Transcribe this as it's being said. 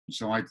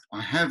So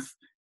I have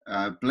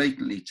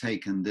blatantly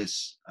taken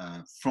this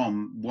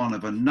from one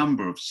of a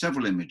number of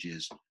several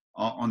images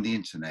on the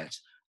internet.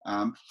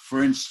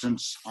 For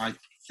instance, I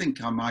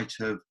think I might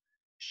have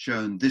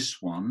shown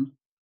this one,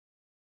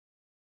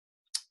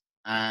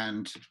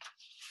 and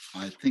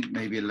I think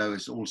maybe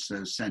Lois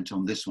also sent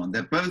on this one.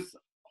 They're both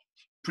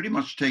pretty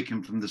much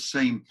taken from the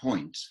same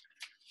point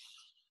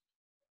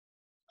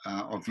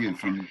of view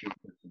from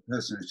the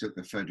person who took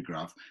the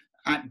photograph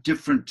at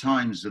different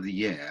times of the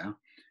year.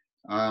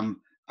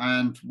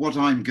 And what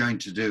I'm going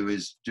to do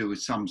is do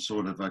some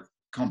sort of a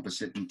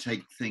composite and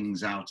take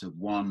things out of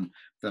one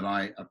that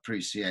I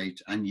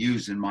appreciate and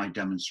use in my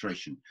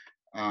demonstration.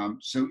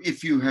 So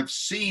if you have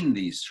seen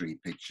these three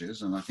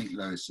pictures, and I think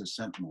Lois has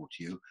sent more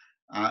to you,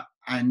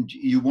 and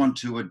you want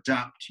to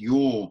adapt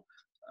your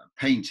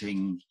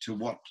painting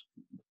to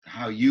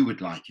how you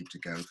would like it to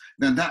go,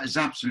 then that is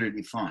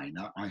absolutely fine.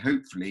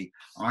 Hopefully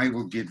I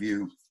will give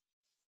you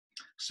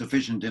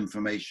sufficient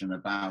information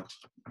about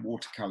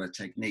watercolor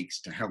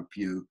techniques to help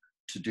you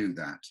to do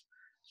that.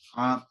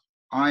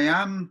 I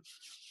am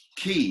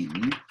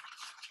keen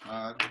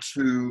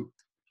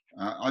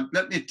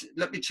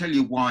let me tell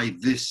you why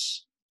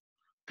this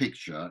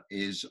picture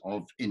is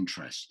of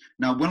interest.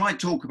 Now, when I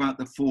talk about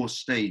the 4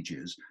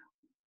 stages,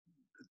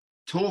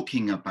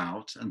 talking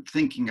about and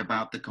thinking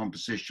about the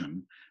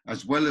composition,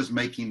 as well as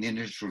making the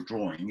initial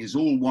drawing, is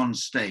all one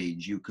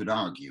stage, you could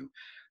argue.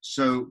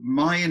 So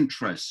my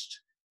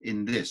interest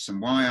in this,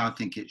 and why I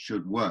think it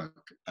should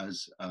work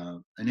as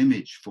an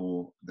image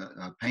for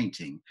the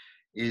painting,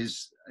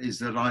 is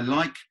that I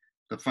like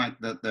the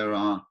fact that there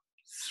are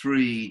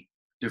 3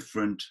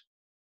 different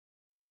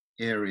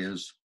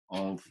areas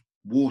of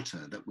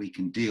water that we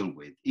can deal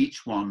with,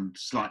 each one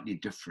slightly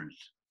different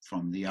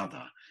from the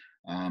other.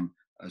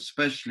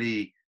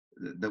 Especially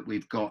that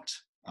we've got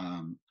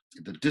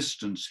the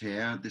distance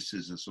here. This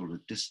is a sort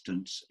of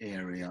distance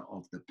area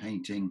of the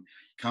painting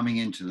coming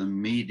into the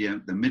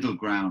middle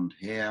ground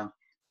here,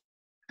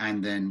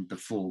 and then the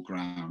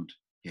foreground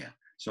here.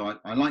 So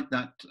I like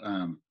that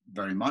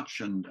very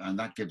much, and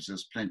that gives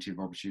us plenty of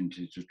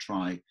opportunity to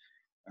try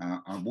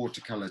our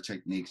watercolor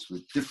techniques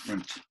with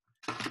different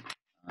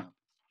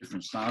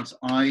styles.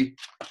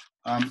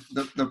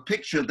 The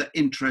picture that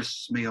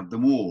interests me of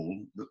them all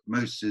the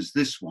most is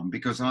this one,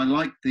 because I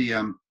like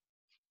the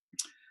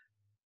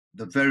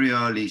very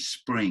early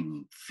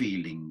spring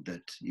feeling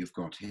that you've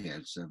got here.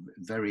 It's a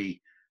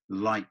very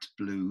light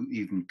blue,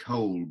 even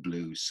coal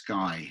blue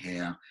sky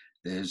here.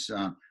 There's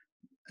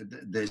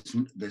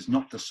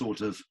not the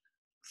sort of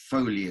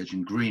foliage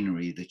and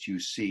greenery that you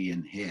see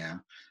in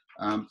here,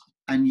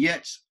 and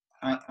yet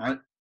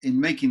in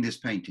making this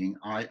painting,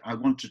 I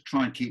want to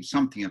try and keep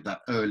something of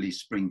that early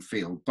spring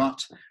feel,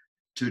 but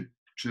to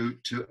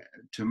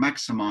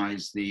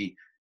maximize the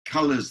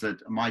colors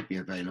that might be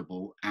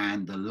available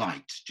and the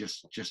light,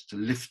 just to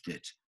lift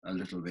it a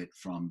little bit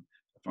from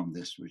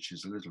this, which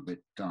is a little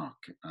bit dark,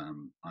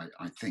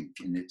 I think,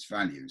 in its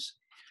values.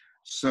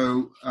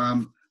 So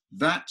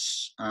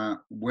that's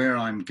where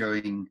I'm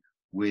going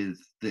with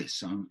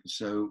this.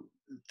 So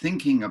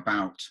thinking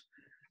about,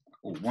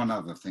 or one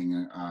other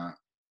thing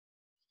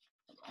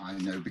I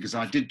know, because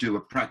I did do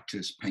a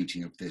practice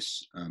painting of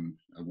this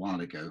a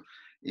while ago,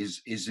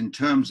 is in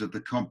terms of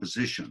the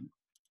composition.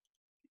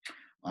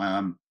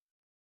 I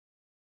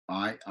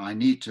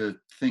need to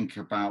think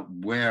about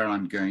where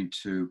I'm going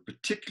to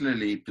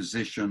particularly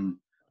position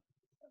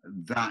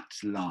that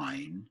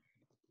line,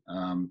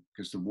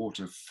 because the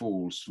water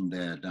falls from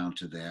there down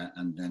to there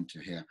and then to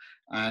here.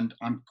 And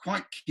I'm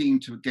quite keen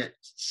to get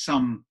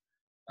some,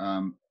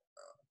 as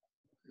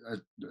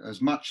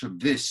much of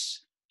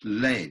this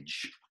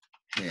ledge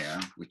here,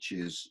 which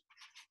is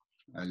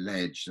a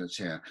ledge that's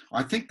here.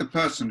 I think the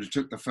person who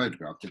took the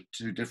photograph, the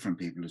 2 different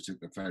people who took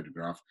the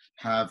photograph,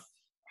 have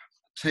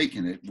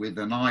taken it with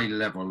an eye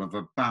level of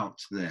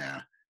about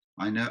there.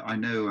 I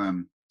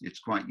know it's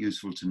quite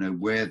useful to know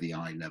where the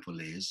eye level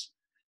is.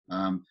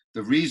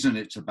 The reason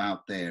it's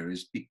about there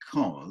is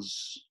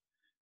because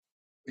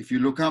if you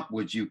look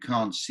upwards, you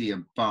can't see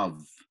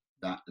above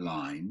that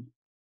line,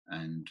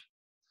 and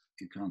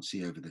you can't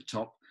see over the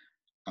top.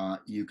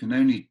 You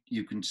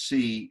can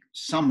see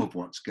some of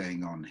what's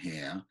going on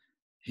here,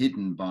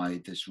 hidden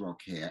by this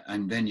rock here,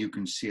 and then you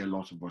can see a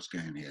lot of what's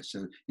going on here.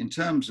 So in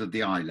terms of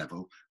the eye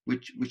level,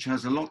 which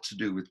has a lot to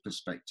do with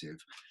perspective,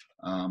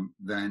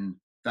 then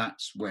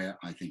that's where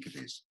I think it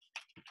is.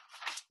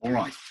 All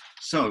right,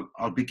 so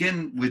I'll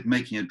begin with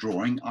making a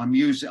drawing.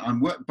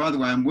 By the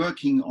way, I'm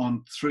working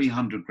on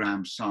 300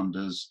 gram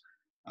Sanders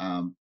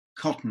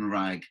cotton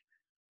rag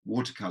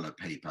watercolor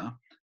paper.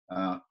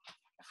 I've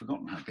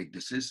forgotten how big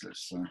this is.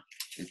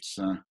 It's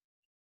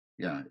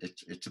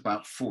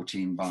about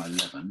 14 by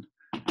 11.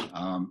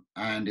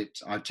 And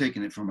I've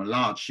taken it from a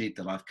large sheet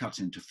that I've cut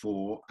into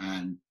 4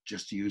 and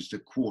just used a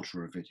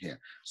quarter of it here.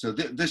 So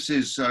this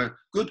is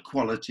good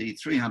quality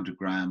 300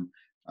 gram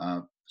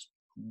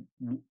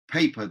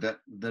paper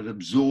that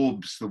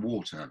absorbs the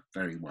water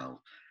very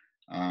well.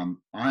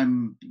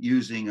 I'm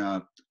using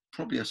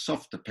probably a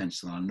softer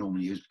pencil than I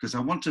normally use, because I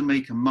want to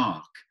make a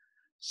mark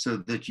so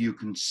that you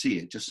can see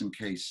it, just in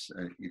case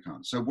you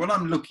can't. So what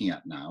I'm looking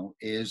at now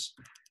is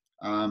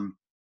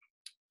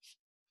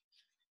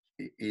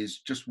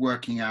just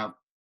working out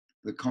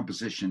the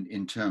composition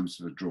in terms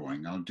of a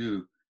drawing. I'll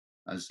do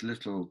as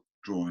little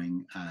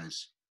drawing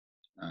as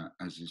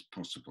is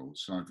possible.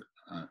 So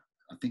I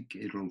think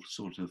it'll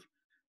sort of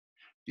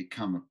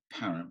become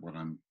apparent what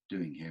I'm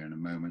doing here in a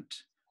moment.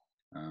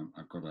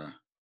 I've got a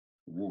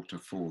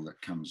waterfall that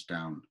comes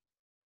down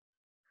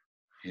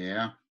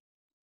here,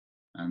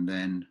 and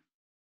then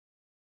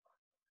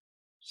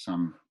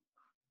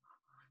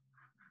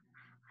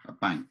a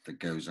bank that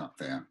goes up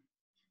there.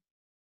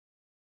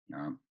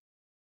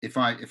 If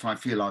I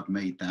feel I've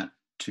made that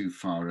too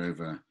far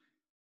over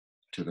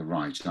to the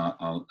right,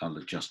 I'll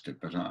adjust it,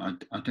 but I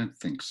don't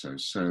think so.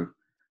 So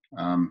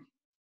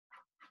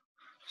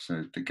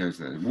so it goes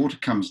there. The water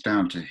comes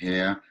down to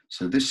here.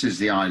 So this is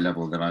the eye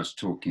level that I was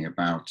talking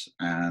about,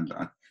 and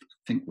I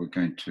think we're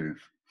going to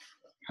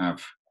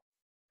have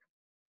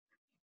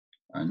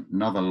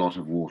another lot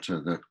of water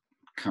that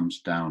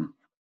comes down.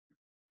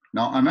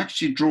 Now I'm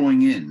actually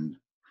drawing in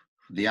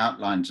the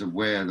outlines of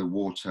where the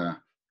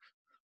water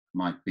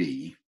might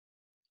be,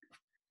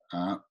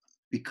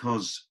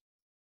 because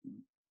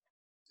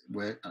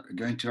we're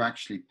going to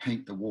actually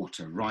paint the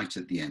water right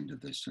at the end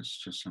of this. Let's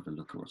just have a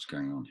look at what's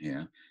going on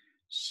here.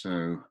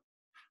 So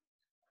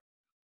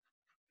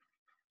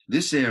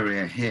this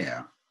area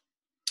here,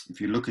 if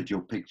you look at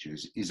your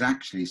pictures, is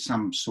actually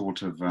some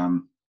sort of,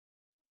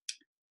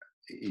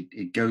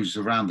 it goes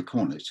around the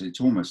corner. So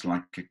it's almost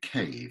like a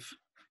cave.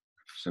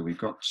 So we've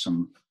got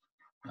some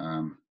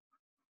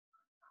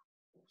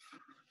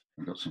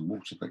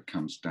water that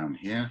comes down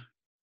here.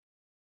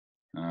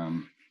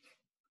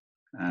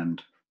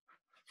 And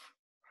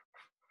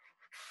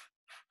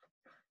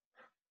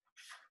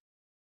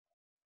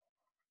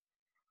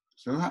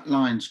so that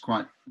line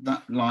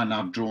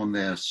I've drawn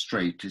there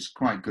straight is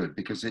quite good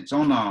because it's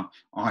on our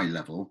eye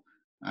level,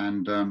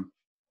 and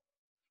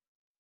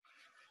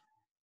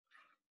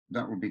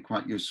that will be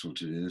quite useful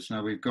to do this.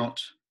 Now we've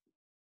got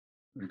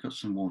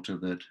some water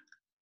that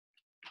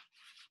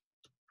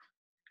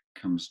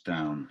comes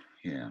down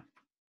here.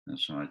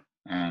 That's right.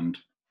 And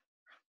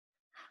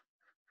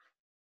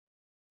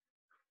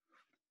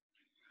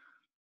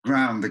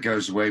ground that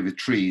goes away with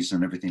trees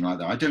and everything like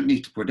that. I don't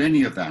need to put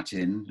any of that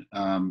in.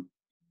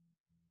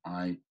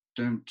 I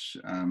don't,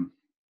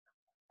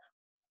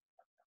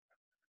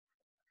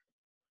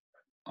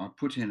 I'll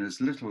put in as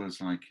little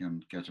as I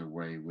can get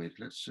away with.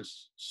 Let's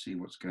just see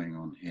what's going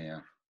on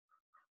here.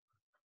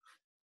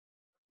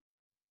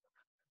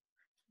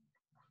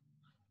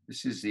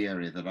 This is the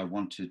area that I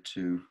wanted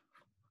to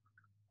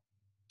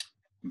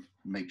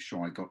make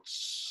sure I got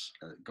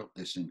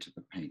this into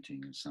the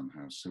painting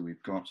somehow. So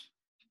we've got,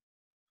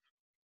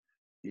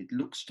 it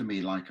looks to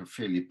me like a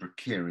fairly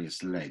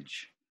precarious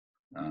ledge.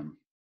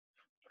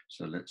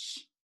 So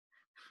let's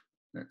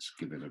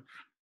give it a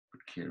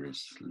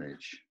precarious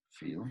ledge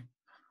feel,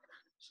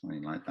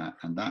 something like that.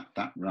 And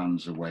that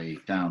runs away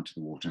down to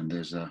the water, and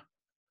there's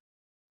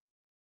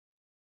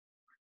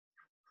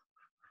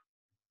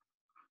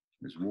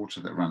water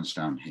that runs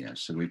down here.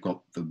 So we've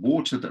got the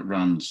water that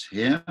runs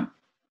here.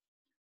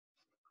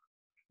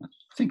 I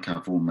think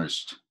I've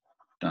almost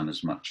done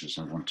as much as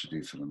I want to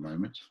do for the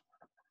moment.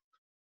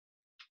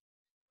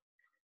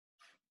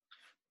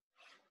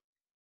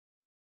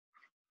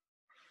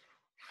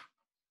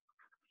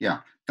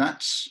 Yeah,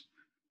 that's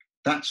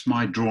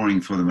my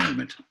drawing for the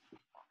moment.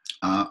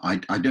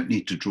 I don't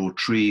need to draw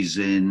trees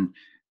in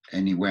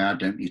anywhere. I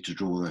don't need to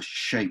draw the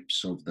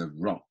shapes of the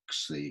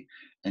rocks,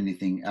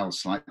 anything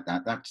else like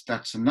that.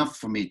 That's enough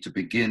for me to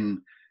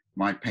begin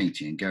my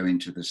painting and go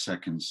into the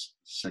second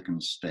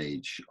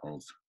stage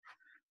of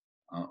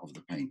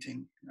the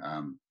painting.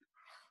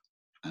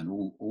 And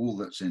all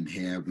that's in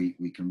here,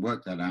 we can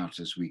work that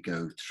out as we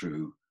go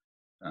through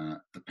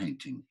the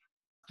painting.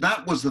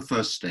 That was the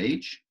first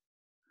stage.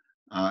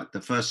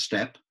 The first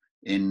step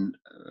in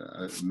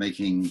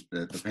making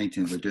the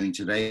painting that we're doing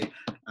today.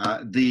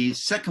 The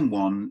second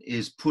one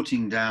is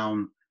putting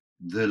down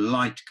the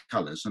light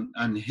colors.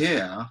 And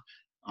here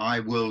I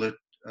will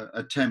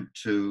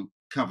attempt to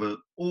cover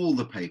all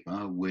the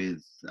paper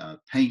with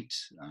paint,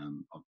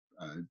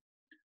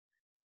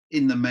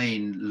 in the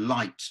main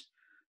light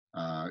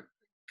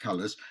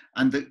colors.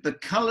 And the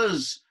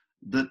colors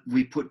that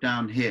we put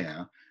down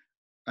here,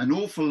 an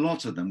awful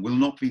lot of them will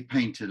not be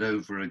painted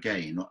over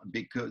again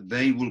because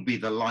they will be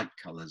the light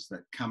colors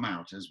that come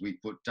out as we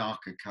put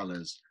darker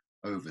colors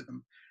over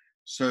them.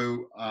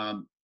 So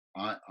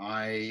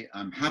I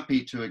am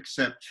happy to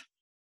accept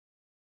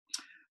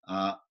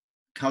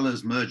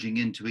colors merging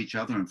into each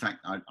other. In fact,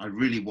 I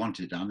really want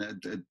it done.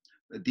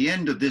 At the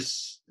end of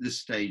this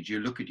stage, you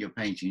look at your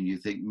painting and you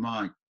think,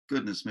 my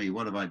goodness me,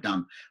 what have I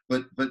done?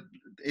 But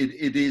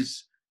it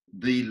is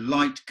the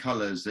light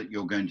colors that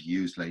you're going to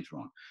use later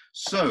on.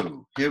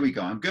 So here we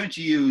go. I'm going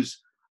to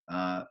use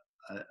my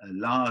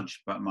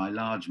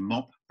large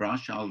mop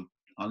brush. I'll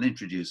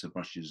introduce the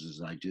brushes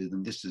as I do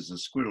them. This is a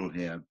squirrel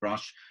hair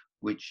brush,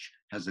 which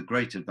has a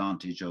great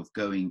advantage of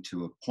going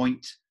to a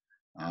point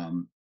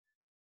um,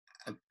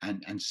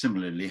 and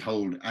similarly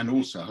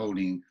also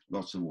holding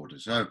lots of water.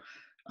 So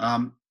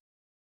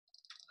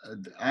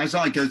as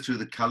I go through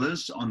the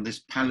colors on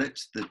this palette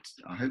that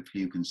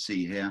hopefully you can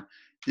see here,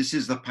 this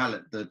is the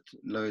palette that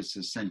Lois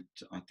has sent.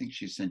 I think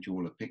she sent you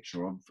all a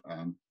picture of,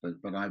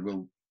 but I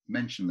will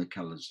mention the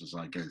colors as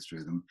I go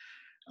through them.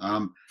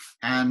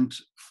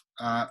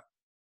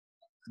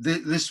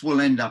 This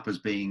will end up as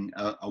being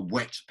a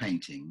wet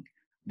painting,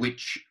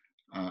 which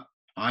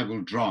I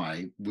will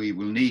dry. We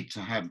will need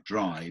to have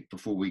dry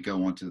before we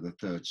go on to the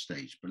third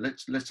stage. But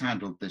let's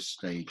handle this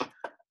stage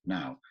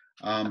now.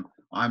 I'm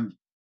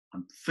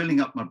filling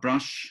up my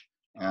brush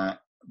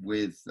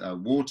with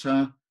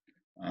water,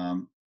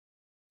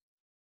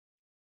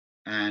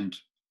 and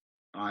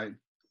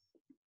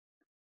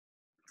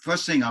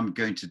first thing I'm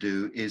going to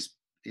do is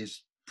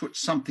put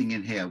something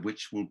in here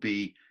which will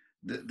be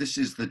this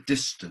is the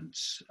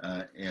distance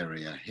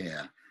area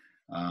here,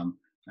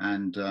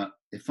 and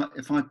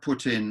if I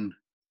put in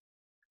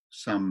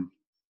some,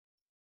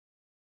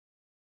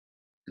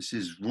 this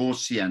is raw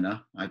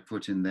sienna. I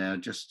put in there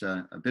just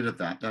a bit of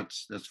that.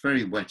 That's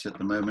very wet at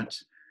the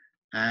moment,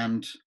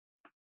 and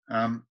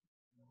the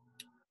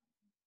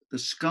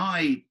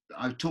sky.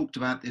 I've talked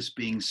about this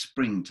being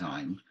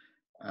springtime.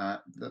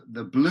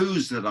 The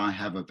blues that I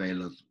have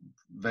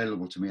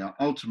available to me are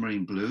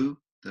ultramarine blue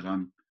that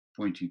I'm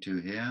pointing to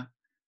here,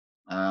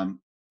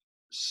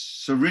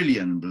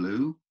 cerulean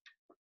blue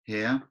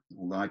here,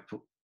 although I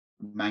put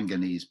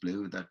manganese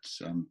blue,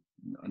 that's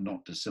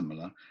not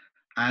dissimilar.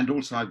 And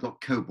also I've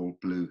got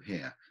cobalt blue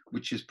here,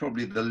 which is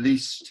probably the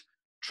least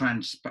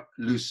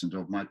translucent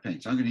of my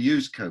paints. I'm going to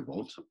use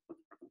cobalt,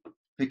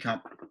 pick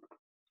up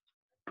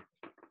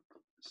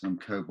some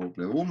cobalt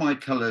blue. All my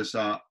colors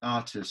are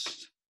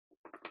artist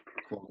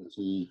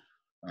quality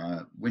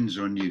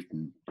Winsor &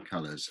 Newton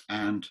colors,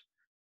 and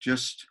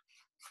just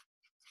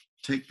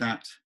take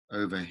that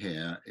over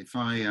here. If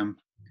I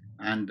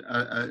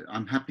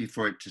I'm happy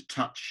for it to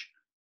touch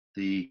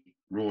the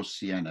raw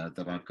sienna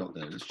that I've got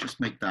there. Let's just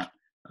make that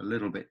a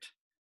little bit.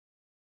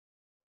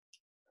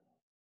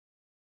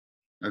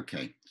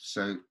 Okay,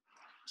 so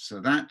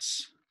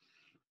that's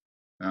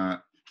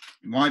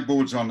my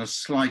board's on a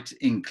slight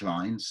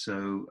incline,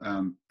 so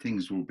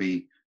things will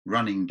be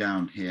running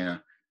down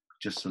here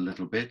just a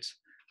little bit.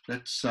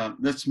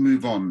 Let's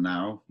move on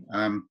now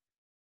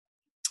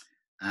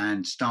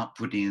and start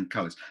putting in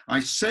colors.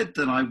 I said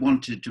that I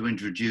wanted to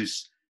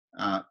introduce,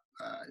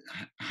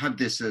 have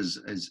this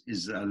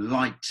as a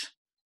light,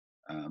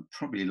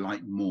 probably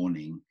light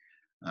morning,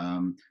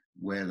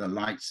 where the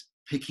light's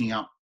picking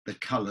up the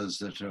colors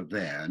that are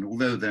there. And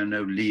although there are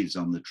no leaves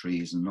on the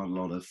trees and not a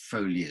lot of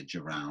foliage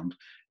around,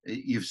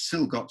 you've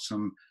still got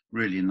some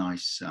really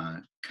nice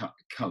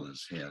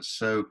colors here.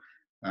 So,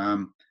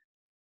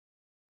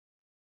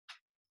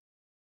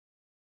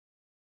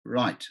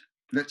 right,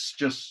 let's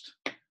just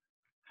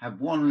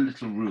have one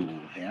little rule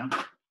here,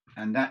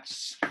 and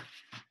that's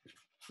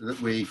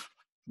that we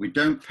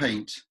don't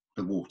paint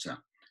the water.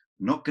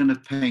 I'm not going to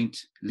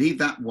paint, leave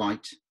that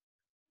white,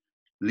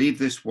 leave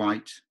this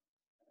white,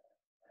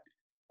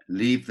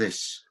 leave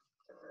this,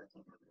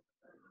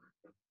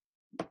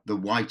 the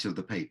white of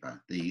the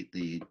paper,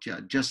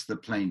 just the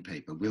plain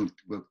paper. We'll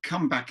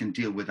come back and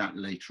deal with that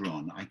later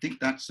on. I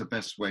think that's the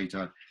best way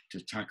to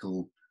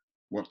tackle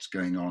what's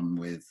going on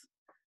with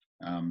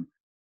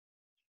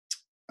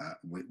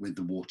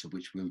the water,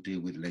 which we'll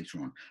deal with later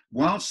on.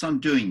 Whilst I'm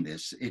doing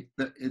this,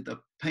 the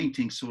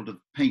painting sort of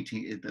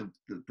painting,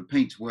 the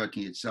paint's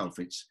working itself.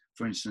 It's,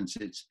 for instance,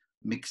 it's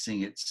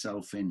mixing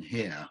itself in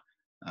here,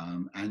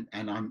 and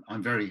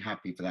I'm very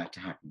happy for that to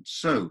happen.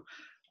 So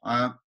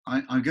I'm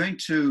going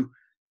to,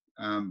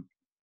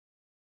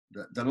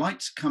 the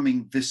light's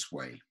coming this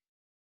way,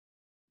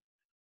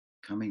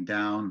 coming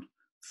down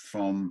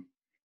from,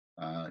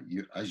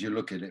 as you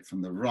look at it,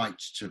 from the right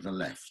to the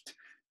left.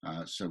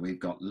 So we've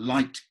got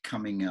light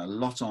coming a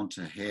lot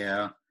onto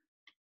here,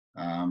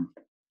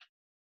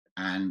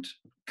 and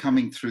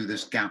coming through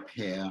this gap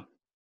here,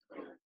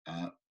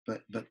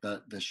 but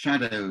the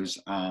shadows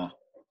are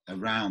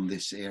around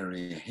this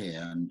area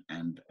here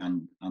and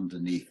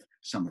underneath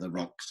some of the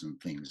rocks and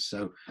things.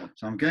 So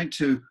I'm going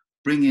to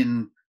bring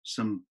in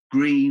some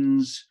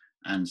greens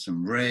and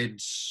some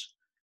reds,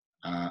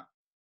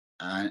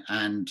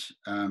 and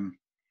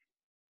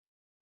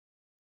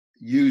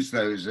use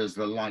those as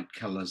the light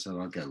colors that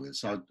I'll go with.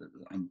 So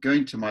I'm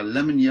going to my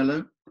lemon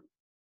yellow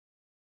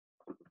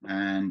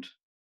and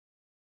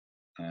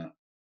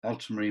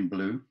ultramarine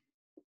blue.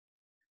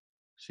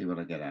 See what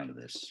I get out of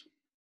this.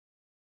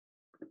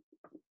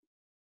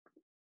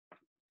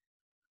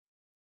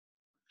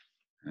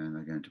 And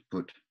I'm going to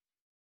put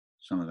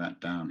some of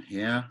that down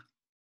here.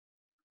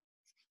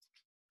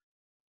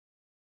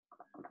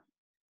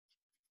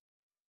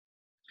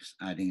 Just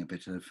adding a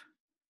bit of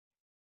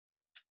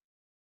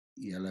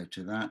yellow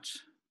to that.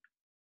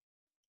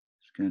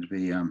 It's going to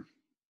be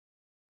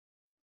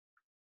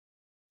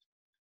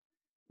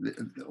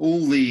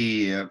all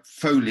the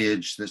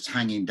foliage that's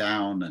hanging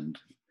down and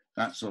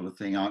that sort of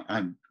thing.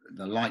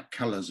 The light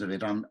colors of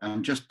it,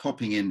 I'm just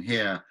popping in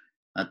here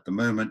at the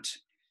moment.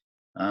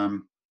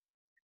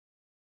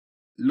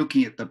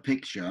 Looking at the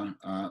picture,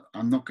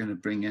 I'm not going to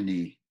bring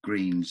any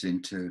greens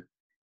into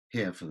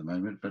here for the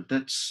moment, but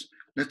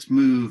let's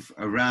move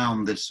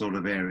around this sort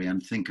of area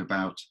and think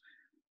about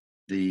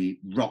the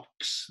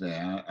rocks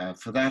there.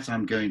 For that,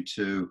 I'm going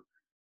to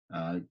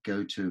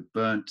go to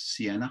burnt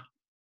sienna,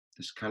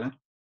 this color.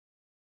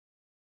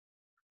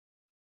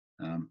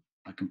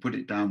 I can put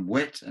it down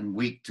wet and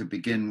weak to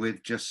begin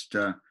with, just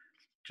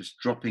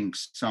dropping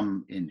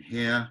some in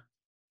here.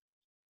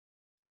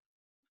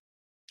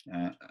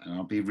 And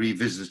I'll be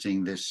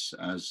revisiting this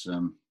as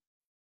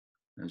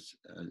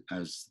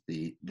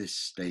this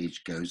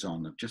stage goes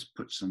on. I've just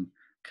put some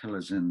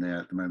colors in there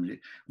at the moment.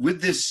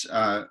 With this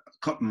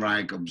cotton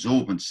rag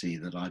absorbency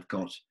that I've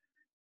got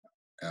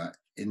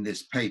in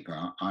this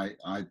paper,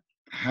 I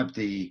have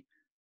the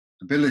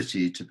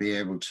ability to be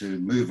able to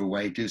move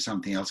away, do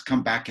something else,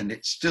 come back, and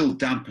it's still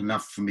damp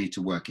enough for me to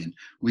work in.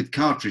 With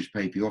cartridge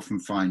paper, you often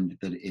find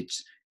that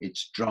it's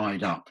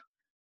dried up.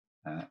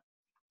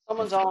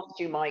 Someone's asked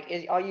you,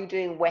 Mike, are you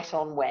doing wet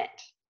on wet?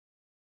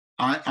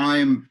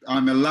 I'm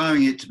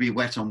allowing it to be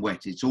wet on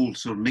wet. It's all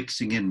sort of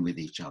mixing in with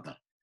each other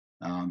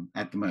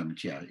at the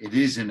moment. Yeah, it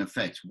is in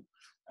effect,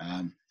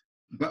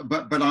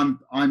 but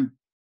I'm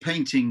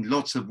painting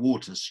lots of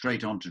water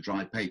straight onto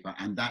dry paper,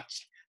 and that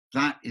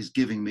is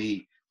giving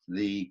me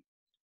the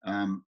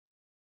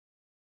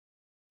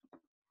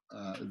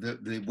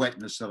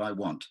wetness that I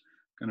want.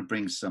 I'm going to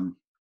bring some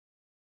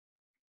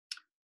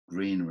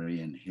greenery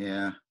in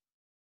here.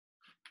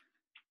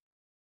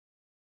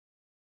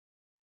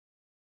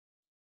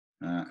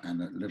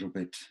 And a little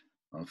bit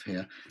of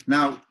here.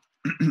 Now,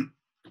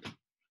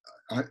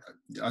 I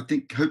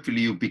think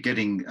hopefully you'll be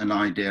getting an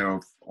idea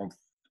of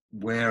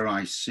where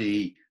I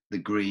see the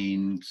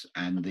greens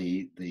and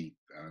the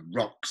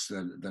rocks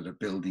that are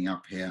building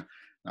up here.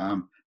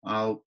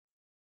 I'll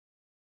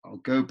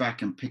go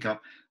back and pick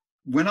up.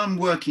 When I'm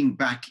working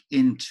back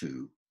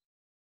into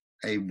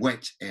a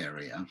wet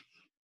area,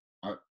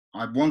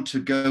 I want to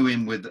go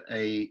in with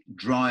a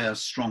drier,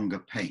 stronger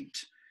paint.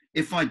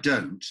 If I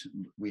don't,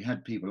 we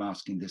had people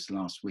asking this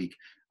last week,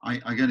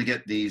 I'm going to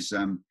get these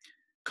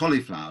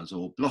cauliflowers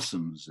or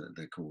blossoms,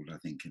 they're called, I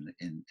think,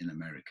 in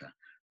America.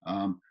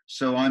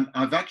 So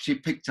I've actually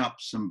picked up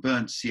some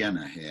burnt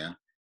sienna here,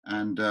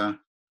 and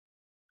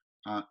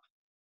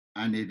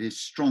it is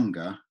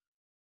stronger.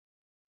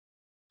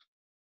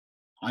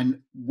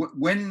 When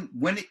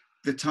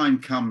the time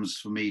comes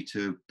for me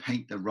to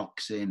paint the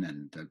rocks in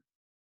and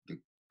the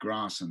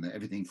grass and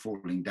everything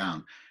falling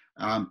down,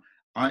 I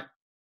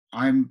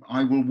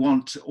will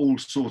want all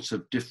sorts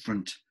of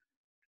different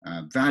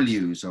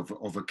values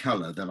of a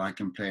color that I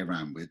can play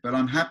around with. But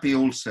I'm happy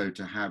also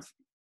to have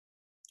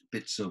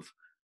bits of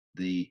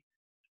the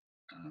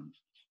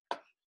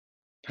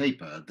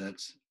paper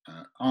that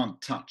aren't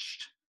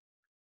touched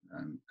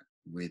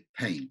with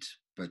paint.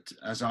 But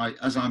as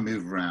I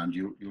move around,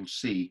 you'll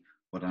see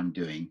what I'm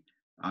doing.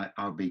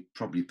 I'll be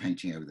probably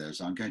painting over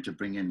those. I'm going to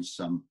bring in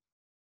some.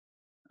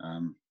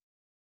 I'm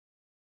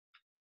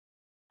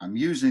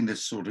using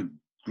this sort of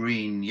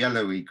green,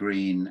 yellowy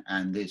green,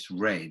 and this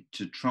red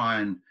to try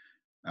and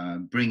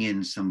bring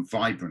in some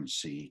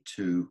vibrancy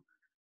to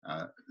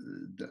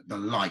the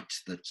light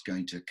that's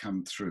going to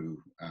come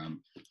through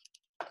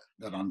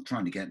that I'm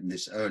trying to get in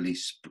this early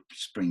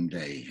spring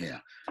day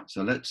here.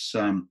 So let's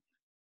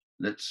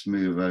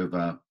move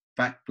over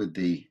back with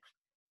the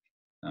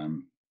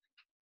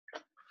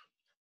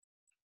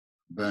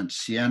burnt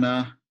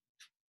sienna.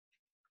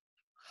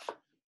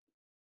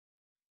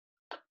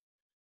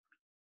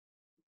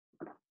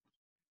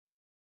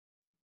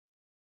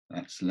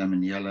 That's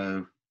lemon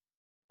yellow,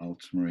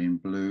 ultramarine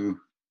blue.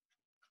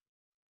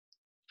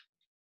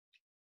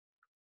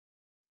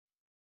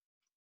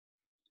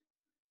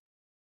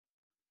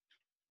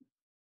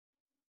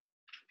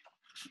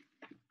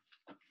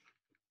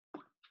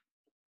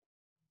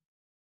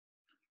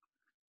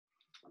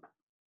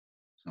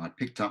 So I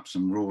picked up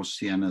some raw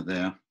sienna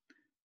there.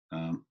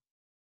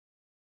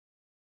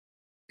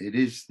 It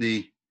is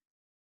the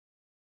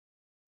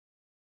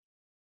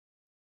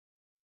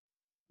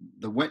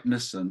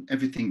wetness and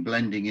everything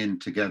blending in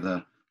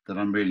together that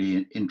I'm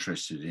really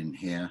interested in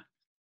here.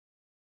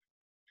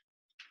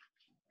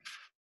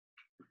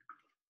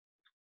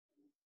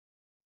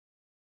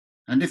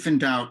 And if in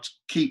doubt,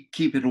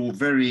 keep it all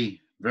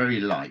very, very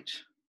light.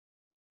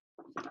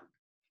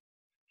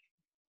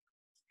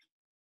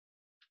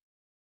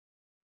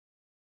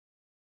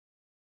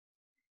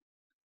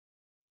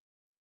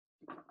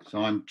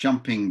 So I'm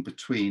jumping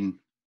between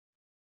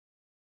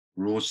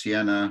raw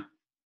sienna,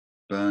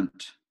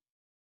 burnt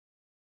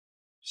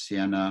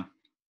sienna.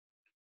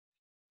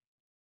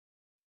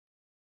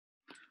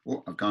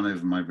 Oh, I've gone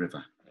over my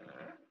river.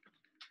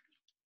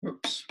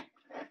 Whoops.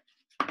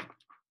 Let's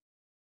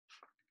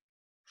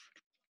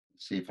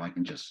see if I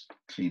can just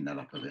clean that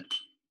up a bit.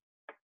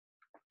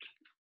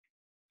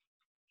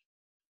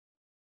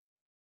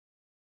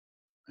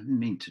 I didn't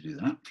mean to do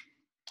that,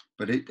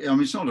 but I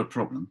mean, it's not a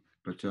problem,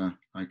 but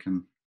I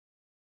can.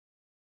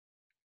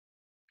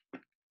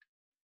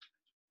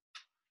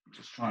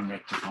 Just try and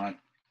rectify it.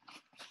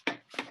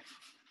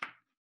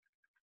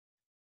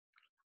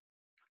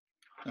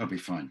 That'll be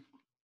fine.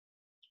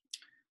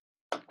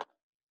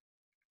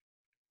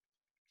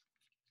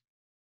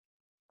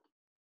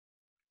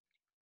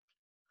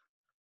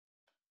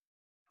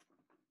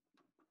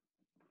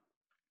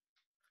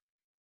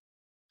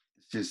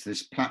 This is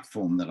this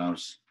platform that I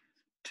was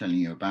telling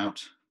you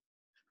about.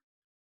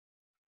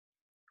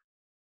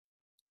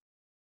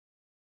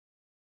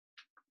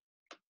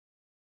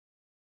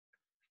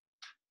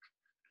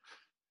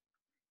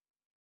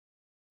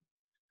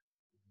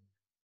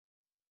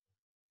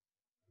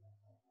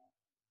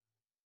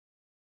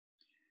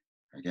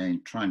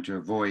 Again, trying to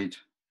avoid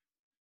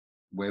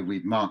where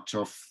we've marked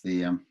off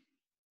the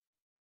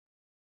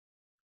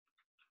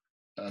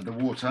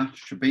water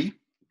should be.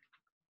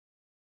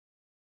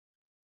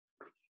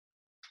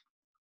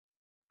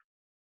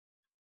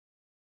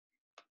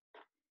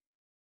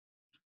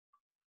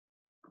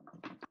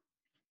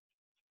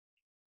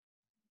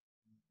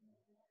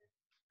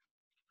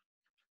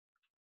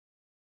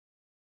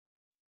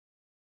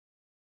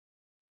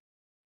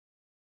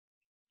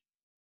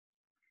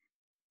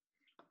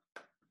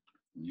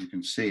 You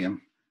can see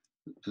I'm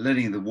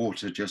letting the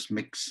water just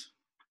mix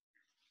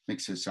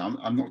it. So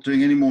I'm not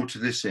doing any more to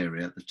this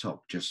area at the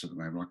top just at the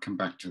moment. I'll come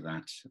back to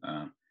that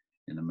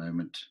in a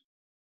moment.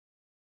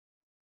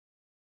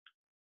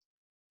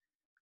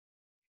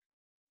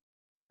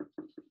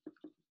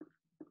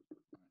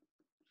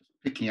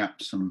 Just picking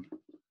up some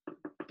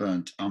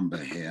burnt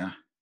umber here,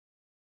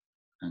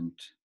 and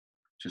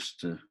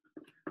just a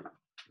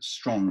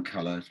strong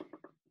colour,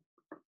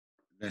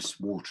 less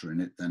water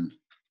in it than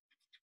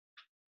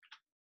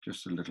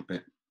just a little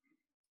bit.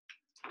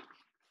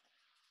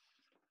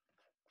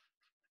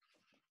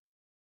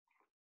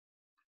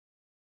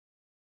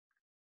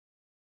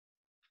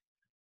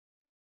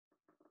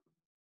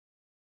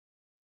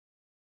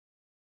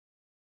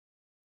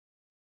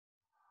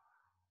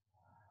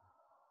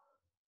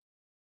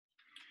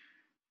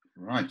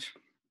 Right.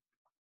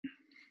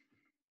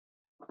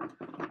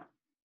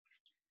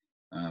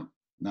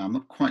 Now I'm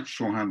not quite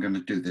sure how I'm going to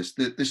do this.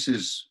 This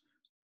is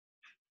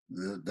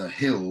the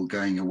hill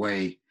going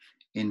away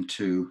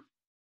into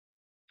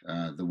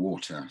the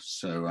water.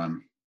 So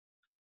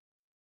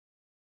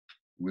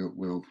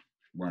we'll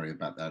worry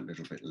about that a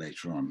little bit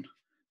later on.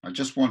 I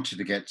just wanted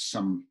to get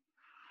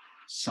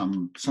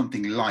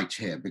something light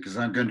here because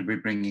I'm going to be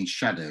bringing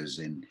shadows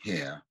in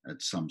here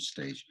at some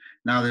stage.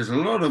 Now there's a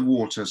lot of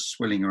water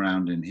swilling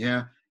around in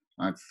here.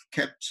 I've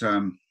kept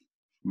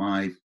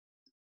my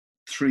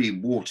 3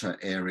 water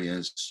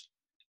areas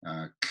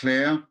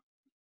clear,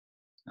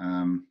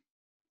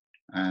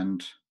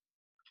 and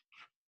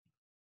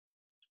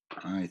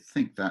I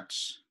think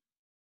that's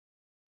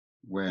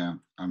where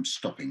I'm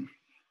stopping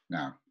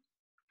now.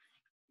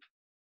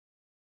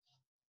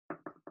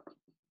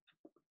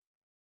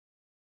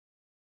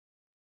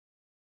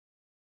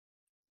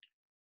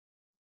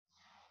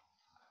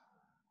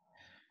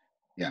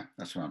 Yeah,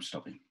 that's where I'm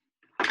stopping.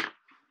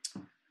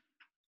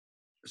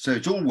 So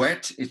it's all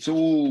wet. It's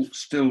all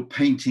still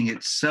painting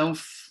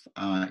itself.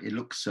 It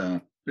looks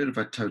a bit of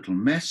a total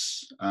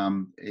mess.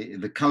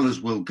 The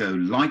colors will go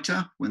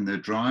lighter when they're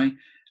dry.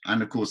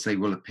 And of course, they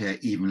will appear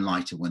even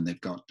lighter when they've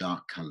got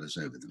dark colors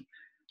over them.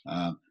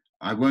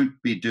 I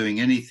won't be doing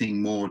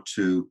anything more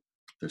to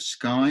the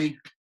sky.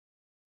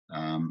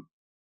 And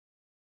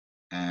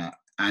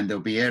there'll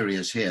be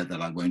areas here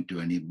that I won't do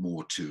any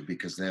more to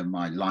because they're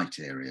my light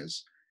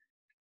areas.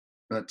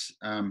 But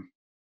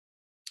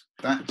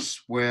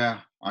that's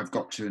where I've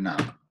got to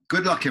now.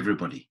 Good luck,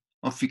 everybody.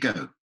 Off you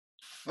go.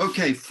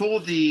 Okay, for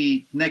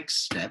the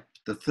next step,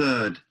 the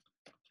third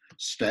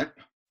step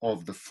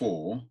of the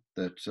 4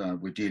 that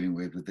we're dealing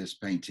with this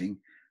painting,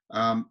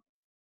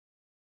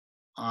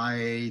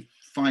 I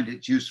find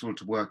it useful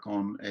to work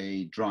on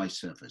a dry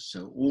surface.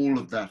 So all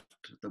of that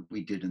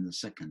we did in the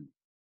second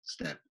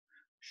step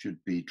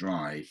should be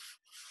dry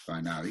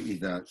by now.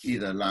 Either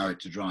allow it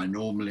to dry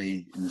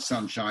normally in the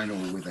sunshine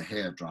or with a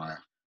hairdryer,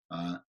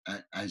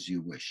 as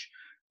you wish.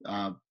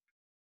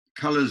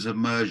 Colors are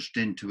merged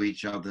into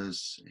each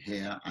other's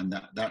here, and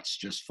that's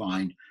just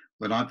fine.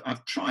 But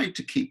I've tried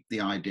to keep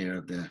the idea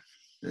of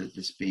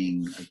this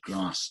being a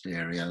grassed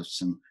area,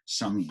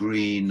 some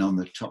green on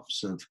the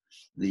tops of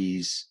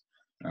these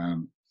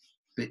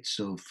bits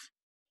of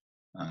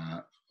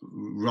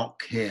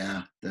rock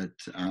here, that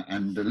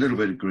and a little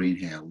bit of green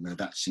here, although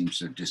that seems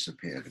to have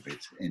disappeared a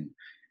bit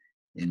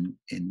in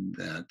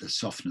the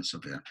softness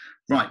of it.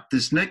 Right,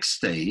 this next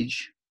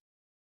stage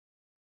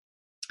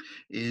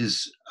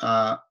is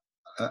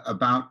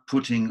about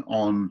putting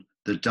on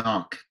the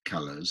dark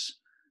colors,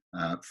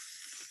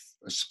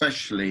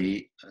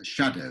 especially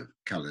shadow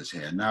colors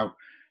here. Now,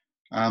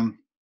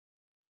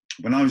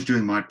 when I was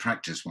doing my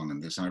practice one on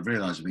this, I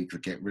realized we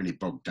could get really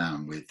bogged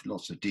down with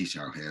lots of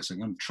detail here. So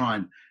I'm going to try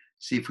and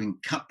see if we can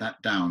cut that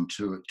down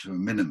to a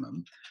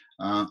minimum.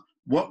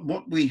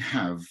 What we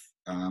have,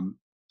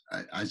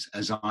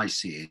 as I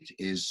see it,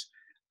 is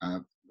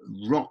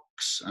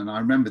rocks, and I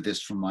remember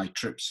this from my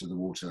trips to the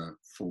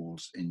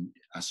waterfalls in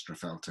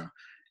Astrafelta,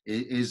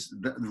 is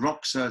that the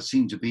rocks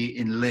seem to be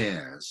in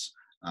layers.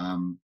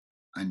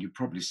 And you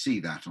probably see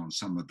that on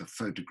some of the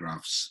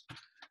photographs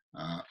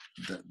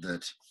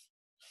the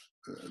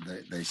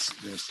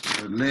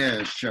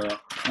layers show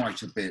up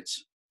quite a bit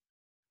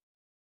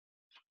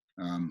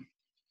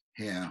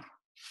here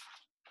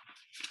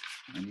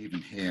and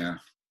even here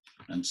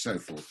and so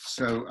forth.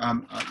 So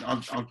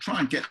I'll try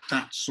and get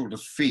that sort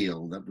of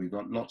feel that we've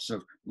got lots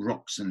of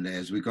rocks and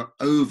layers. We've got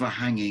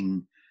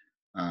overhanging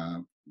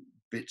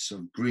bits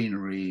of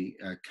greenery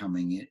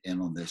coming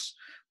in on this,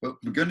 but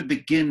we're going to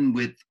begin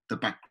with the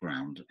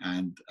background,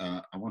 and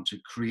I want to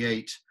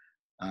create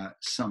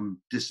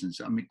some distance.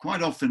 I mean,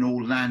 quite often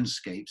all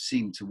landscapes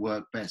seem to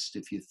work best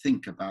if you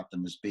think about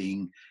them as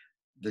being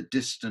the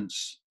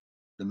distance,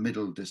 the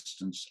middle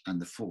distance, and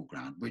the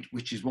foreground,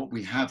 which is what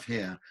we have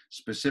here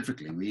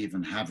specifically. We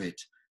even have it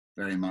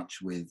very much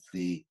with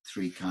the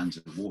three kinds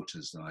of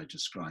waters that I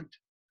described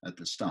at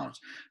the start.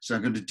 So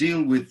I'm going to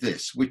deal with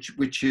this,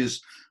 which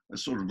is a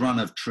sort of run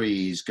of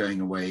trees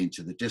going away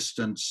into the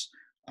distance,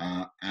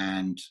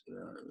 and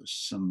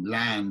some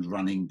land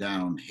running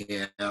down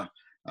here.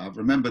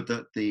 Remember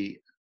that the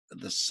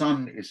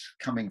sun is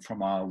coming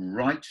from our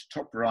right,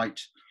 top right,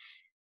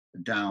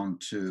 down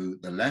to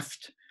the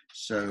left.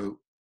 So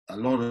a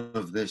lot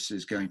of this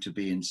is going to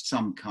be in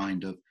some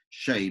kind of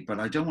shade, but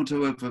I don't want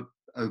to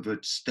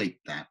overstate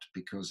that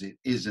because it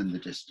is in the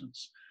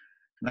distance.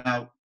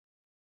 Now,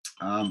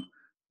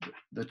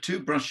 the two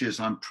brushes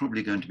I'm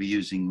probably going to be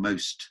using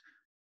most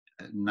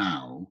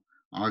now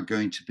are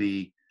going to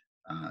be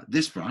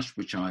this brush,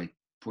 which I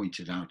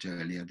pointed out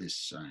earlier,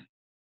 this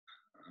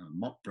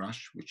mop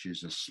brush, which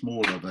is a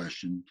smaller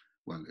version.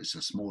 Well, it's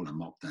a smaller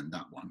mop than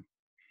that one.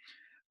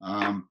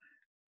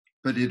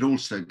 But it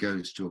also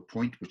goes to a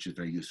point, which is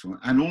very useful.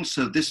 And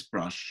also this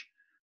brush,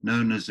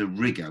 known as a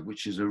rigger,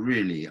 which is a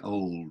really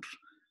old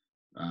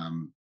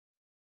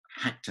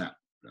hacked up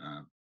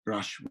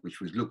brush, which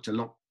was looked a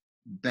lot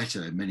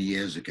better many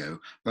years ago,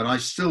 but I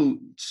still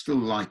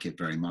like it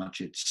very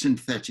much. It's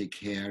synthetic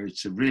here.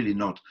 It's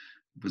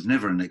was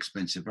never an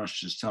expensive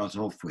brush to start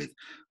off with.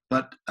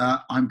 But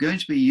I'm going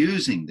to be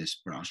using this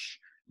brush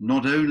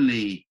not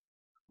only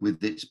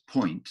with its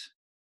point,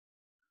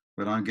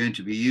 but I'm going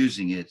to be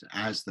using it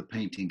as the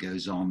painting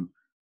goes on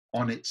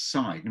its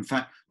side. In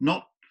fact,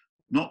 not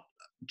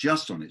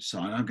just on its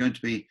side. I'm going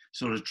to be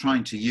sort of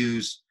trying to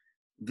use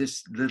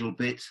this little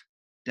bit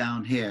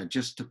down here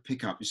just to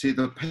pick up. You see,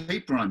 the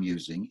paper I'm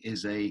using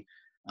is a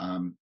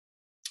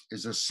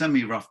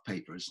semi-rough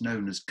paper. It's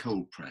known as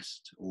cold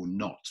pressed or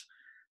not.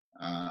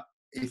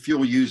 If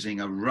you're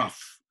using a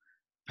rough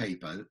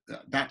paper,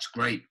 that's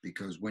great,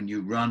 because when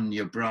you run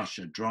your brush,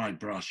 a dry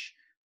brush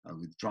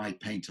with dry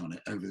paint on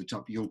it over the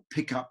top, you'll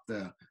pick up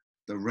the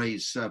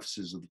raised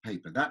surfaces of the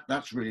paper.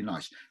 That's really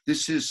nice.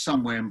 This is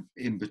somewhere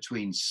in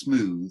between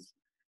smooth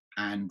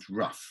and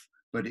rough,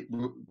 but it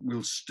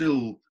will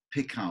still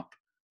pick up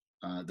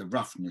the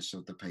roughness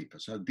of the paper.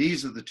 So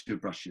these are the two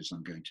brushes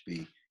I'm going to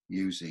be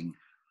using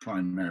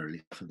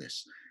primarily for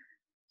this.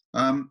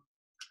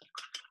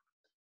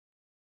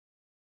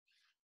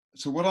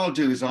 So what I'll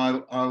do is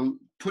I'll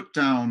put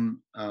down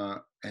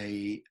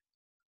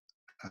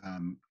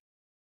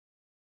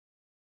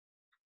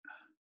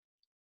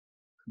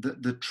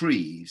the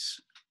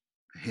trees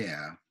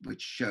here,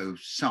 which show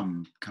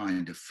some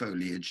kind of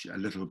foliage a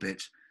little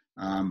bit.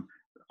 I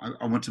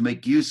want to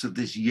make use of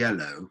this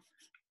yellow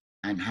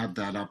and have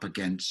that up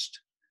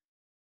against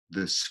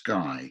the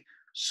sky.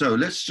 So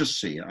let's just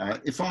see.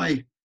 If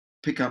I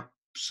pick up,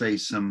 say,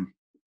 some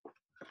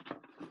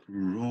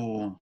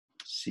raw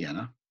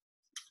sienna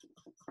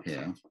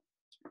here.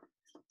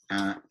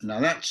 Now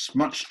that's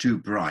much too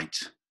bright.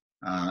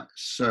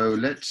 So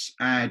let's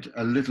add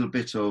a little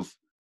bit of,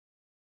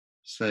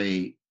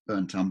 say,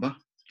 burnt umber,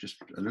 just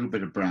a little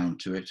bit of brown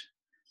to it,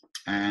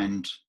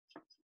 and a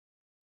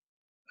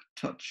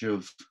touch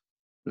of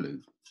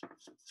blue.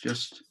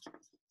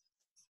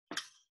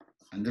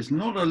 And there's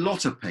not a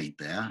lot of paint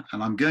there,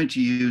 and I'm going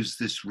to use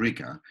this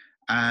rigger,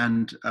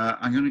 and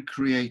I'm going to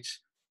create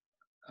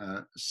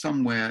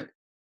somewhere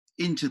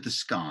into the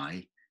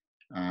sky.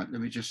 Let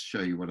me just show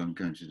you what I'm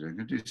going to do. I'm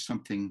going to do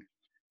something.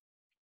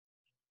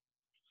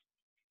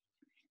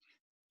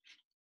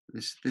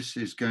 This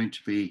is going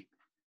to be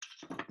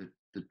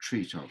the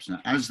treetops.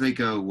 Now, as they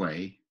go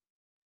away,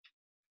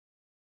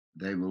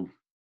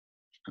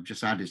 I've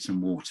just added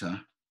some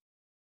water.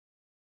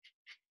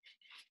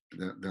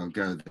 They'll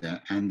go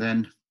there, and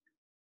then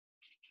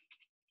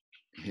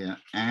here,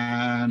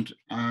 and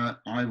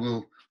I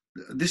will,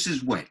 this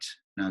is wet.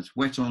 Now it's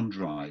wet on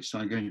dry, so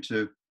I'm going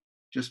to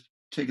just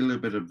take a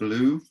little bit of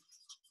blue.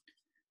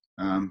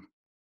 Touch.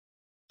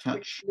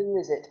 Which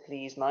blue is it,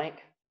 please,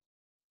 Mike?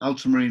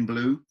 Ultramarine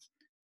blue.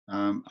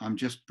 I'm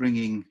just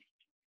bringing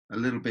a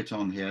little bit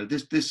on here.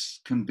 This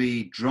can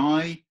be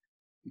dry.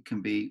 It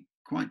can be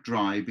quite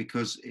dry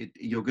because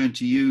you're going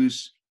to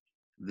use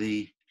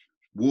the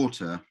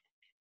water.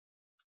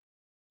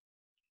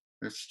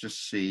 Let's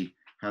just see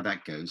how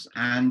that goes.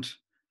 And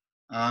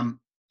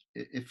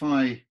if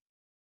I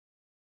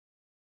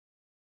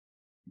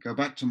go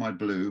back to my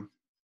blue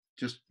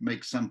just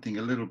make something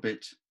a little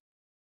bit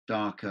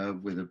darker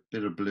with a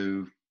bit of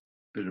blue,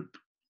 bit of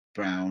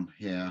brown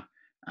here,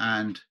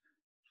 and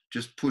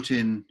just put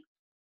in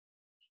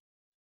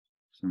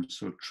some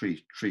sort of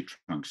tree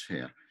trunks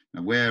here.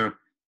 Now where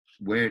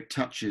it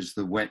touches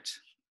the wet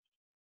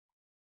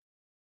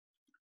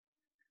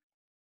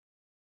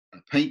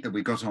paint that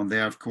we got on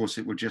there, of course,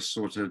 it will just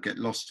sort of get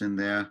lost in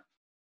there.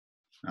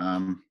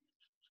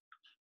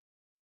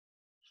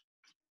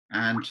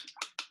 And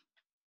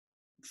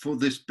for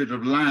this bit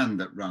of land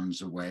that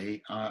runs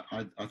away,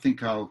 I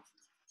think I'll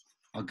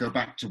go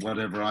back to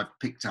whatever I've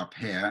picked up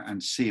here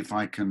and see if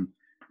I can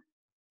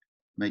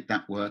make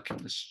that work.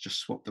 Let's just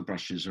swap the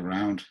brushes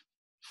around.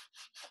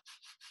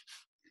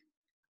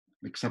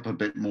 Mix up a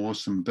bit more,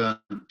 some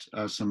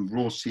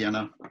raw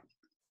sienna,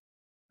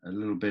 a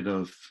little bit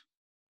of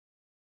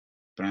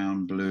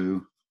brown,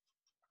 blue.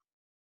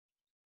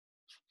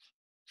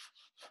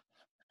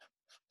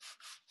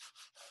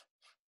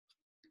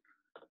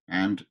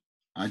 And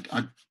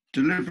I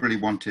deliberately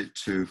want it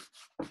to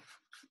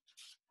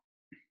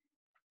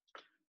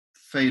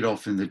fade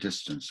off in the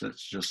distance.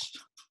 Let's just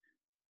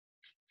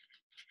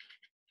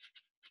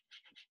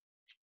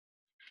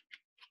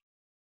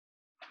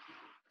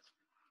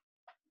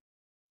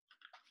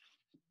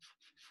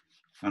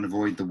and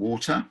avoid the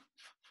water.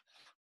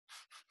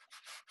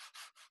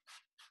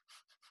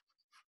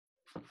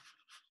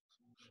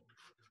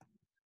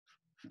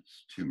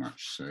 That's too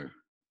much, so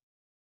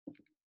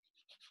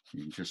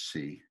you can just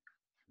see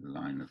the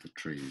line of the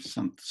trees,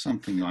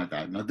 something like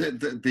that. Now,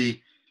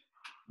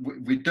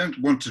 we don't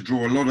want to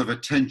draw a lot of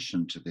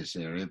attention to this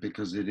area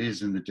because it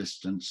is in the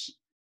distance.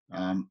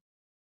 I'm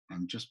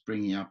just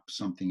bringing up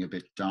something a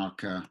bit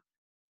darker,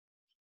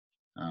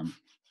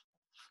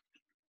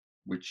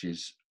 which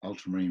is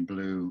ultramarine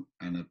blue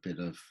and a bit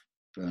of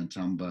burnt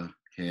umber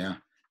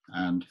here.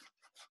 And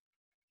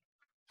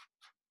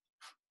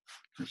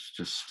let's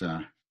just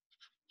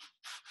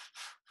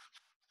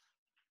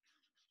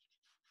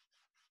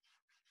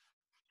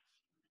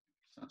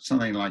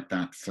something like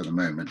that for the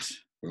moment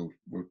will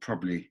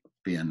probably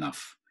be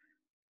enough.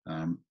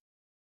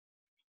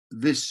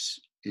 This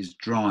is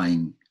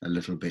drying a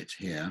little bit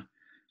here,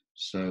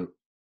 so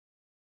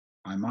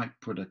I might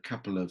put a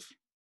couple of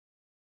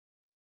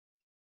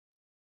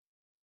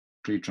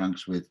tree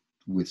trunks with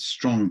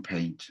strong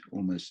paint,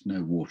 almost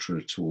no water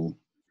at all,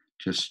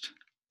 just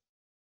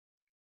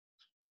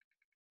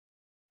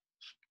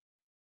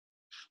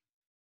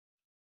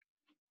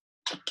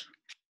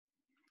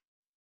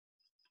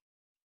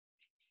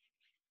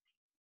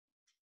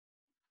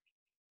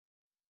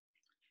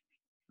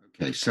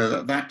okay.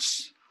 So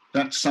that's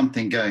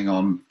something going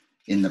on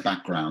in the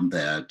background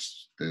there.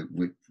 It's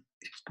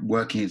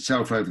working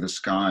itself over the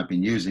sky. I've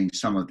been using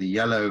some of the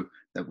yellow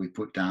that we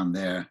put down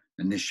there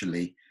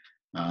initially.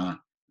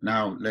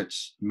 Now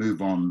let's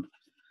move on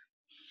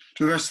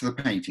to the rest of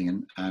the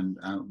painting and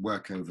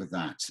work over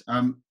that.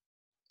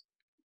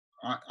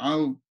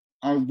 I'll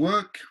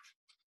work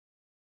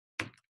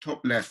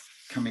top left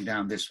coming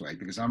down this way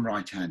because I'm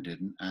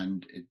right-handed,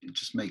 and it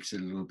just makes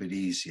it a little bit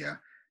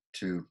easier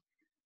to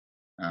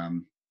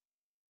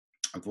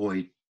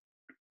avoid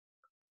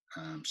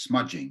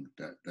smudging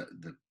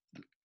the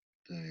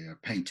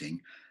painting.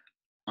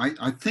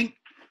 I think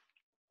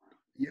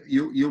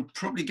you'll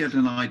probably get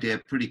an idea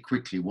pretty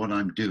quickly what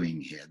I'm doing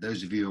here.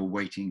 Those of you who are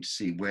waiting to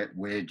see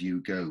where do you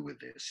go with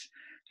this.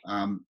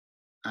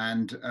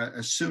 And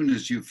as soon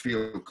as you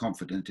feel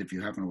confident, if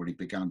you haven't already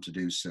begun to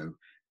do so,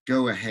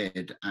 go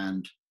ahead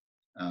and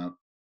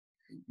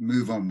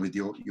move on with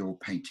your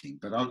painting.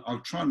 But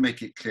I'll try and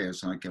make it clear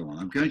as I go on.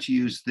 I'm going to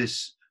use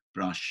this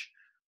brush,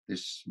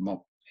 this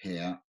mop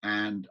here,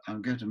 and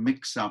I'm going to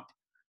mix up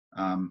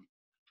a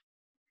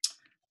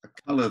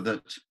color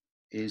that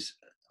is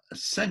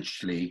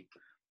essentially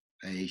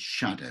a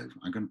shadow.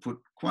 I'm going to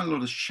put quite a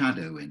lot of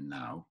shadow in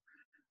now,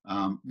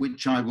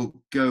 which I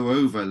will go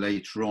over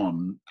later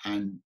on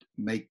and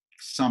make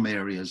some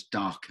areas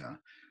darker,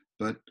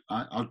 but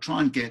I'll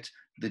try and get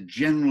the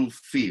general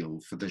feel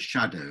for the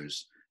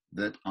shadows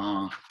that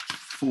are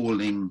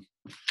falling.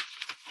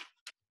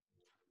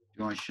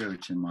 Do I show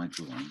it in my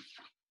drawing?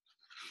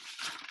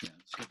 Yeah,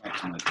 let's go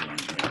back to my drawing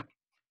here.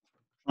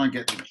 Try and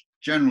get the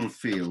general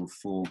feel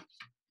for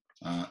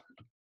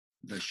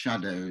the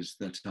shadows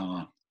that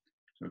are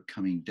sort of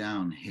coming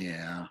down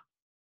here,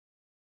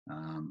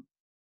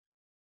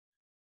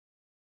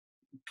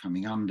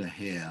 coming under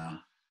here,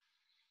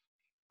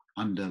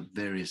 under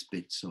various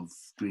bits of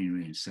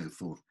greenery and so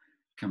forth,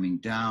 coming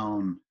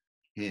down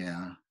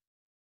here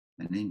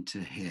and into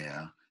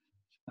here.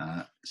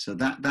 So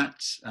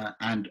that's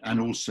and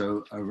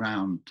also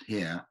around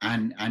here,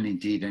 and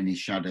indeed any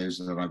shadows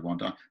that I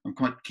want. I'm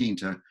quite keen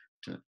to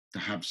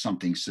have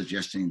something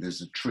suggesting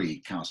there's a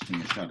tree casting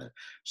a shadow.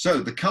 So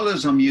the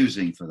colors I'm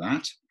using for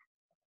that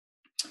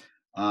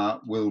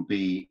will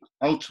be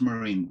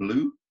ultramarine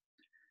blue.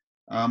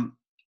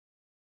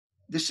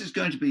 This is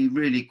going to be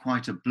really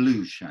quite a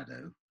blue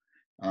shadow.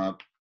 I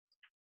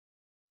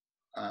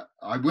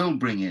will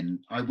bring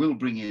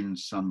in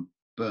some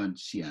burnt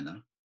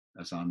sienna,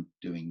 as I'm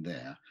doing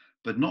there,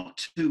 but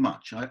not too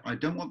much. I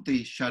don't want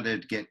the shadow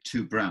to get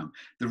too brown.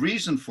 The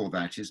reason for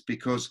that is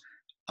because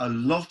a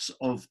lot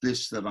of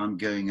this that I'm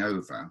going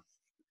over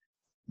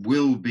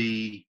will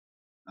be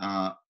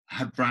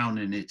have brown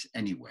in it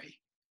anyway.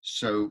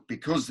 So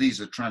because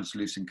these are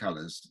translucent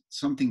colors,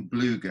 something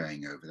blue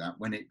going over that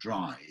when it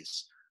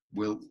dries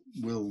will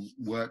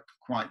work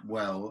quite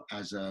well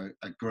as a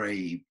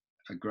gray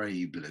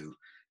blue.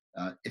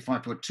 If I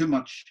put too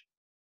much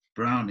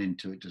brown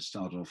into it to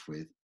start off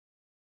with,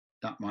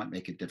 that might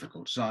make it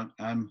difficult. So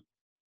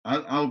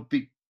I'll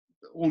be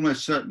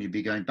almost certainly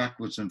be going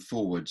backwards and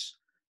forwards,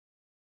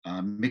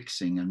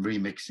 mixing and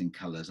remixing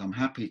colors. I'm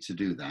happy to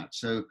do that.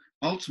 So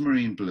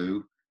ultramarine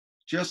blue,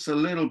 just a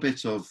little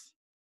bit of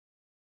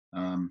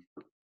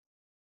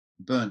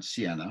burnt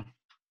sienna,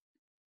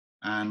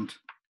 and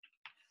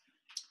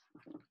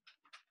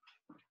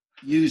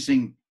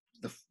using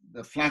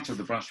the flat of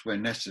the brush where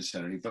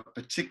necessary, but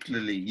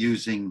particularly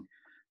using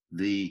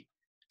the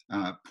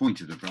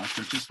point of the brush.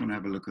 I just want to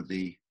have a look at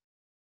the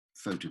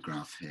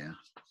photograph here.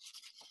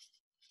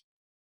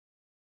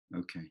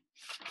 Okay,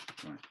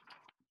 right.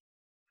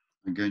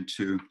 I'm going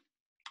to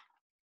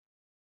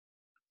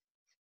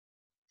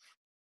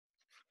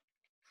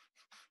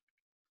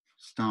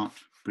start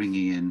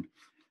bringing in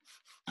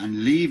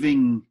and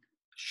leaving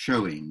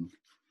showing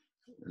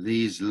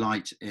these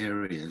light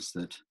areas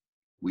that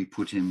we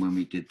put in when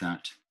we did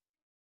that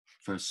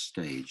first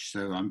stage.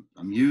 So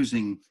I'm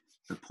using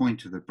the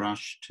point of the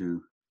brush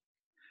to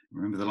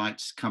remember the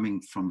light's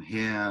coming from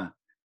here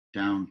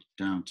down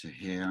to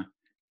here,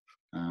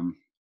 and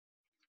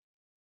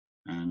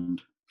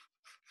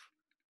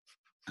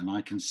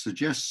I can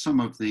suggest some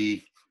of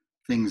the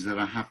things that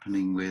are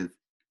happening with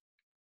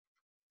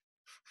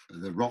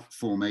the rock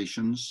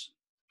formations.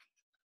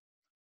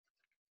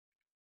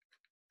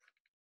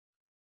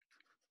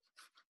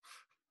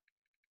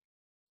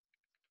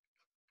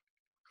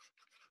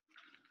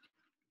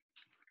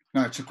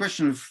 Now, it's a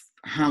question of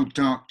how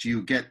dark do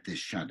you get this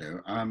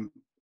shadow.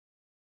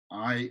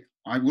 I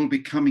will be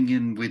coming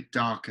in with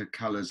darker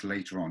colors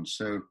later on,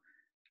 so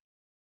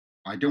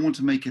I don't want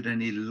to make it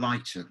any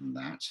lighter than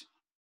that.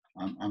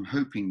 I'm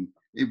hoping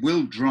it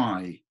will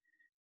dry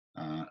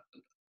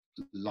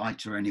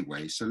lighter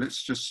anyway, so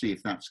let's just see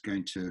if that's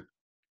going to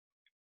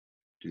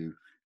do.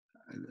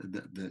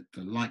 The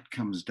light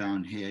comes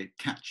down here, it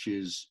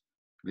catches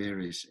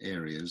various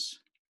areas.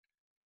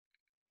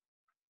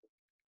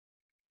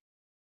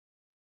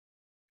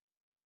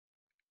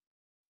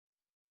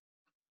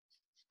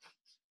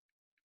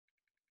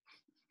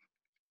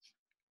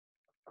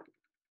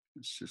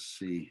 Let's just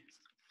see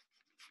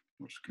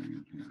what's going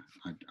on here.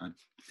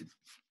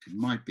 It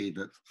might be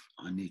that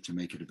I need to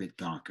make it a bit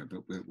darker,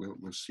 but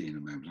we'll see in a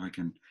moment. I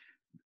can,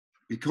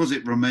 because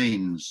it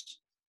remains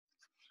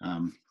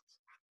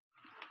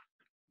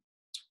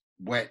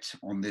wet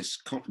on this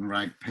cotton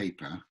rag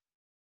paper,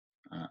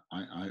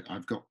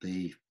 I've got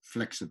the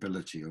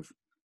flexibility of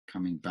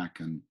coming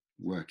back and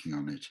working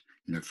on it.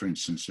 You know, for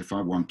instance, if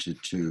I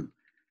wanted to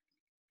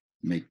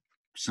make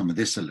some of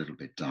this a little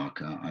bit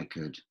darker, I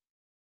could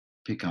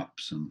pick up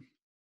some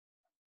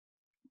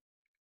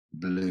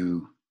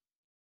blue,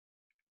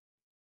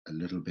 a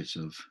little bit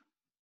of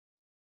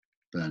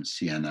burnt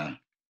sienna,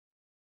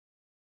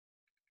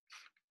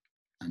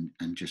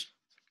 and just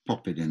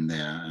pop it in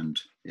there, and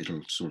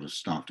it'll sort of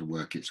start to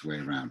work its way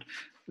around.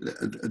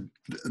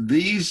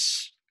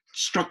 These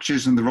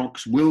structures in the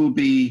rocks will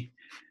be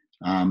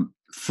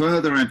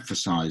further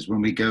emphasized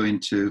when we go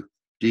into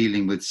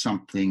dealing with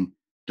something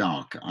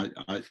dark.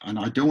 And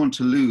I don't want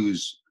to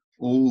lose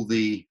all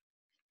the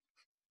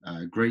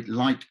great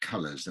light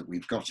colors that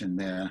we've got in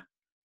there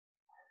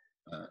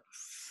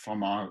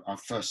from our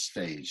first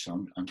stage.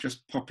 So I'm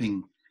just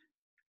popping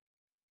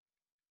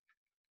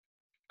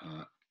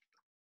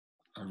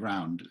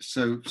around.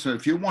 So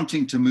if you're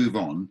wanting to move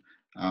on,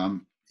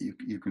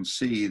 you can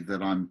see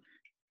that I'm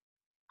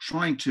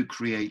trying to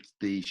create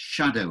the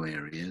shadow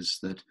areas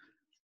that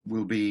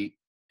will be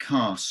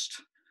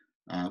cast,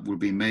 will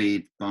be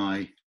made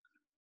by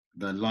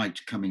the light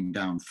coming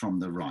down from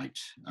the right.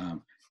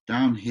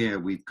 Down here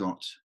we've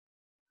got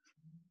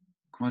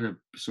quite a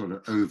sort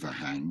of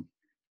overhang,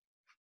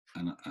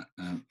 and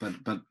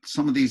but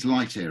some of these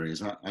light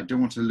areas, I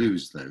don't want to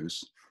lose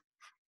those.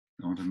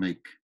 I want to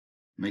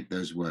make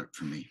those work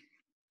for me.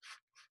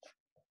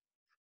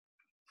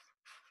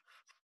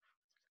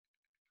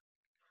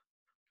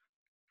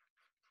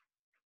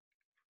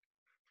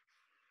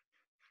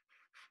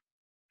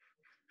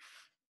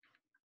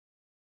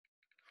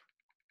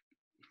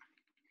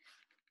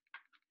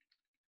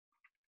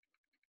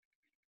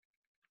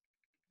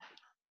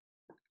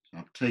 So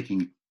I'm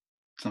taking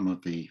some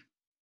of the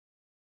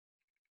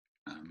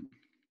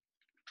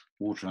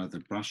water out of the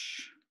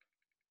brush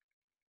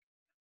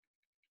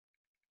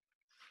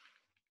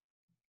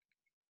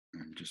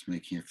and just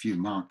making a few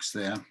marks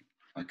there.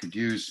 I could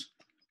use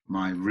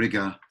my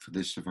rigger for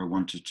this if I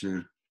wanted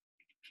to,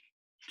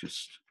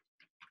 just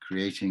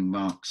creating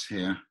marks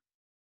here,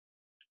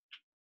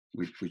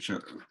 which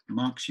are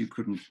marks you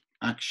couldn't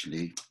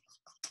actually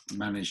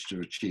managed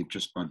to achieve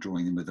just by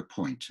drawing them with a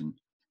point. And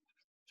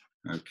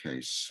okay,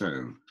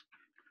 so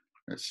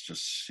let's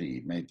just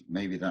see.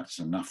 Maybe that's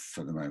enough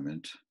for the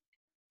moment.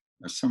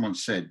 As someone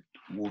said,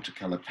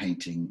 watercolor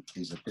painting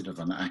is a bit of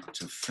an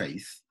act of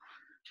faith.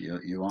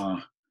 You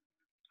are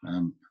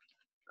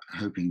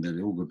hoping that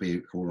it all will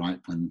be all right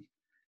when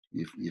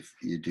if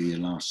you do your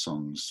last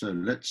songs. So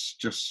let's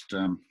just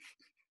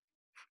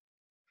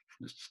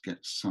let's get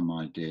some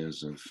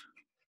ideas of.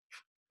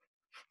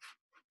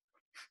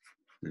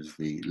 There's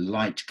the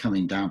light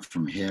coming down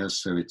from here,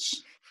 so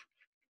it's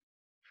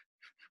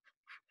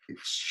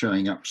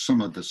showing up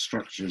some of the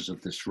structures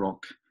of this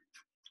rock.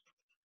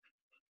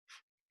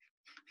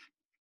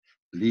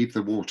 Leave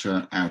the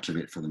water out of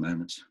it for the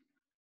moment,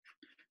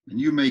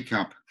 and you make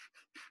it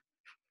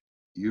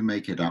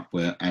up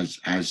where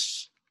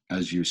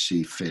as you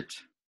see fit,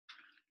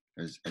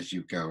 as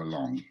you go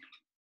along.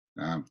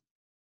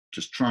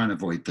 Just try and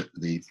avoid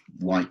the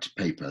white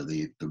paper,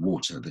 the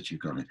water that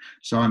you've got in.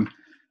 So I'm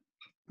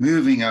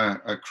moving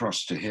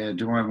across to here.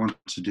 Do I want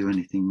to do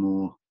anything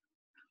more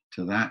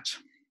to that?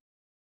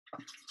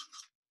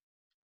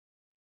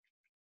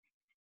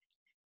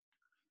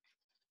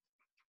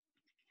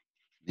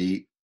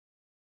 The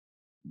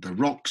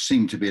rocks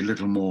seem to be a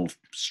little more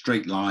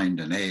straight lined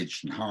and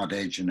edged and hard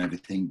edged and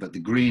everything, but the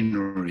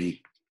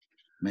greenery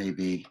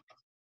maybe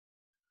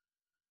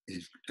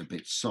is a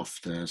bit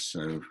softer.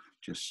 So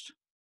just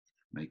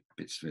make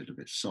bits of it a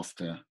bit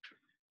softer.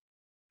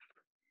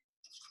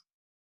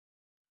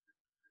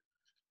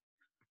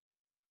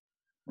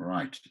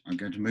 Right, I'm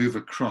going to move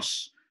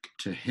across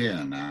to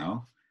here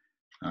now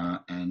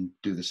and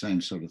do the same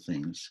sort of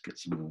things. Get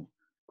some more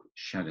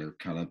shadow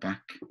color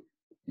back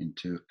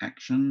into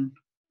action.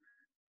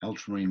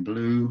 Ultramarine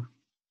blue,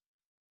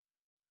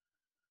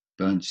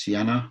 burnt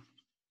sienna.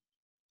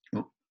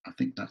 Oh, I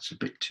think that's a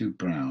bit too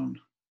brown.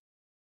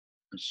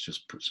 Let's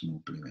just put some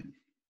more blue in.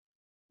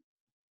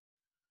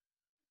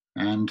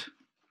 And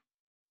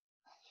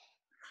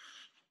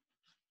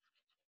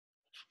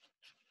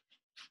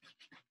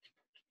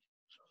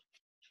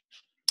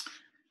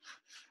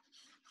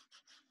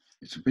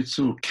it's a bit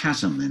sort of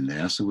chasm in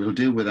there, so we'll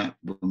deal with that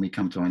when we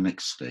come to our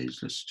next stage.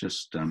 Let's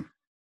just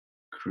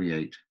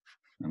create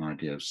an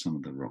idea of some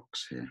of the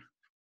rocks here.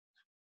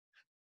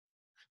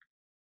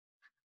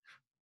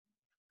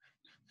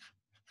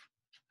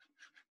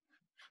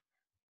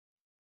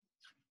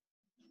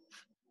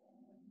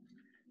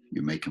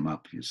 You make them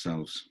up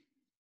yourselves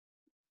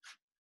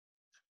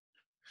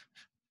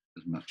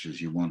as much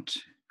as you want.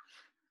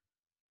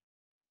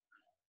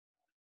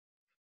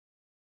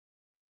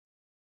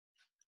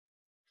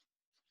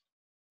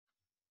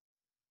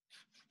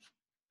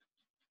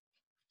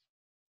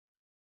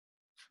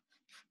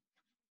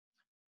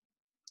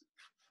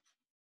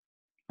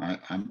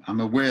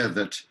 I'm aware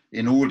that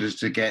in order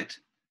to get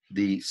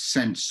the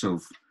sense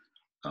of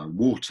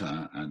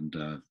water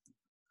and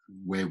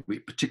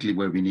particularly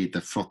where we need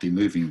the frothy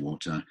moving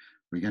water,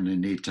 we're going to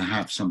need to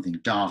have something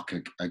dark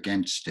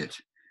against it.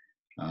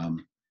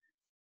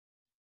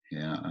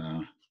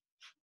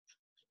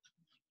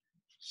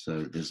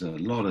 So there's a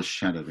lot of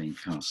shadow being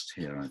cast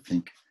here, I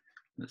think.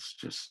 Let's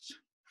just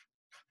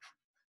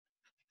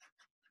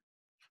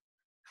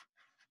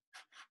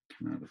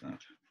come out of that.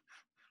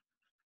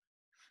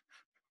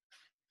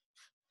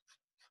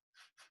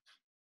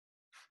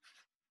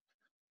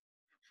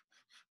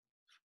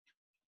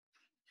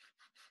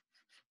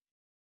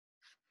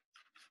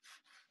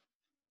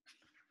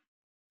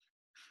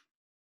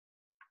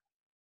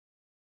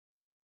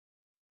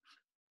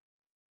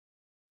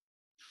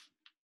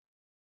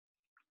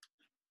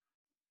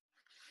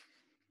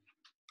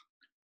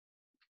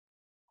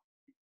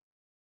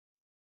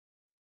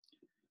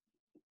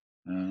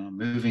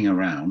 Moving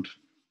around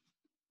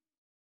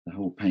the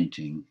whole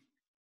painting,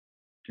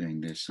 doing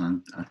this,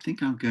 I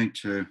think I'm going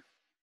to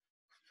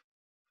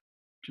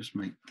just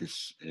make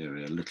this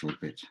area a little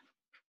bit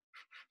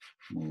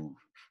more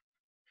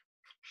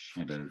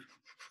shadow,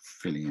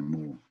 filling in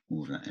more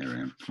of that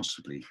area, and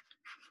possibly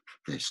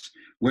this.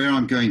 Where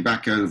I'm going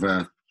back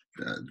over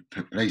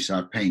the place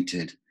I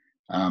painted,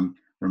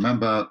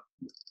 remember,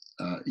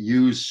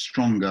 use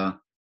stronger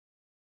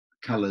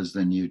colors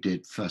than you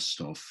did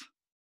first off.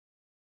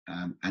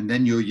 And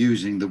then you're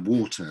using the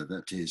water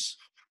that is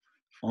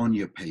on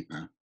your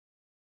paper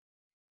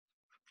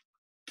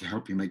to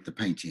help you make the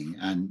painting,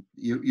 and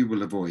you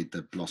will avoid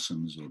the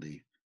blossoms or the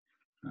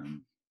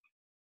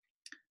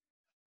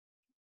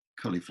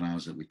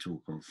cauliflowers that we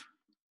talk of.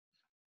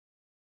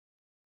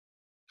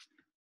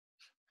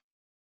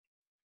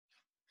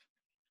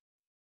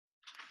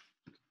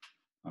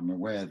 I'm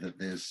aware that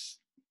there's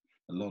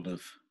a lot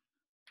of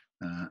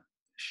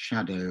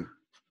shadow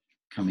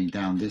coming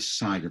down this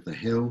side of the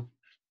hill.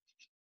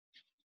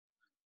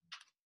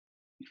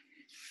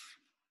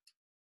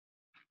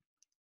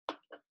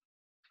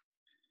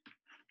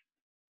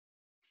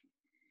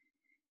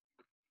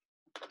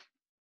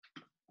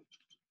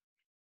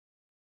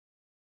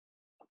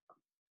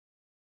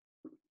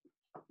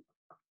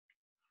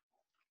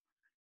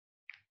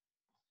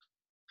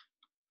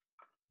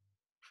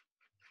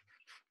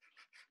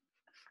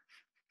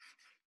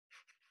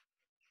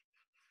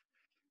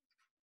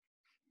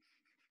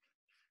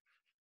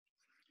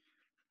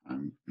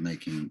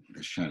 making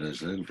the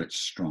shadows a little bit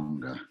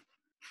stronger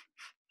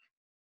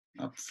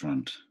up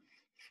front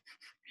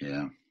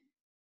here.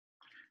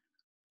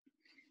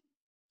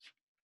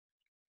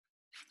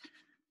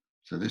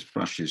 So this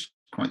brush is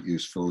quite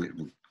useful. It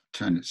will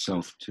turn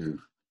itself to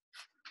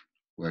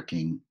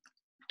working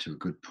to a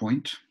good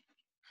point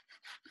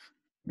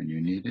when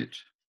you need it,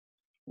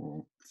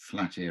 or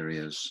flat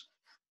areas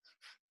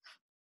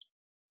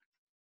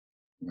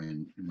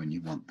when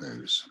you want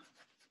those.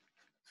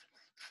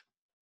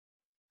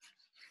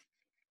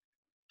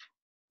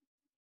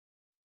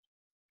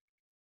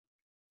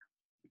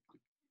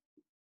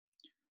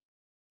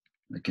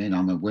 Again,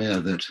 I'm aware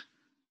that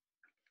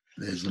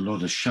there's a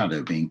lot of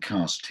shadow being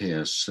cast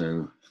here,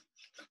 so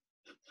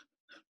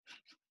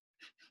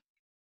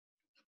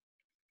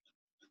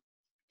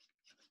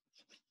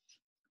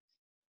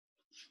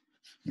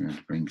I'm going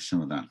to bring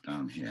some of that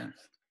down here.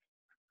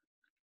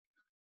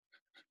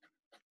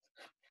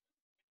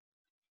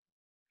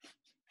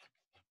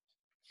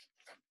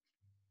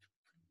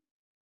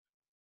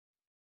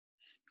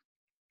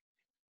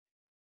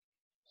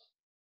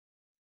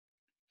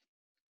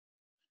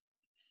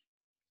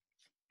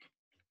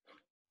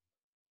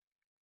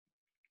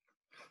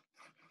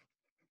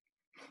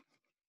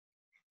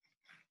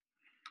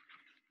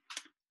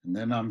 And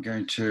then I'm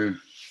going to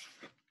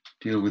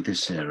deal with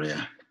this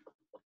area.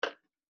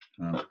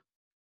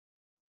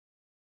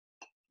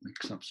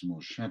 Mix up some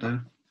more shadow.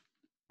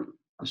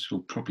 This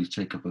will probably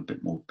take up a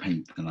bit more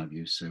paint than I've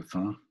used so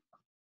far.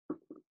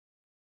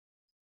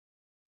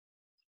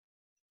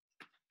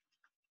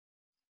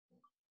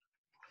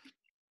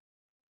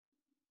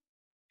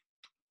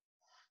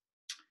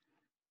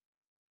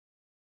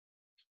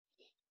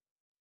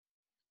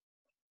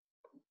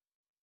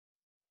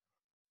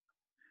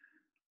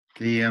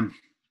 A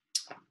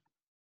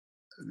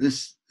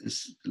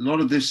lot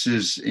of this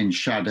is in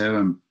shadow,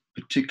 and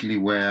particularly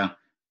where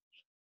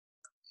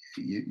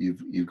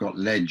you've got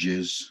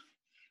ledges,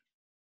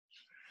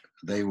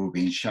 they will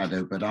be in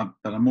shadow. But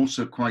I'm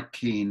also quite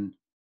keen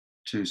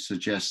to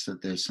suggest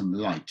that there's some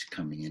light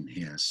coming in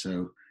here,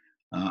 so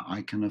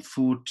I can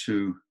afford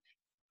to.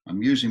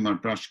 I'm using my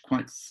brush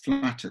quite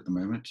flat at the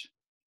moment.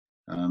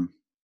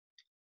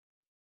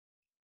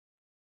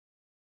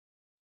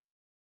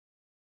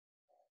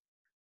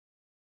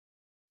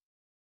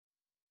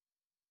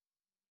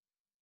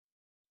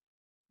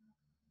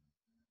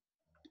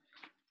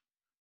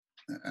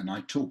 And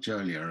I talked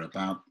earlier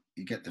about,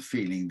 you get the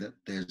feeling that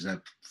there's a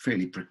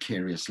fairly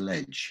precarious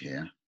ledge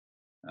here,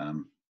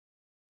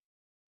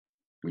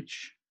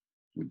 which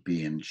would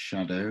be in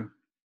shadow.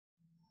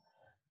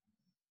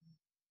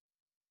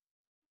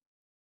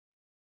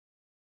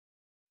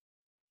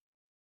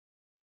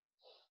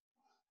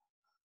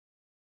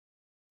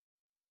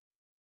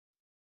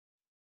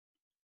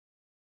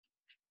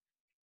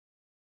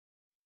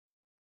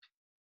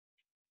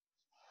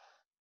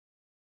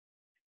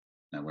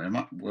 Now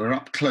we're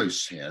up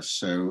close here,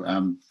 so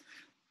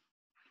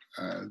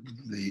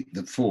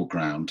the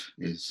foreground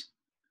is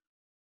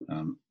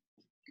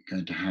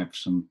going to have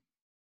some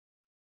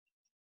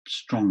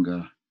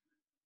stronger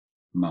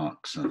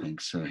marks, I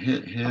think. So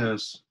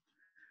here's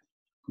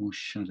more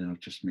shadow I've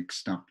just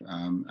mixed up,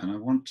 and I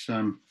want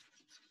to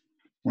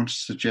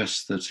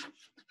suggest that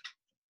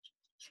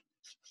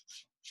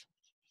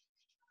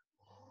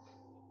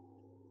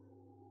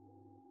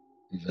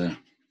the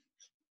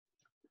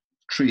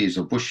trees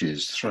or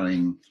bushes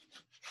throwing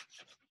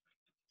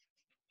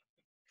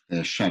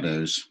their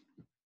shadows.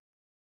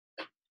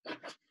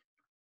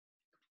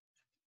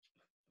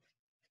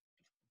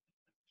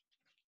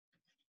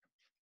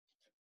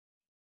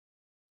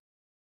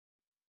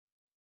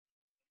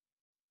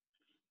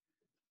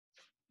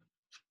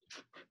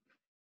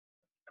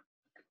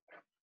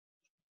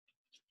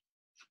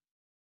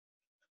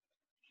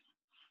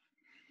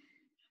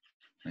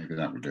 Maybe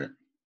that would do it.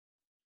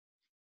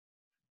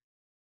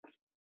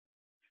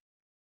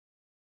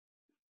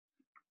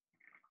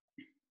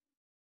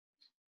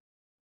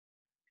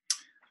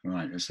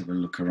 Right, let's have a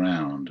look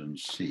around and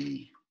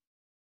see.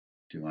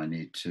 Do I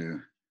need to?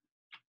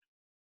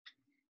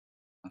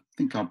 I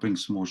think I'll bring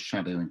some more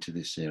shadow into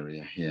this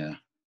area here.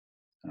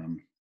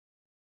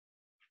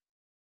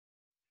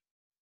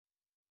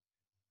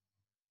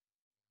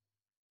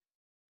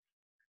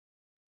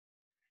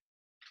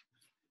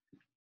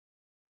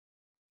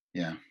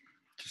 Yeah,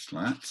 just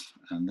like that.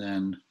 And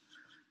then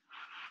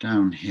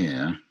down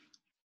here,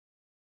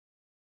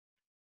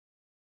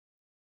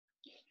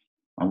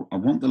 I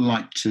want the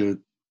light to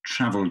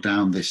travel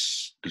down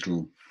this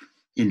little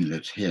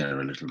inlet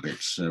here a little bit.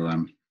 So I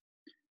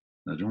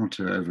don't want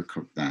to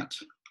overcook that.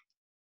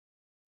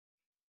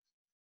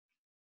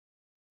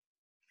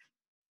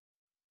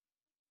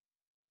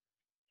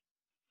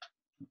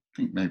 I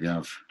think maybe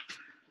I've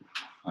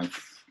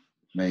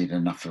made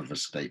enough of a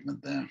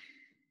statement there.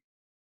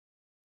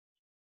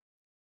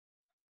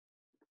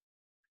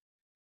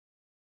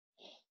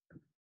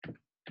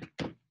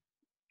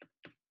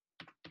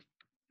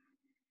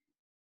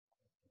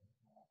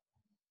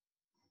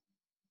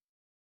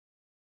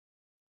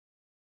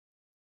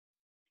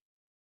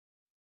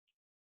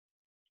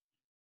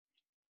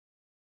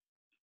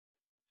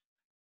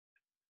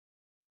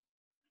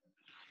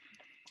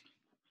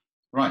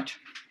 Right.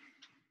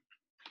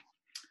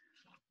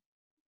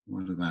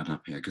 What about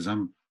up here? Because I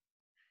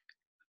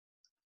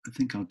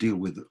think I'll deal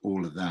with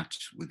all of that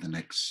with in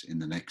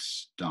the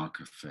next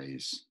darker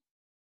phase,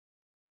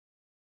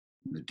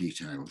 the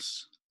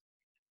details.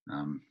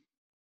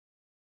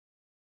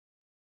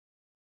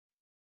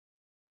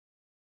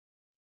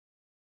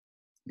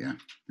 Yeah,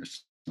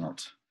 it's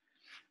not.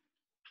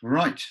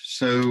 Right,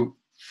 so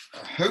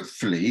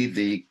hopefully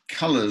the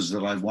colors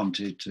that I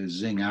wanted to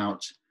zing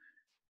out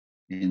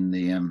in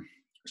the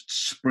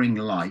spring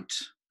light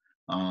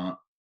are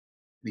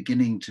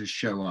beginning to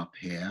show up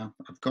here.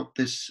 I've got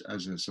this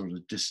as a sort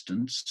of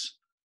distance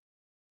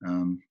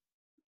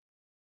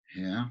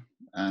here,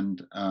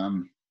 and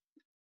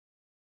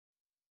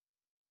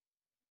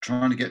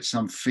trying to get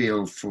some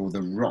feel for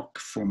the rock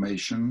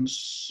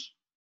formations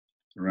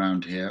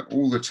around here,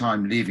 all the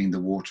time leaving the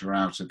water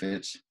out of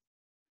it.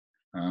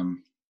 And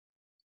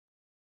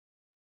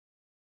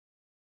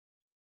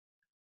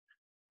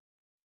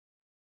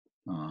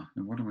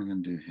what am I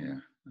going to do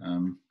here?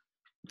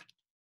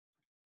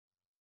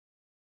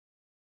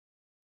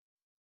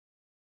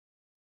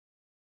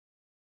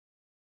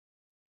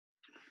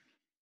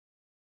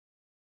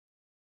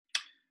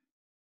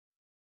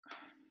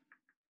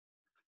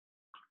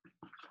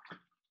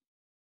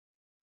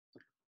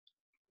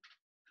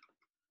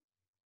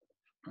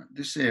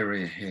 This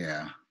area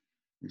here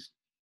is,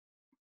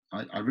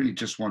 I really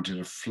just wanted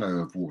a flow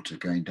of water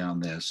going down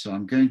there. So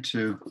I'm going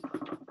to,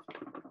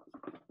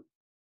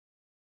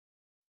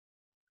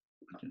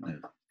 I don't know,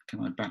 can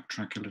I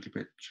backtrack a little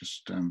bit?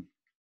 Just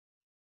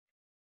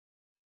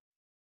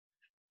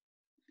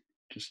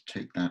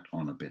take that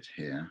on a bit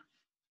here.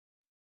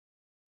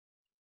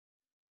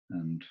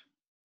 And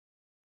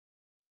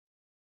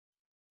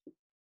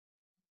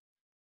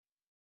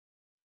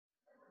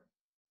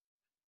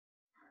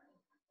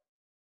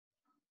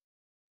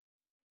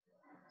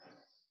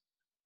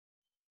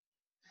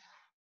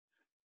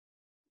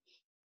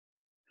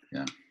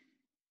yeah.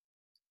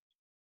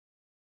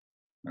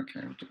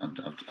 Okay,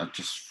 I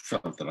just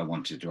felt that I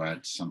wanted to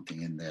add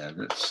something in there.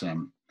 Let's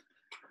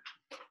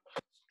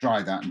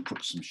dry that and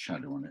put some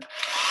shadow on it.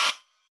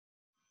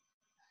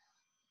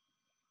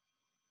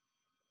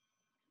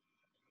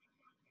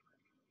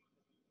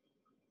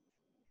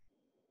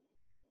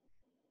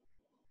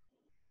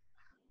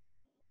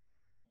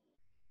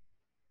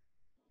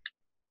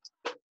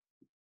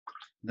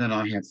 Then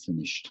I have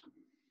finished.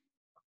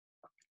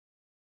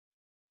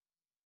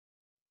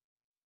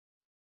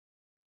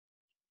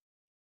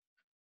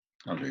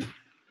 I'll do.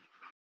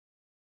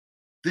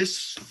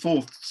 This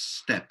fourth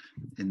step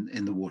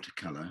in the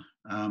watercolor,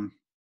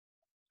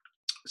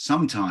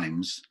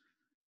 sometimes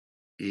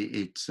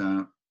it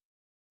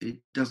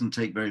doesn't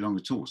take very long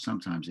at all.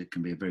 Sometimes it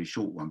can be a very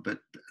short one, but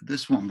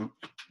this one will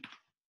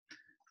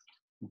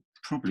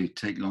probably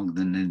take longer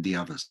than any of the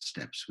other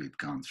steps we've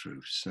gone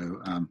through.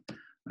 So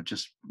I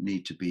just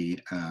need to be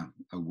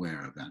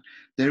aware of that.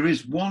 There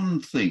is one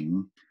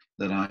thing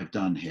that I've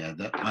done here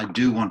that I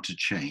do want to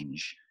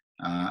change,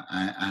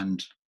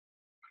 and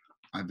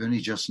I've only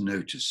just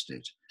noticed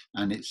it,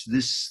 and it's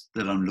this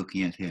that I'm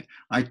looking at here.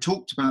 I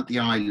talked about the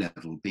eye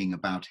level being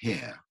about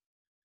here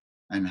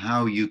and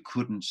how you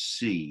couldn't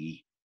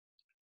see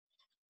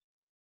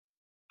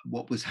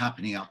what was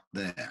happening up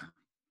there,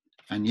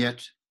 and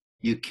yet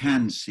you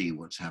can see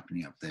what's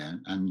happening up there.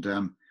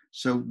 And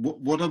so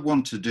what I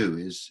want to do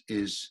is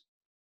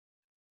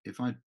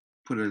if I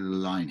put a little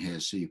line here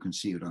so you can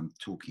see what I'm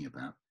talking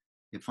about,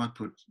 if I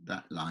put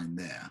that line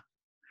there,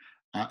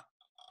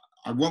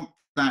 I want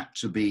that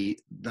to be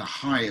the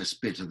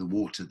highest bit of the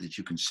water that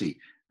you can see.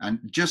 And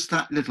just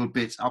that little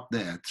bit up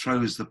there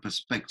throws the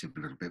perspective a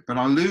little bit, but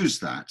I'll lose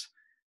that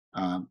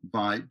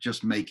by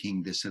just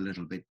making this a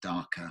little bit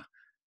darker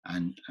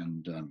and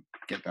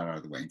get that out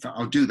of the way. In fact,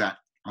 I'll do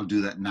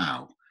that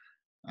now,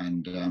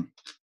 and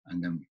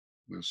then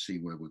we'll see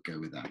where we'll go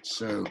with that.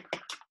 So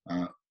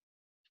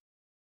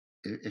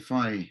if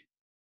I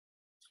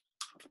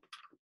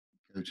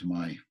go to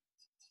my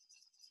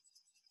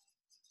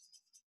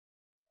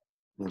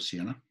raw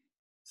sienna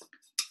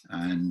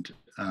and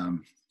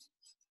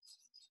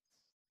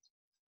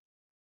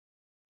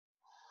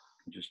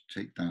just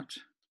take that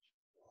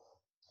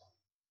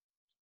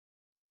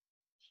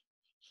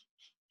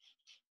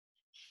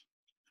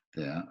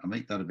there, I'll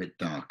make that a bit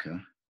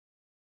darker,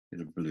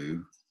 bit of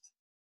blue.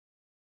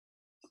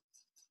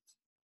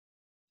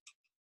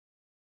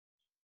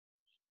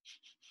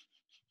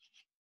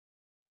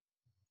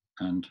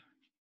 And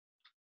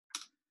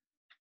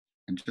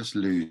just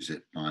lose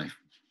it by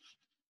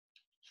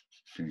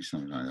doing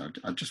something like that.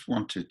 I just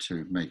wanted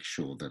to make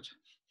sure that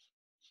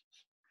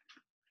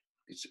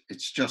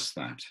it's just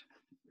that.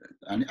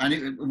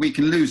 And we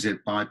can lose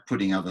it by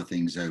putting other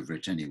things over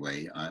it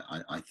anyway,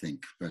 I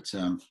think. But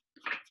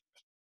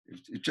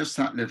it's just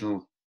that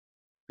little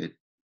bit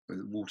where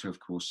the water, of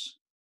course,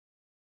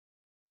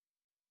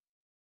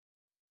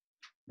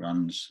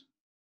 runs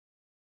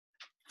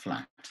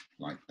flat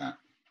like that.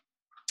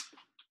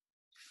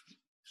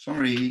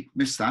 Sorry,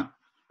 missed that.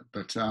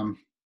 But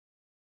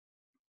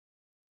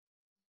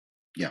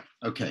Yeah,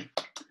 okay.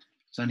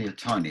 It's only a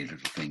tiny little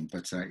thing,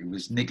 but it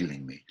was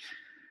niggling me.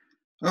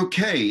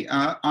 Okay,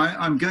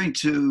 I'm going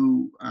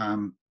to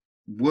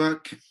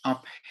work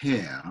up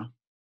here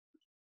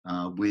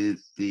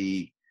with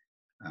the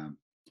um,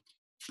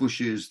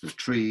 bushes, the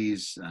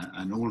trees,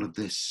 and all of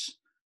this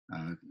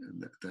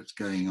that's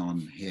going on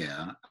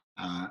here,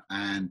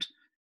 and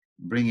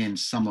bring in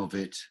some of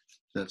it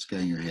that's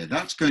going here.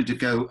 That's going to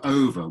go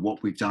over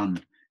what we've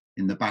done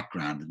in the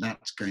background, and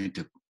that's going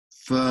to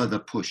further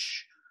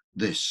push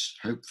this,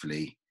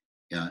 hopefully,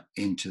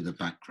 into the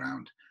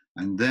background.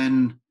 And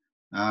then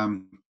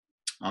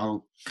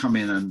I'll come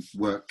in and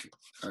work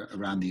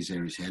around these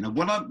areas here. Now,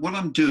 what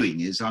I'm doing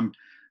is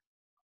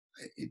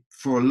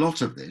for a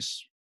lot of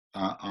this,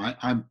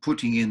 I'm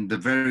putting in the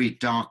very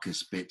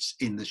darkest bits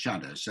in the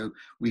shadow. So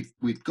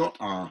we've got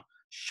our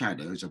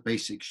shadows, our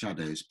basic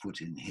shadows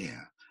put in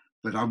here,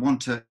 but I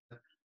want to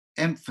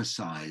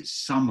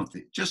emphasize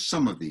just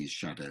some of these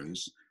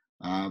shadows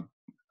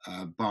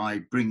by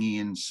bringing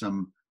in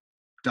some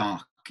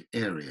dark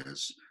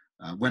areas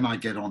when I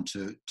get on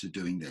to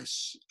doing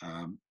this.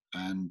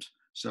 And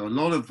so a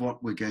lot of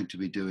what we're going to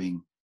be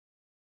doing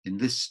in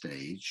this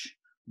stage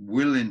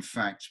will in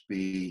fact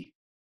be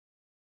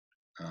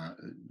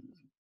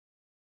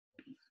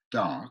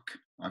dark.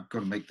 I've got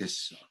to make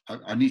this,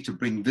 I need to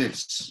bring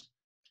this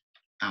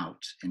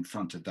out in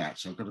front of that.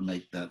 So I've got to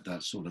make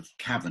that sort of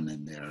cavern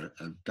in there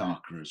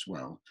darker as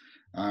well.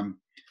 And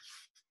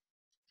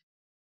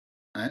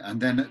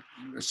then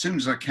as soon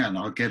as I can,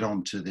 I'll get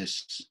on to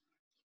this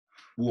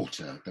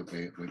water that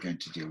we're going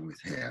to deal with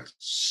here.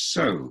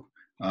 So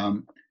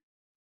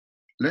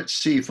let's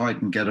see if I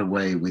can get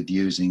away with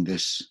using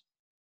this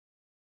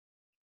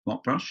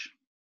mop brush,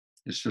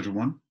 this little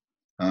one.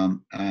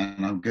 And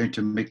I'm going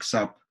to mix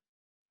up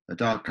a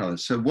dark color.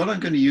 So what I'm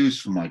going to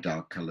use for my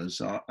dark colors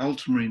are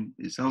ultramarine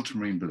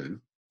blue,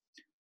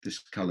 this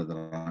color that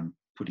I'm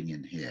putting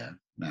in here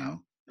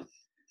now.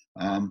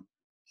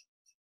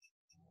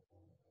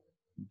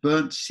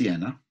 Burnt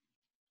sienna.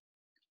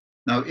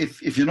 Now,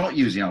 if you're not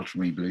using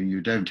ultramarine blue,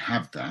 you don't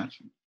have that,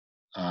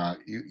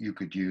 you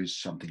could use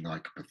something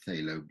like a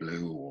phthalo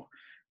blue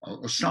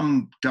or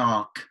some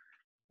dark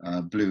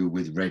blue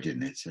with red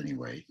in it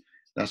anyway.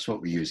 That's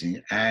what we're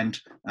using. And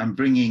I'm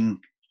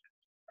bringing,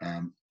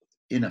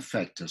 in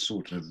effect, a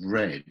sort of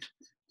red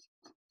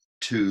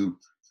to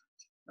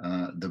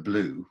the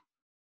blue,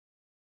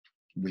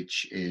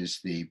 which is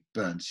the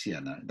burnt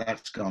sienna.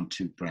 That's gone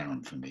too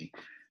brown for me.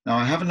 Now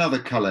I have another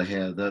color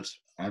here that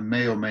I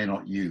may or may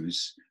not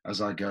use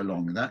as I go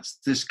along. And that's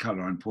this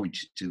color I'm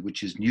pointing to,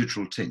 which is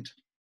neutral tint.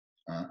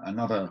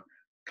 Another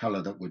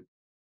color that would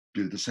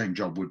do the same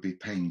job would be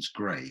Payne's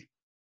gray.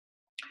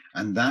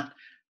 And that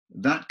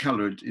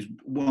color is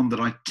one that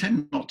I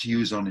tend not to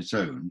use on its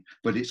own,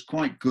 but it's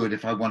quite good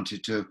if I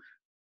wanted to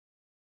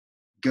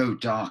go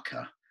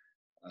darker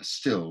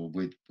still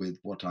with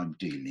what I'm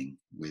dealing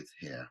with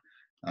here.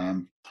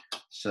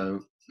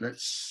 So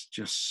let's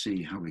just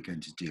see how we're going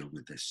to deal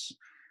with this.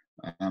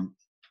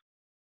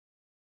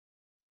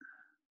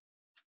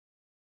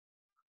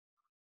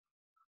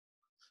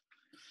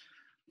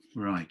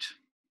 Right.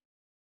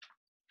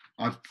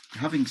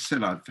 Having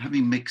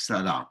mixed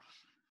that up,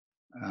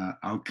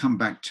 I'll come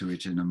back to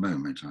it in a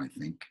moment, I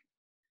think.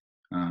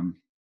 And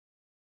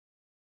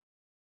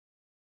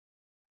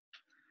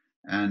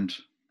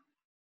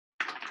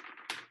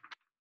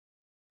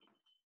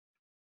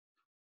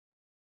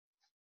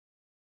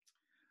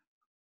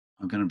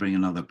I'm going to bring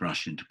another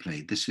brush into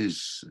play. This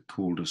is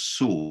called a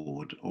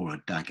sword or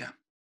a dagger.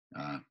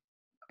 I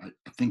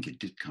think it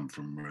did come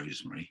from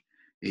rosemary.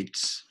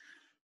 It's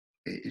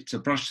a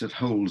brush that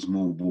holds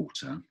more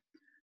water.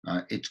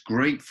 It's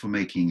great for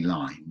making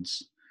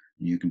lines.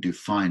 You can do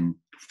fine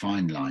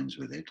lines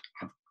with it.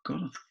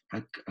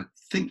 I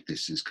think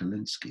this is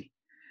Kolinsky.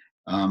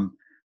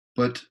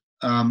 But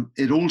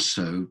it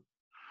also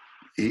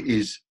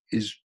is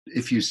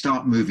if you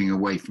start moving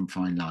away from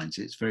fine lines,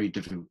 it's very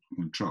difficult to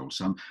control.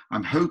 So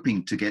I'm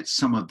hoping to get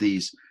some of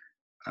these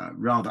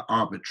rather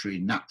arbitrary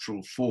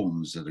natural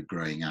forms that are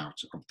growing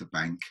out of the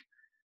bank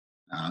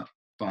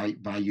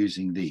by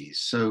using these.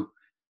 So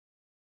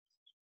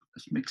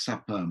let's mix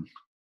up. I'll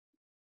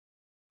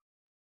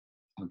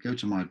go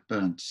to my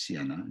burnt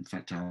sienna. In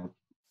fact, I'll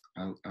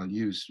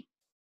use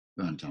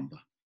burnt umber,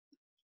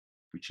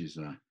 which is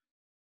a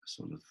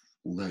sort of,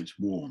 although it's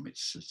warm,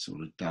 it's a sort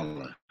of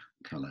duller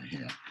color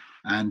here.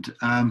 And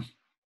I'm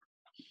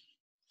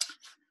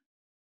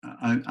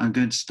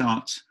going to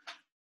start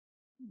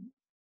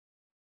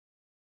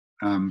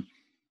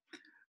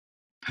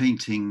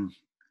painting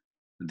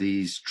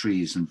these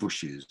trees and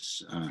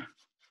bushes.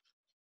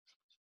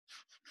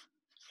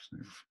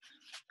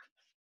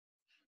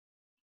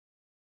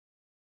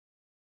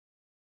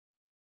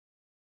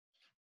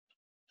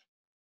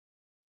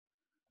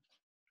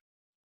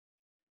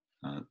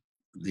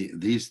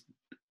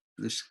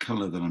 This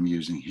color that I'm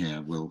using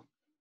here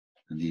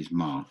and these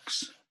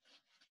marks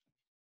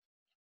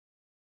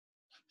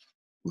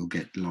will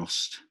get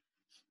lost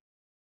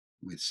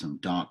with some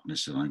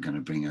darkness that I'm going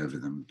to bring over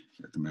them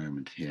at the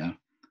moment here.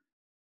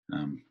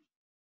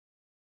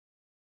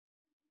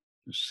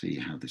 Let's see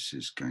how this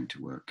is going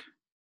to work.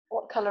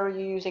 What colour are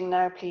you using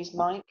now, please,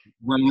 Mike?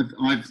 Well,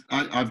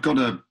 I've got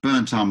a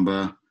burnt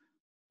umber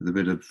with a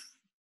bit of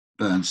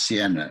burnt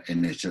sienna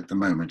in it at the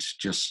moment,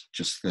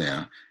 just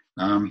there,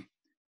 and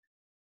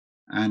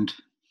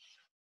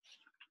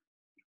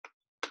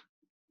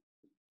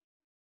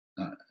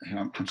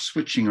I'm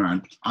switching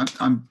around.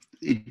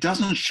 It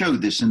doesn't show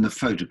this in the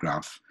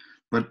photograph,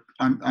 but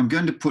I'm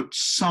going to put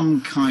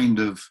some kind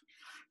of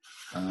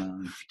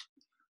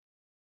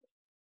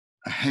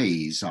a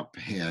haze up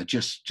here,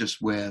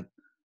 just where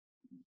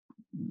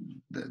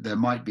there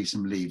might be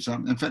some leaves.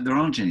 In fact, there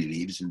aren't any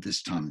leaves at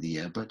this time of the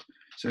year. But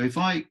so if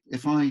I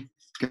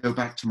go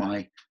back to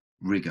my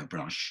rigger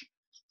brush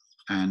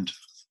and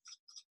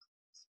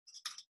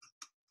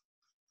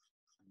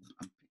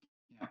I'm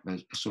picking up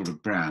a sort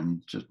of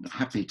brown, just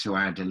happy to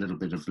add a little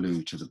bit of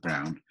blue to the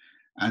brown,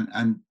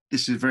 and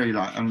this is very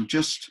light. I'm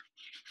just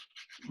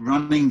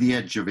running the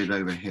edge of it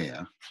over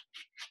here,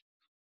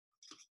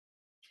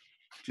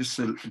 just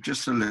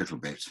a little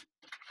bit.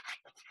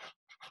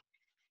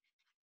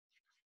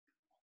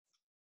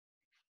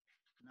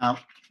 Now,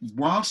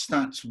 whilst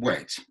that's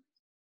wet,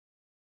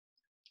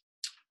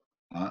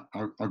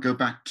 I'll go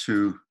back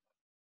to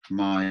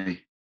my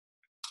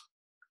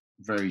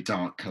very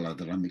dark colour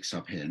that I mix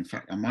up here. In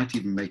fact, I might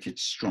even make it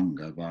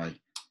stronger by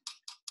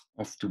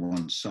off to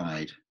one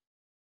side.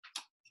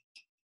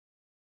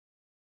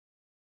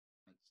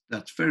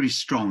 That's very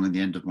strong at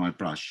the end of my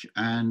brush.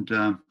 And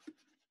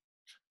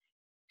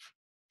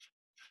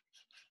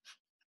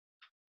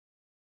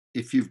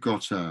if you've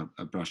got a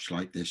brush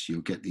like this,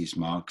 you'll get these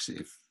marks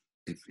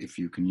if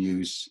you can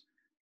use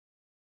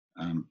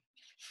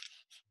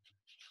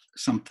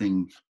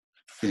something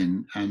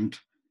thin. And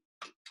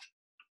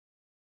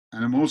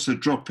I'm also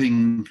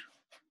dropping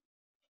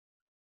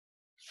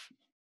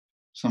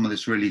some of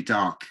this really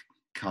dark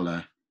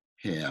colour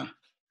here.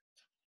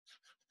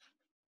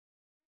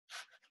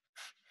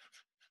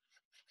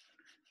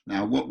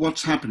 Now,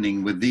 what's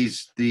happening with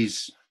these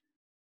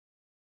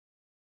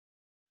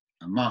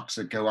marks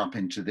that go up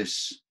into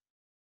this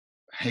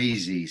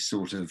hazy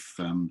sort of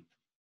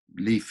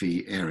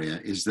leafy area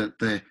is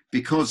that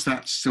because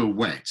that's still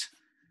wet,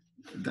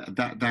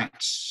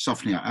 that's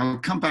softening up. I'll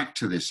come back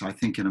to this, I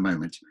think, in a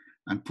moment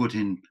and put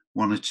in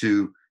one or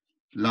two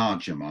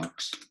larger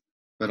marks,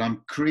 but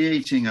I'm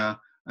creating a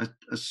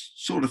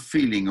sort of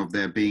feeling of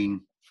there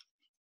being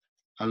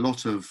a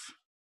lot of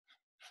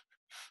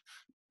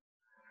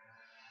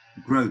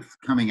growth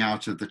coming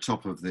out of the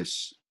top of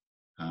this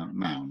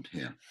mound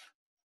here.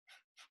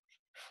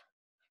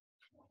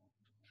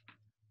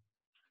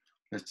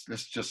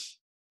 Let's just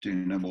do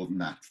no more than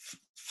that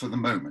for the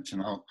moment,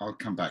 and I'll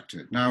come back to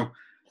it. Now,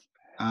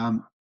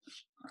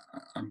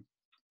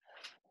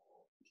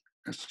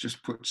 let's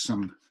just put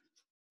some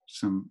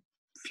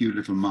few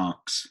little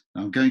marks.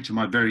 I'm going to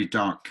my very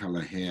dark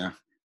color here.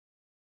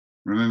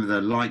 Remember,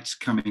 the light's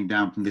coming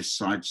down from this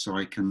side, so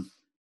I can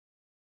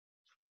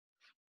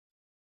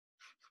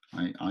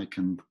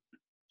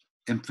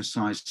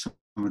emphasize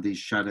some of these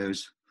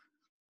shadows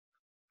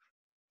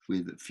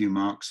with a few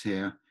marks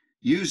here,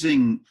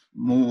 using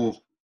more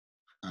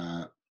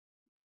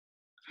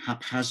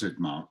haphazard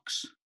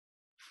marks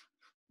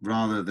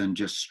rather than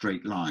just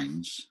straight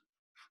lines.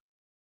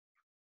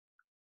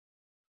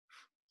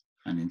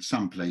 And in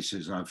some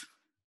places I've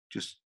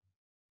just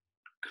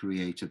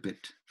create a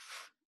bit.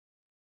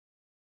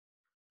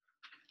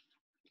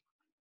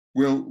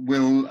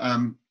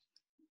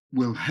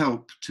 Will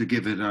help to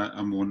give it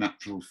a more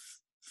natural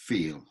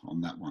feel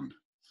on that one.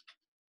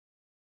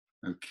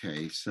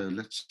 Okay, so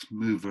let's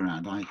move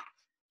around. I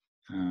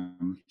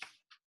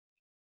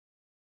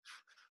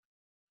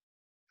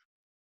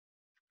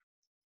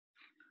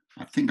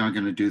think I'm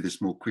going to do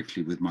this more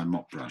quickly with my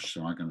mop brush,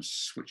 so I'm going to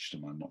switch to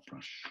my mop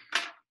brush.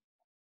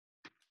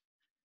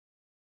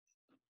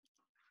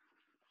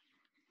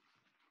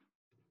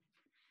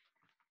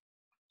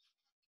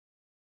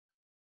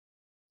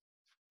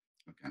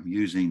 Okay, I'm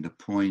using the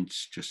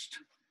points, just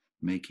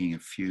making a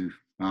few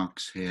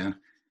marks here,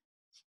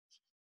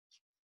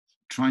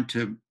 trying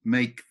to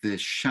make the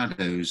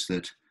shadows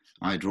that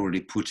I'd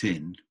already put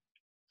in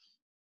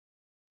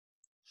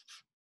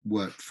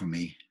work for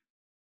me.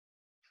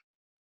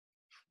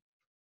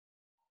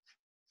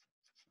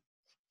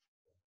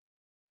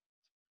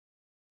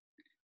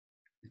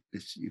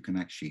 You can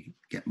actually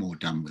get more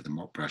done with a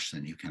mop brush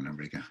than you can a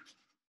rigger.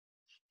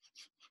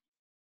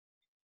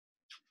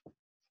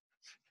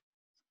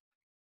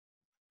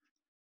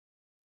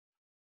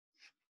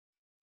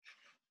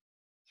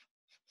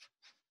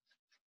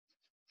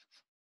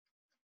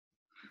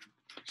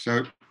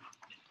 So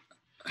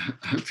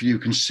hopefully you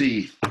can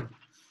see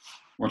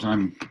what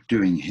I'm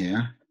doing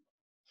here.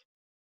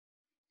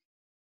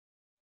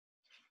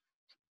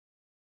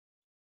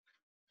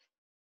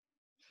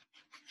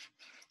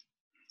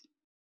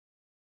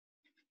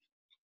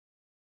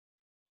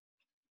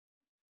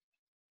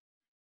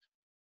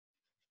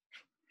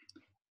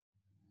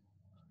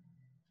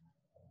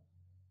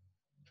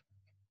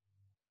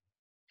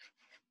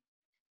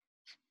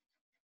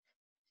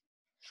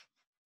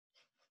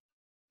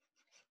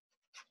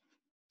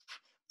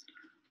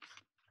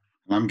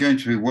 I'm going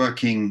to be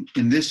working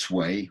in this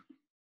way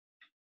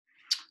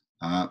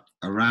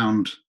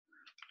around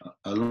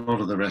a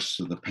lot of the rest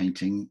of the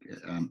painting.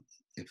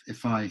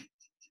 If I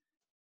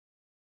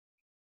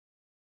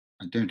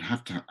don't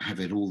have to have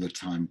it all the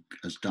time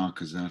as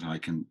dark as that, I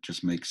can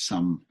just make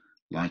some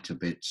lighter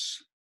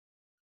bits.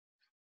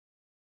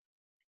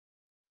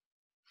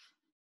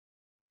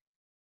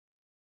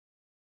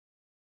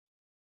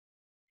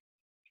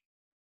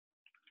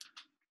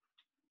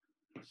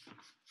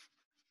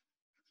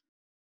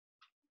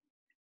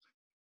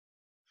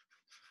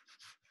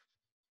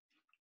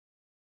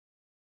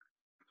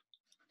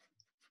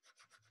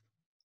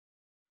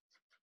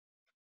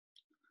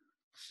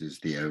 This is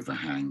the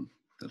overhang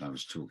that I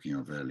was talking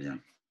of earlier.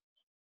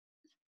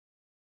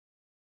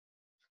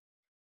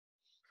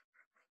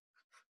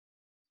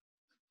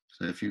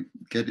 So if you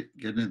get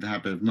in the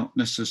habit of not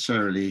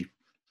necessarily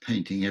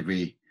painting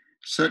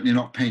certainly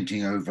not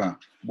painting over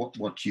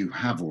what you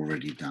have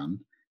already done,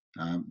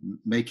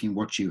 making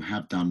what you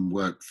have done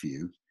work for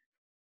you.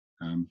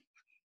 I'm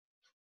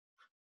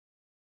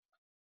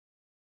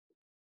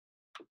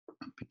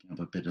picking up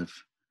a bit of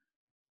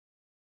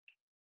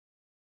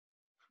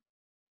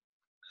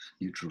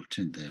neutral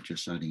tint there,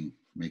 just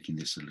making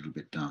this a little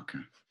bit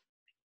darker.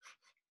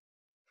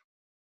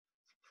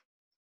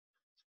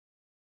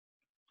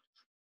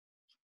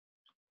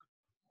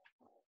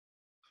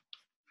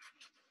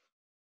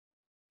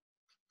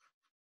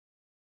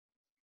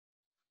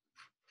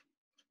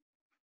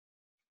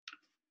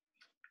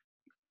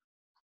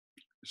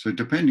 So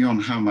depending on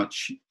how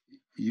much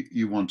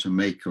you want to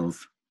make of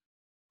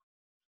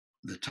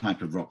the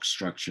type of rock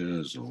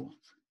structures or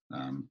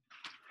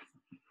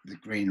the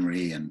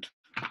greenery and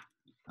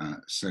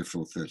so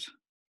forth that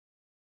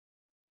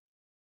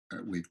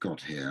we've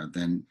got here,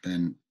 then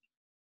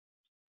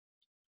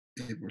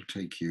it will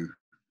take you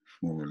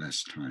more or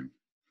less time.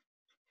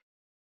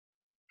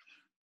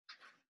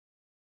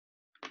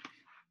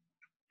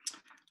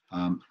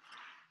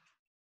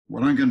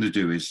 What I'm going to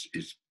do is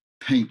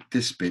paint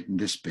this bit and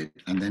this bit,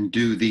 and then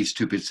do these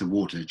 2 bits of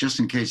water, just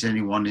in case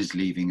anyone is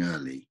leaving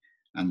early,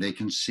 and they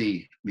can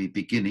see me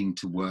beginning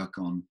to work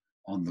on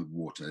the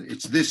water.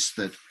 It's this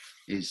that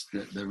is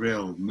the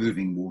real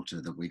moving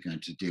water that we're going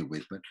to deal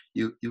with, but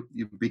you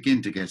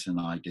begin to get an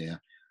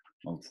idea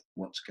of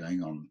what's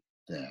going on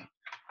there.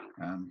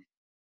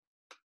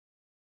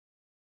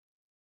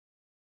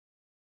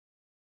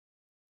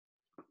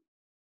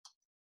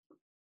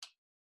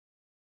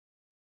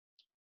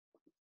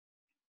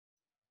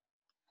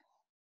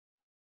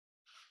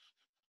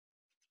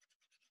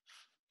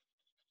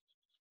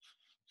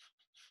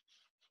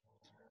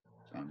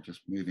 So I'm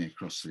just moving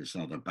across this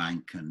other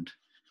bank and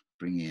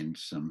bringing in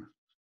some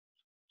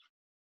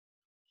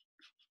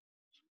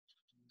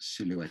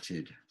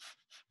silhouetted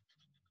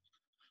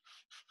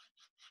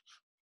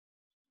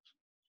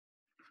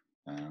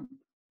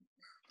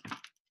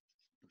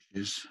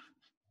bushes.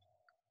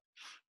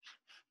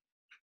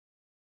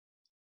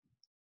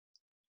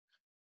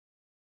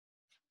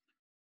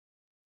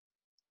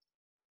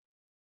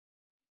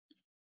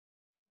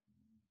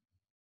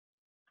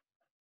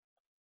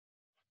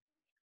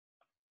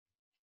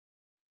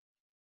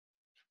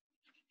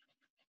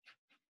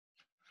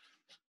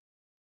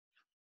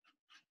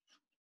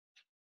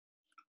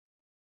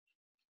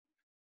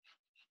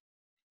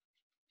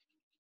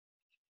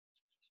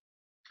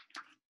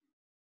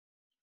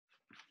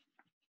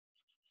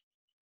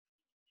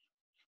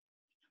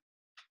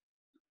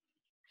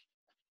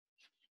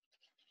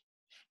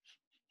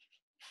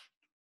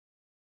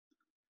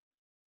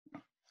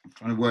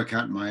 Trying to work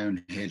out in my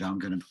own head, I'm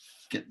going to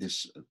get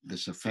this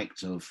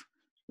effect of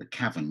the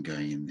cavern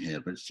going in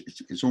here, but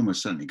it's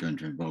almost certainly going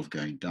to involve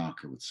going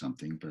darker with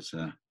something. But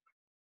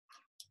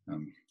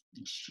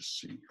let's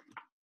just see.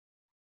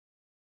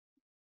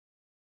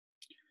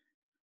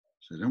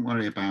 So don't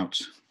worry about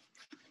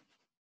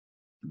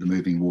the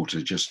moving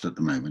water just at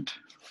the moment.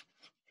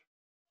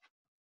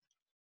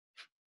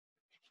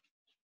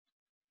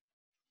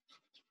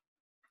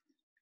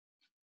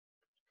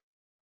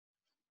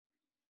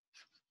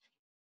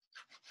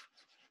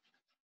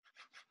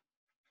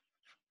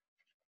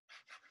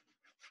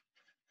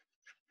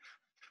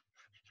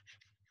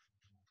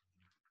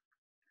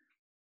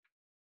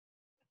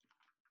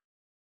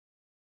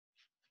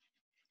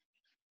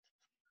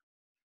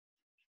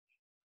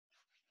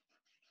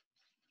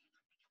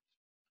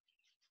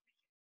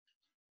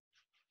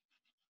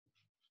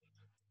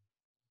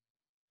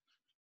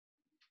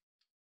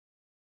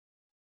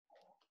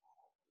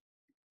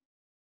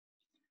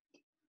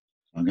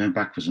 I'm going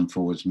backwards and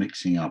forwards,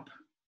 mixing up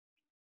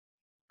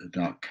the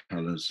dark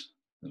colors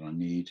that I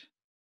need.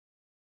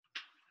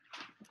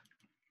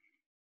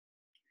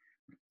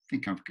 I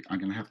think I'm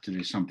going to have to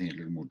do something a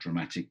little more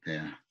dramatic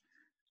there.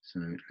 So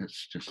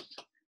let's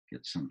just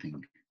get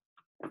something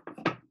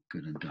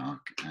good and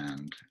dark,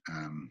 and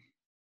I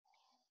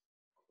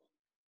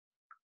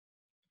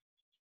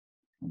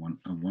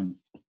want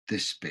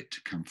this bit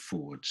to come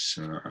forward.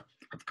 So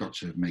I've got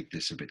to make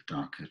this a bit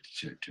darker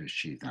to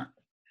achieve that.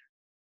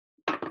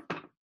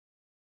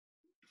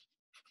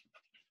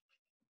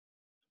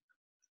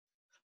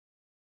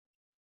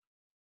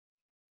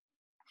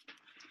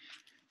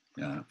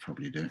 Yeah, that'll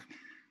probably do.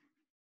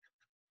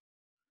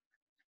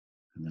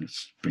 And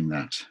let's bring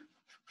that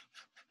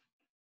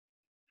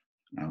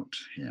out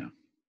here.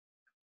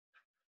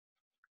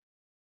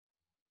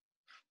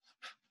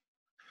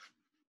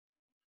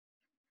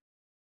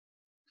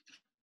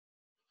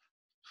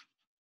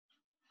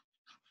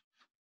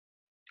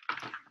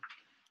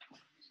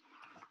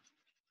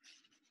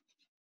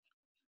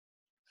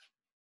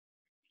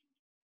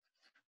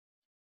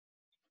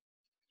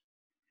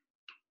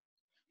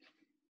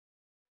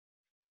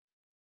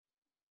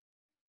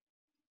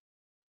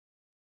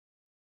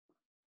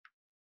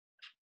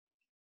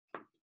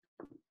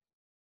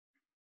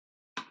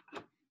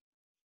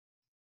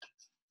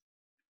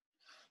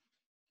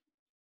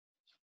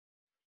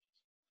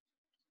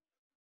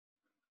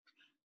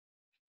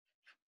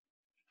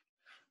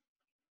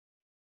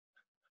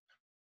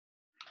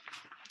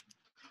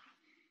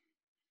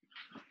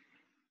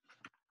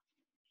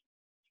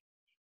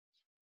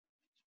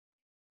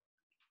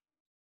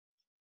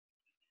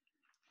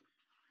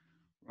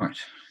 Right,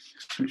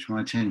 switch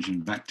my attention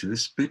back to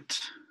this bit.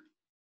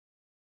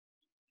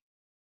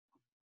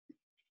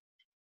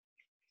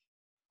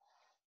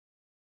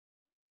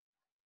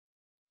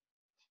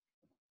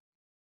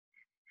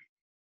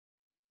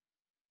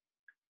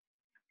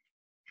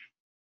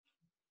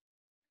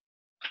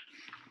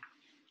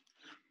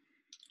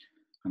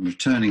 I'm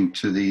returning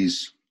to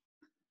these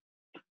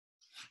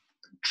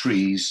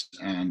trees,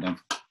 and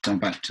I've gone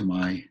back to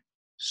my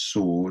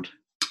sword,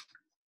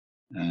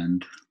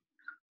 and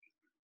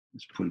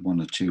let's put one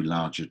or two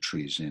larger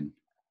trees in.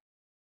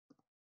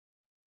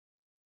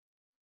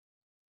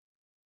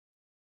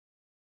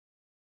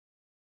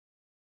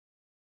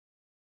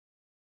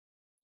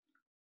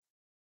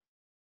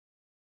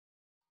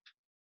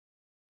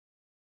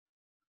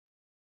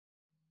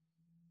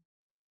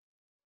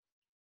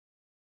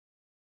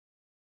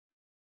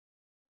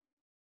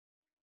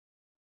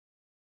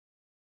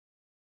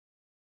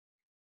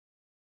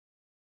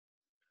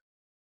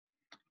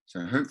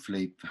 So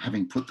hopefully,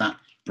 having put that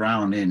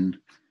brown in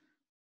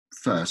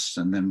first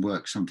and then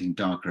work something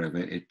darker over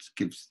it, it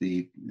gives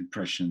the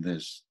impression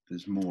there's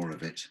more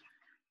of it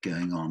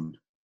going on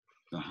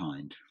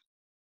behind.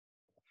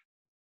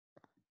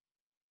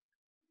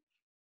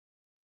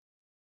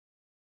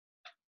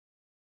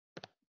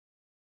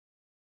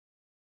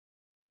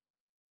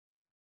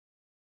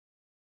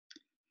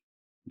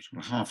 I'm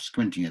sort of half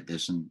squinting at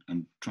this and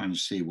trying to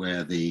see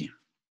where the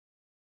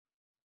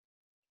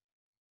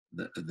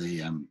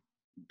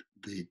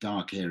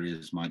dark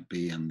areas might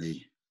be, and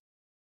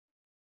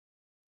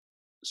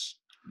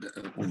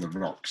all the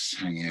rocks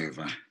hanging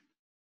over.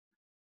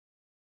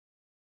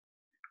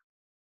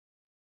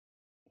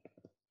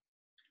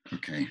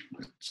 Okay,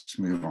 let's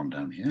move on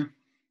down here.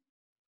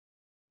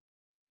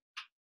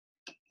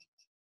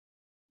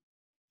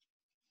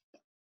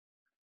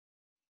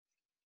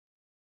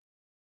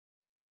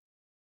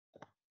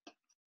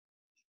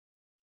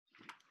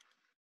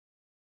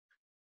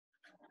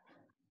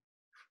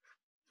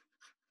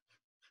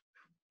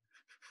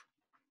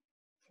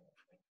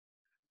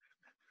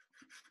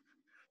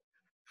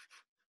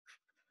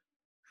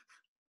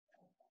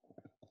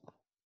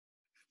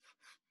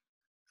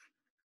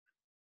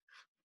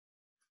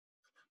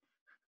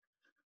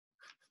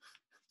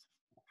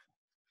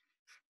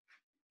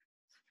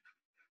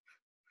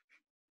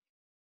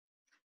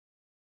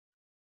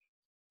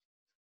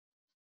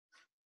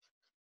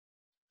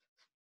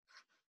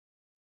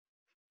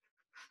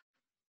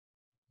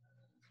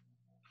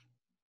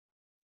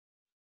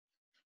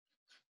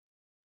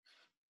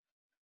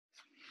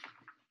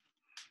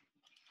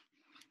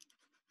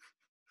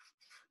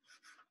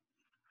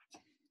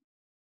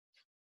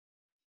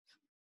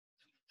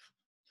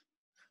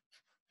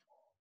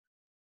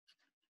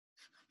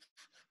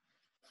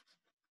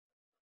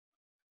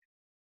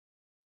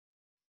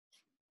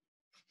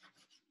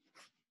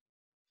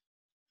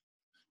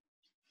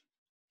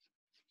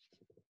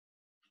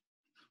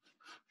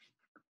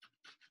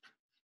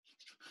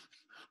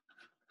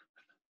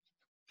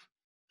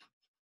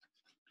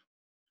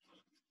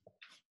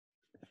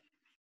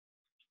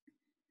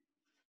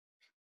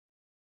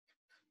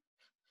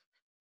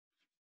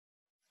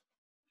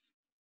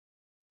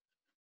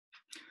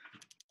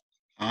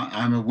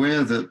 I'm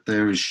aware that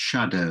there is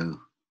shadow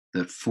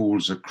that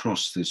falls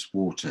across this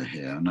water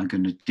here, and I'm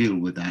going to deal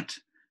with that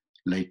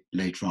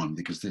later on,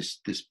 because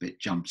this bit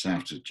jumps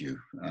out at you.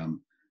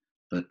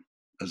 But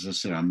as I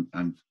said,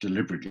 I'm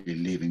deliberately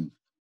leaving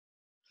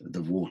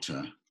the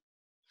water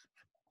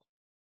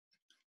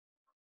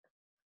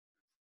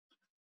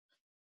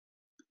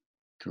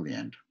till the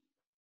end.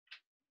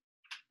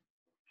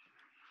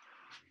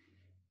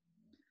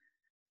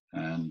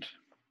 And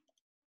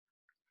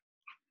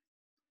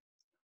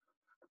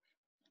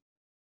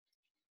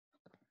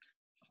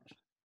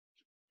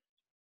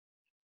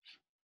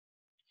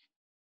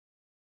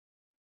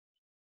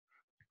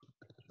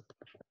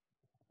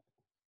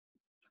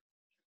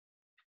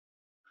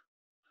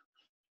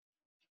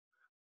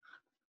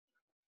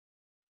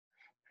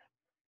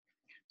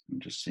I'm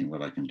just seeing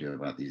what I can do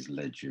about these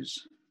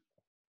ledges.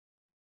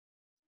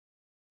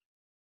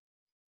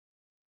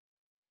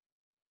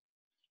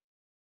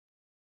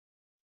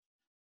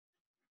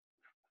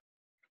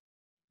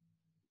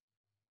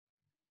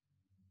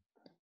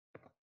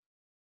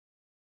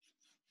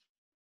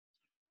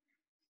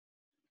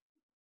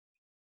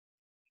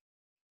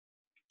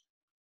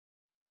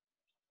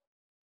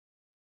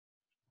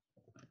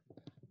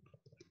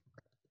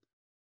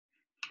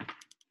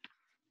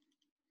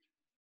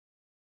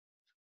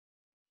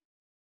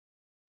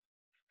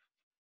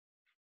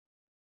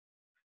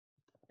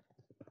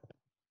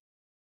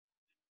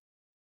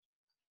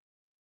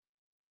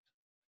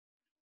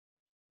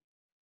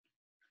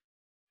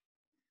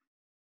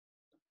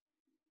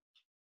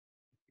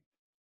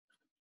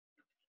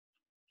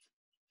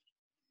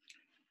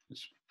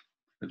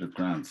 bit of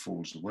ground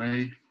falls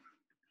away.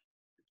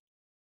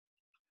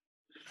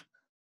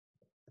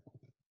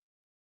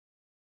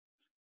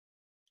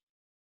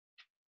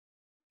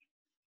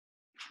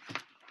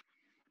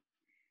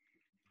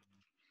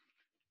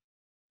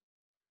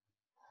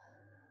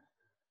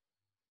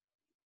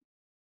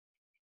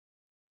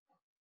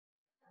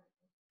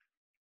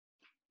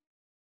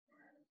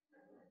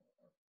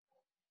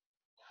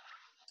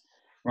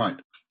 Right,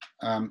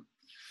 I'm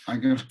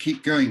going to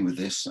keep going with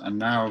this and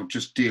now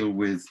just deal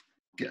with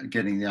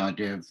getting the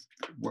idea of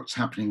what's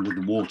happening with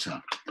the water.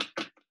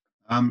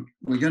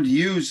 We're going to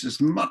use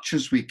as much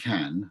as we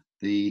can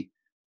the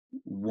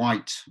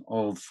white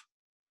of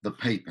the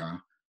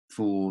paper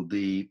for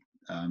the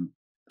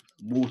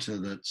water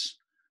that's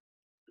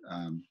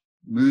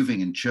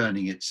moving and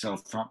churning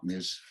itself up. And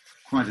there's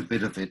quite a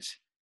bit of it.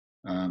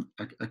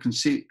 I can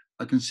see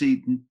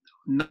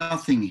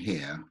nothing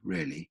here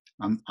really.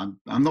 I'm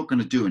not going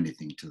to do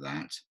anything to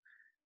that.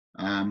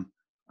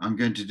 I'm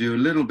going to do a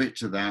little bit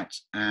to that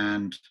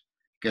and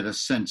get a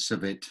sense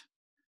of it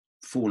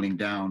falling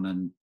down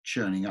and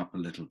churning up a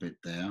little bit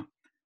there.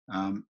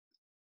 At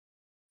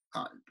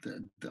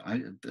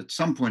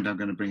some point, I'm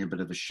going to bring a bit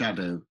of a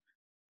shadow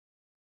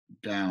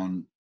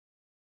down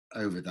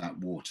over that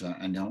water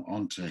and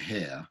onto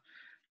here.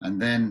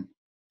 And then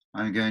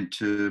I'm going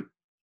to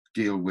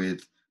deal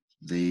with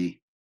the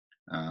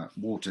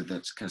water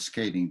that's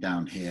cascading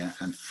down here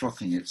and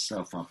frothing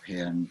itself up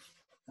here and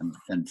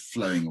then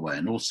flowing away,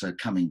 and also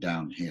coming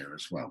down here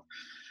as well.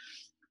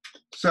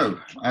 So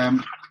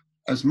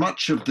as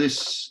much of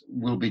this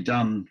will be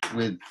done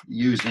with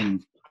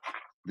using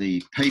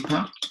the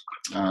paper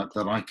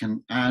that I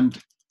can, and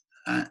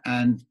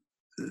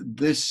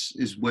this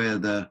is where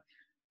the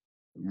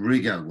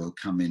rigor will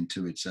come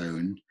into its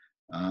own.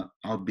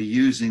 I'll be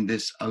using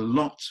this a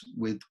lot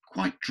with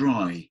quite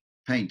dry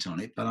paint on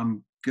it, but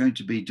I'm going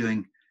to be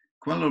doing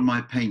quite a lot of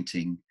my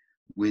painting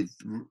with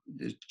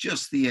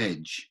just the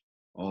edge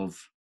of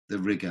the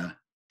rigor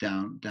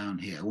down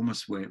here,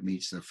 almost where it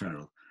meets the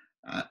ferrule,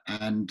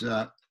 and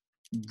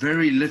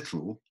very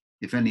little,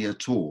 if any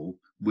at all,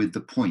 with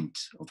the point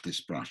of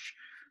this brush.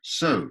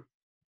 So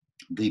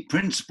the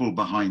principle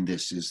behind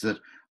this is that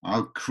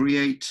I'll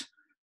create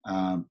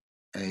some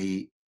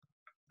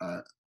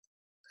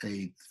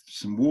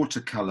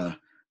watercolor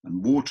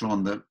and water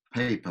on the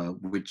paper,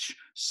 which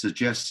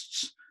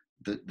suggests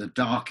the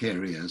dark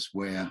areas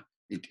where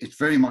it's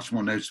very much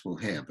more noticeable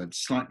here, but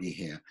slightly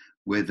here,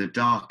 where the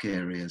dark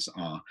areas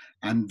are.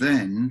 And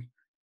then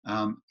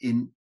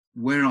in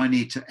where I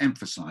need to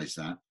emphasize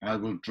that, I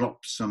will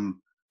drop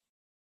some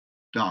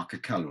darker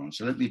color on.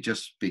 So let me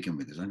just begin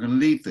with this. I'm going to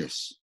leave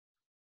this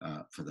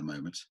for the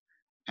moment,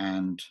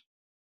 and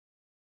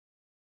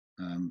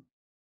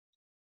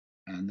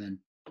then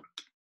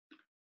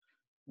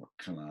what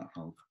color?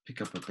 I'll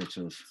pick up a bit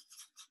of.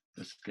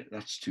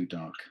 That's too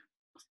dark.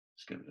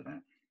 Let's get rid of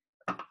that.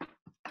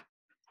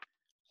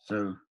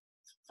 So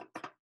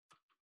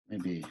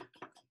maybe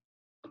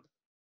I'm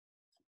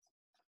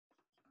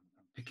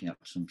picking up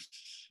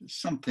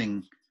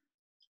something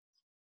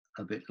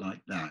a bit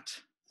like that,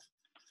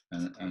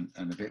 and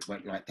a bit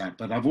wet like that.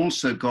 But I've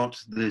also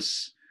got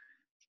this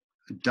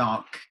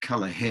dark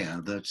color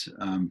here that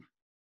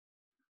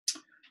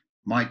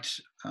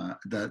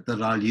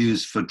that I'll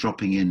use for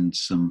dropping in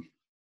some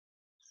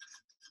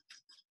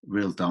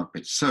real dark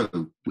bits.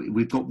 So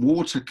we've got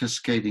water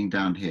cascading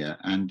down here,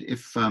 and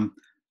if I'm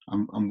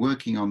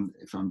working on,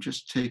 if I'm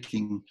just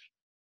taking,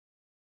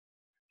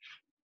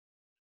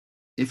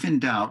 if in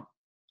doubt,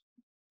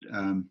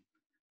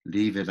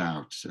 leave it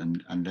out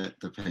and let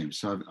the paint.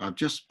 So I've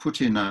just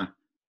put in a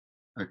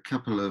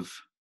couple of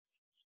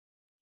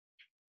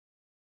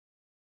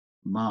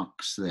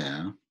marks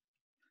there.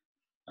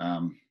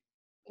 Can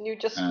you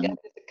just get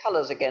the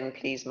colours again,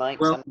 please,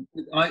 Mike? Well,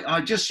 I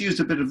just used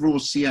a bit of raw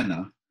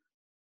sienna,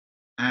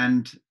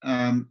 and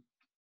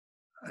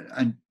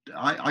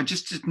I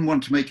just didn't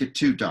want to make it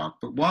too dark.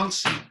 But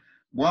whilst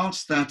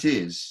that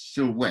is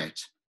still wet,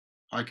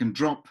 I can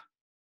drop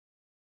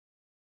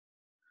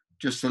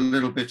just a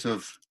little bit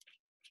of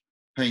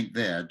paint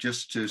there,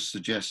 just to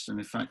suggest. And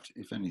in fact,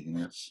 if anything,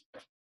 that's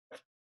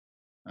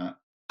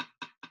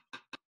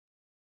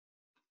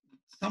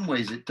some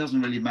ways it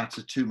doesn't really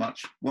matter too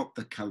much what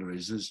the color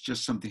is. There's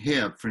just something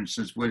here, for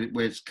instance, where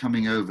it's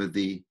coming over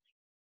the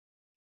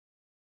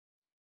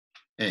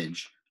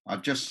edge.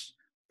 I've just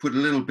put a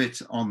little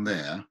bit on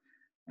there,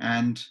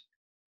 and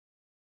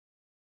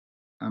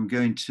I'm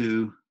going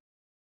to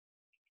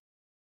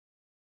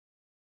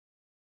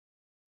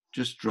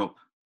just drop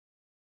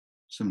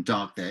some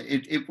dark there.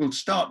 It will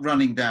start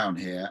running down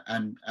here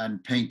and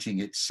painting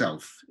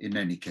itself in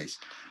any case.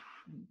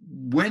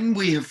 When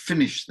we have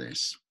finished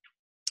this,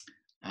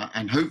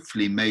 and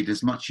hopefully made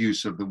as much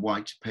use of the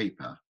white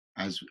paper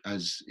as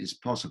is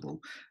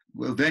possible,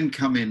 we'll then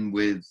come in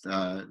with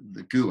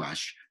the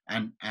gouache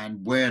and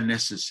where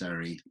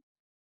necessary,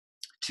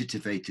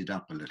 titivate it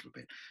up a little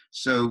bit.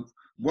 So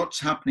what's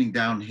happening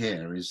down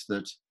here is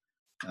that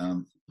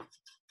the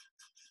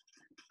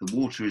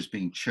water is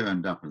being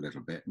churned up a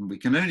little bit, and we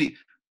can only,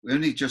 we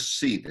only just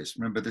see this.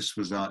 Remember, this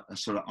was a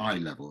sort of eye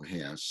level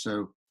here.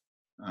 So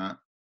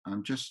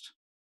I'm just,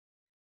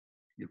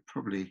 you're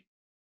probably,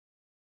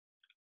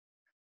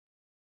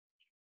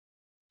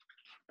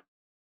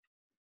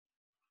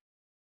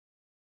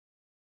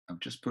 I've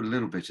just put a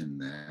little bit in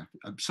there.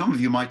 Some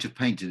of you might have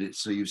painted it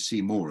so you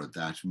see more of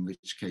that, in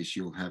which case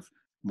you'll have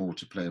more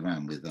to play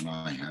around with than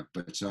I have.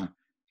 But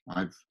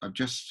I've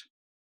just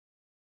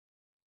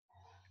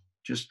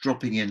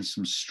dropping in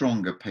some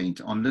stronger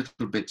paint on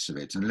little bits of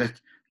it and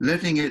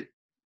letting it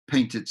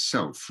paint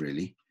itself,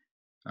 really.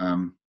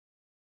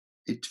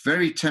 It's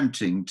very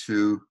tempting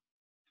to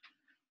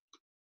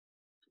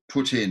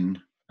put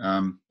in,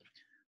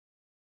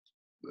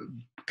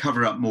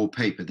 cover up more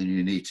paper than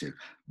you need to.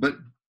 But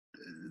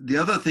the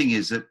other thing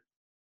is that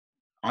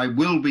I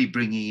will be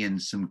bringing in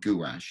some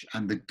gouache,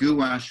 and the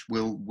gouache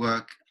will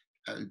work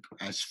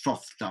as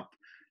frothed up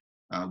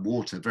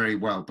water very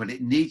well, but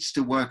it needs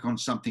to work on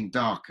something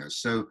darker.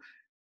 So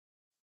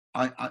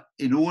I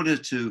in order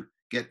to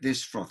get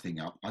this frothing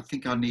up, I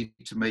think I need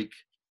to make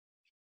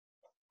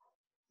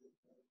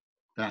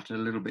that a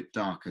little bit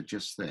darker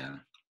just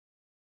there.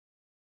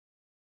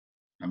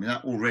 I mean,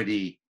 that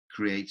already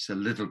creates a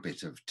little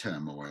bit of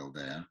turmoil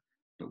there,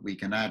 but we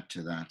can add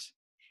to that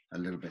a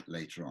little bit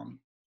later on.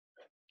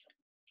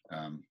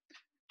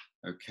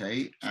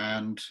 Okay,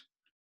 and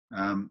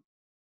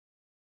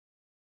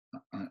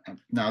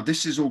now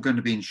this is all going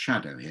to be in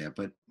shadow here,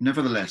 but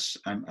nevertheless,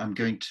 I'm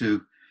going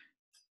to,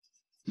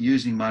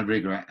 using my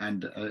rigger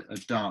and a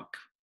dark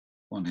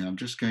one here, I'm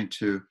just going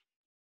to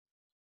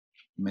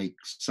make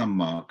some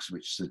marks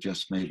which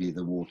suggest maybe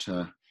the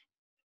water.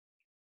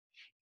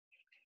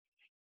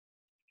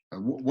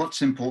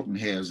 What's important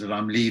here is that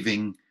I'm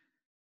leaving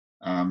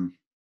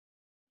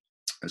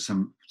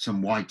some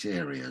white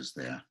areas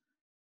there.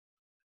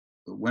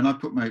 But when I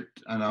put my,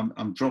 and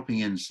I'm dropping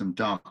in some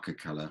darker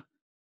color.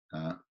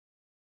 In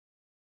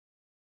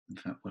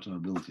fact, what I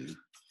will do,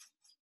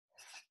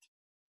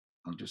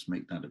 I'll just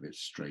make that a bit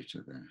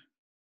straighter there.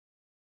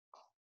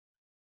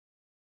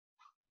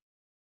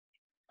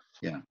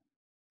 Yeah,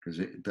 because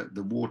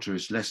the water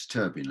is less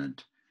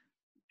turbulent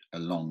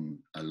along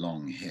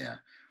here.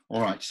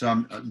 All right, so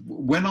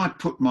when I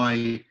put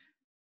my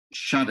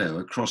shadow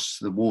across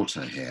the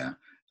water here,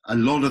 a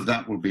lot of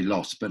that will be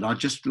lost, but I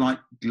just like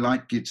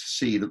you to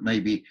see that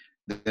maybe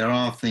there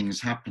are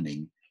things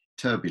happening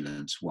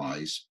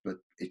turbulence-wise, but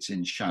it's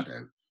in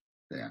shadow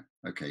there.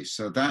 Okay,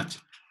 so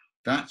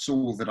that's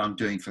all that I'm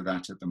doing for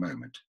that at the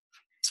moment.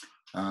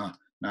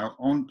 Now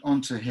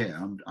onto here,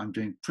 I'm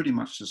doing pretty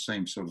much the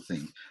same sort of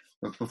thing,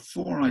 but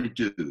before I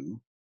do,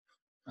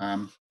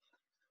 I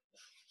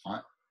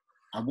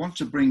want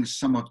to bring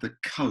some of the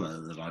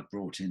color that I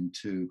brought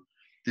into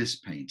this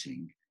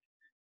painting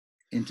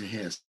into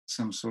here,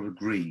 some sort of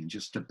green,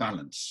 just to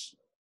balance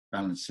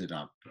it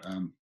up.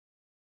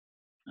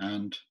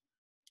 And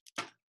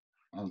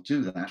I'll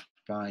do that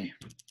by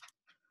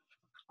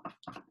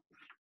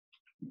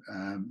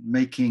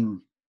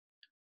making,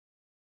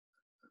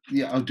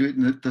 yeah, I'll do it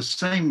in the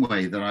same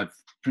way that I've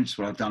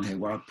done here,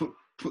 where I put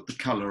the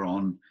color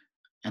on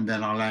and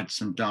then I'll add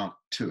some dark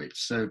to it.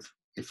 So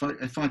if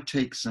I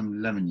take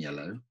some lemon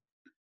yellow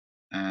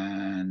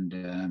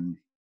and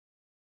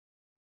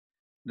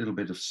a little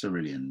bit of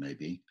cerulean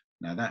maybe.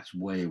 Now that's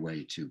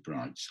way too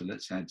bright. So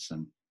let's add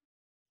some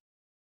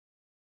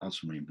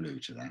ultramarine blue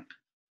to that.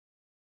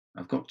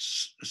 I've got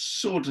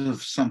sort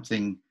of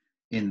something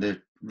in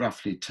the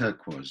roughly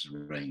turquoise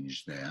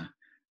range there.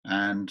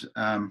 And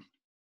I'm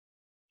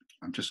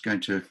just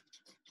going to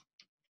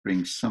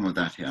bring some of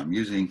that here. I'm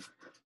using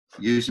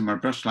my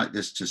brush like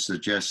this to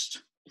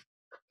suggest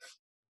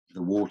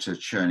the water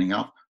churning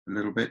up a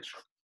little bit.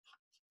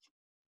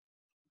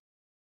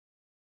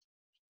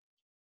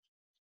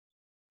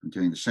 I'm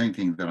doing the same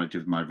thing that I did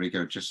with my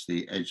rigger, just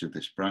the edge of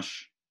this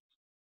brush.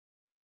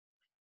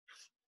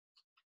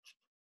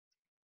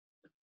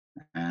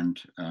 And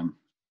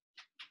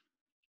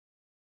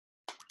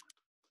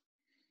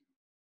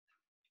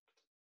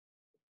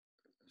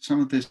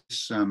some of this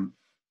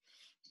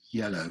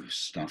yellow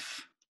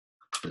stuff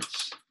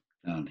that's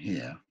down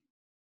here,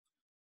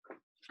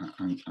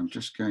 I'm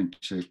just going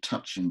to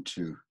touch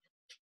into,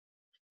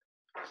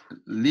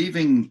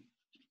 leaving,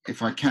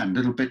 if I can,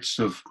 little bits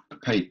of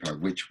paper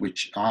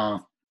which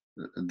are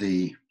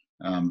the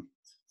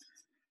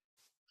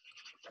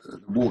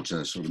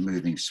water sort of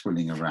moving,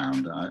 swirling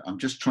around. I'm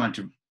just trying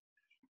to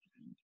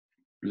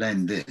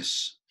blend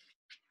this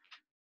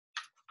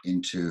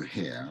into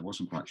here. I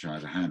wasn't quite sure how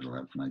to handle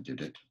that when I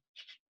did it.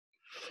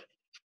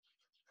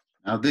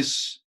 Now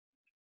this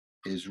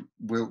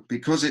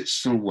because it's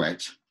still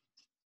wet,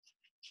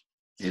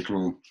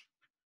 it'll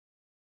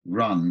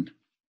run.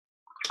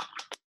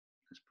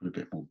 Let's put a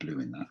bit more blue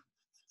in that.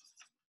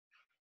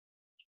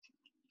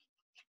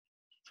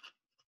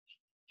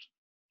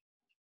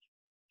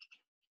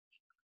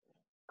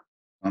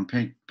 I'm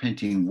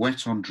painting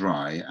wet on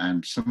dry,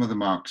 and some of the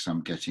marks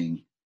I'm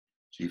getting,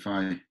 see if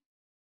I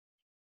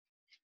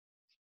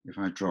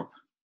drop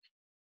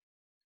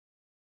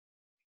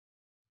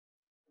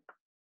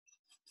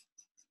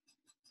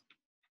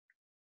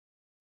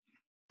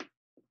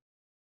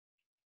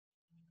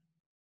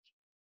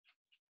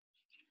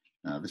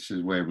Now this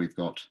is where we've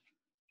got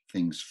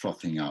things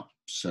frothing up.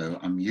 So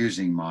I'm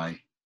using my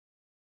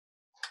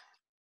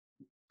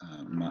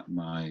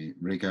my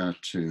rigger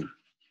to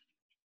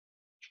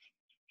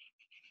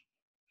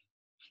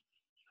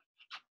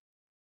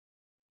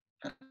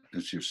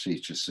as you see,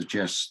 to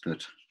suggest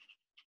that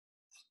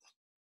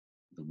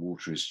the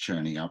water is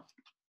churning up,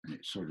 and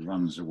it sort of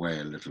runs away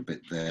a little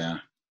bit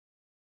there.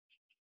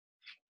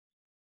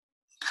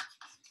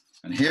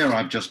 And here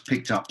I've just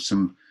picked up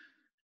some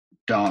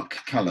dark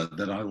color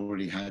that I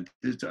already had.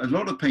 A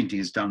lot of painting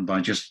is done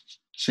by just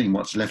seeing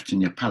what's left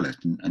in your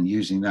palette and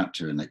using that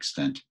to an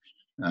extent.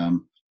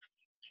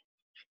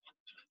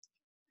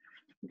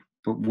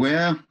 But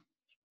where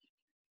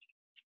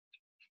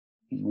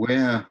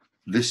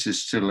this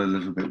is still a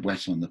little bit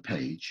wet on the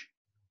page,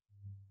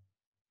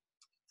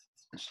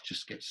 let's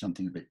just get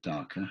something a bit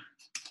darker, not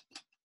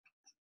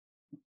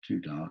too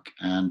dark,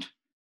 and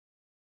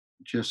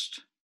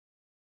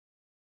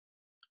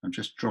I'm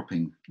just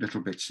dropping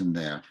little bits in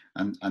there,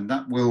 and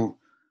that will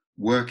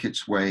work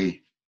its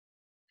way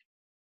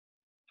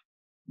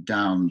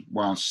down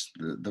whilst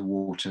the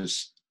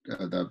water's,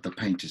 the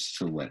paint is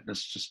still wet.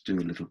 Let's just do a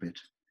little bit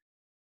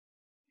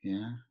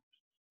here.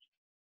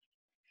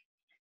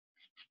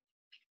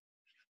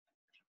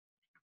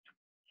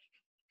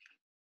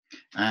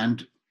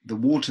 And the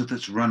water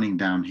that's running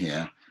down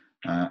here,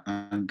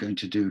 I'm going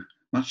to do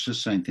much the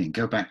same thing.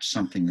 Go back to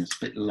something that's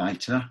a bit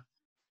lighter.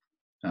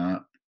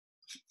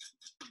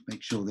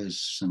 Make sure there's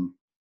some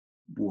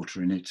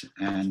water in it,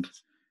 and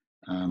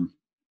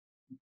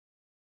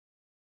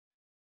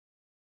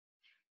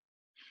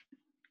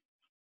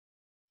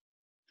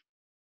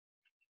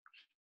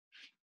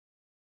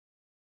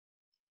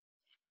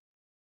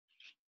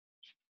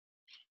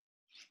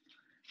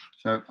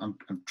so I'm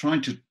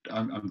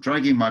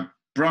dragging my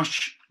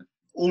brush,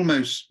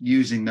 almost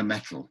using the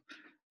metal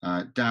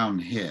down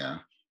here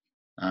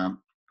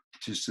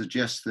to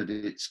suggest that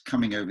it's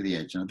coming over the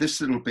edge. Now this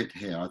little bit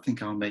here, I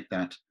think I'll make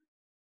that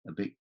a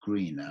bit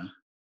greener.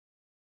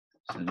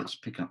 So let's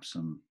pick up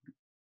some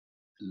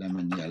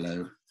lemon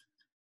yellow,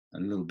 a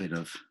little bit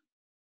of,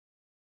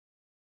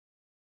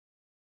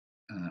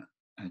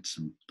 add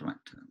some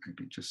black to that,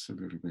 maybe just a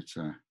little bit.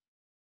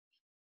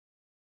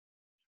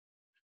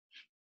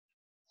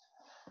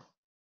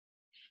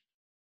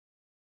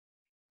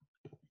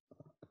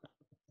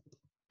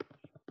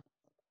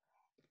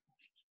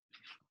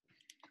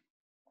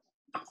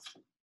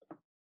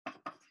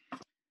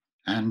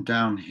 And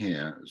down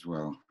here as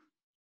well,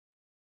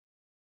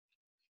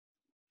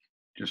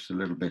 just a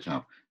little bit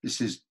up.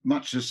 This is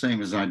much the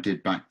same as I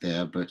did back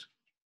there, but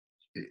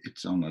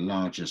it's on a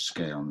larger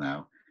scale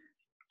now.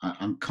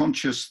 I'm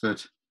conscious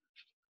that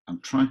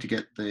I'm trying to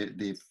get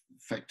the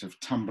effect of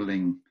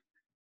tumbling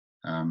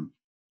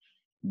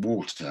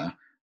water.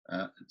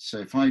 So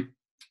if I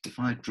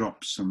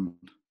drop something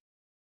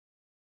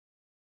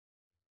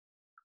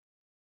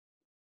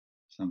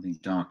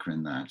darker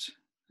in that,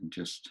 and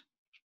just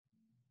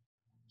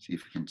see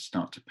if it can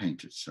start to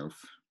paint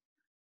itself.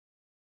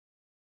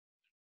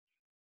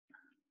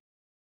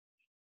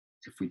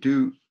 If we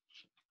do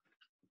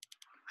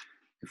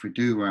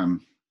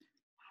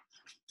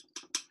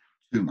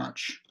too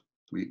much,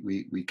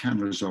 we can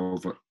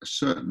resolve a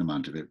certain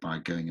amount of it by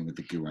going in with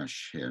the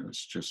gouache here.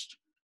 Let's just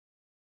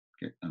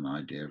get an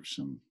idea of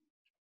some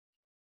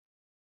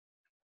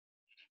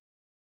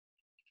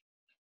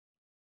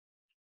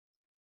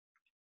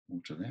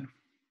water there.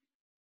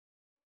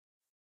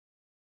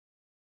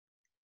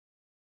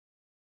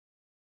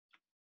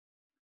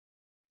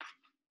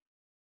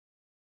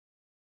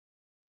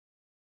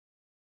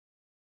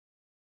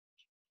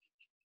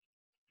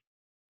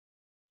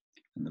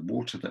 And the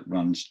water that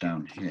runs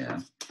down here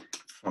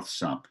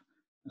froths up,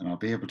 and I'll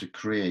be able to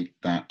create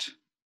that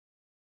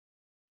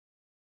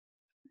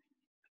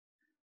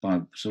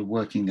by sort of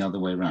working the other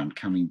way around,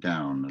 coming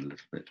down a little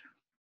bit.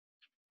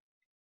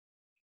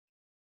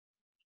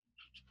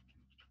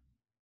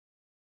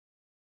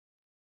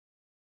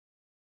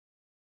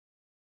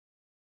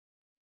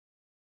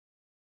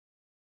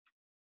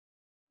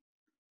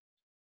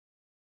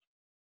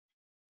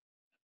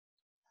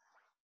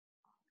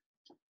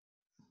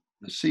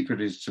 The secret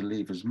is to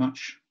leave as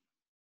much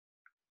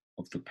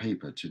of the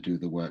paper to do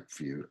the work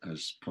for you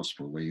as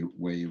possible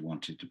where you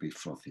want it to be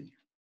frothy.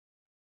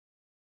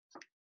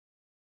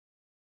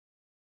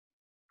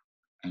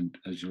 And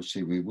as you'll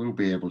see, we will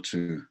be able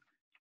to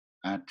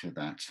add to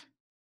that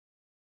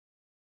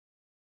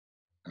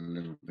a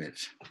little bit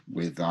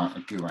with our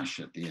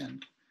gouache at the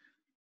end.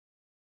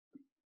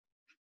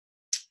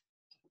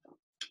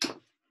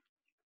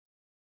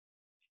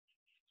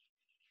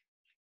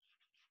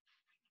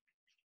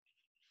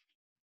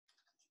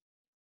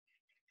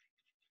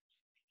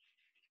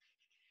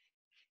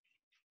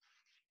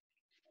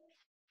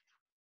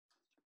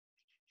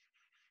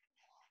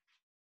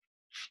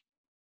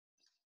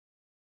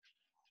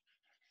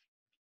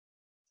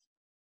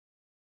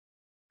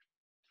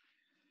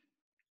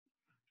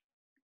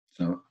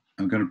 So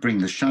I'm going to bring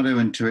the shadow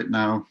into it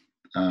now,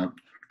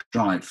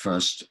 dry it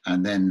first,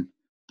 and then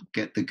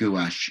get the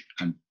gouache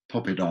and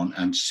pop it on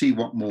and see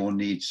what more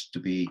needs to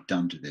be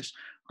done to this.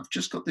 I've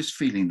just got this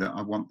feeling that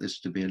I want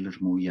this to be a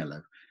little more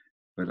yellow,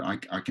 but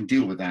I can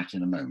deal with that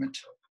in a moment.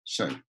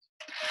 So.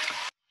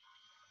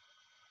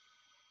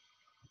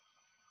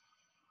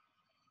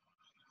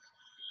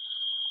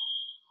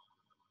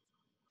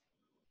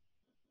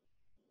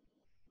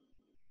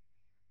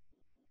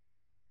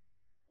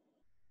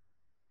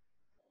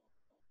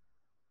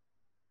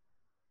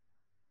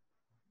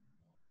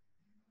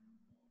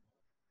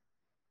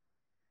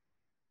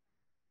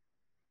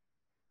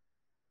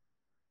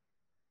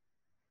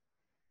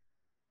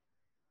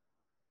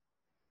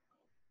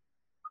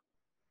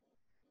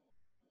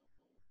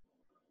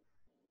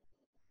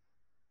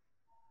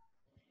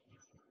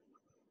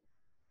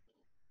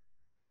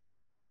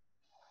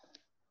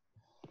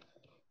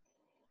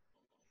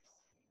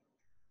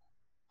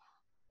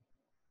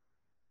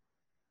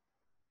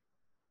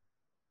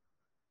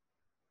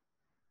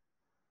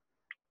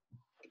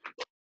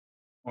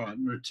 All right,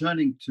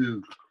 returning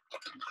to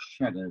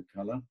shadow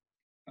color.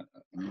 I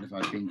mean, if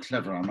I'd been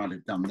clever, I might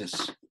have done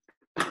this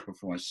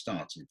before I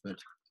started, but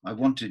I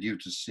wanted you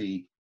to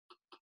see.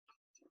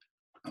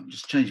 I'm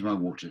just changing my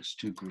water, it's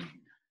too green.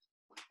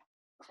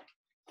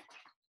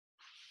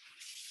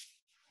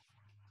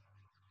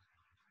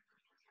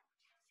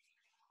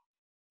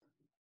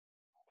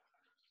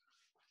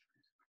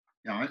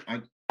 Yeah,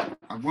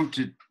 I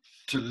wanted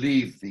to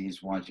leave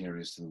these white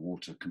areas of the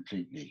water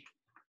completely.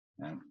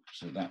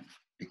 So that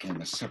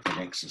became a separate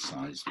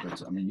exercise,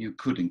 but I mean, you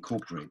could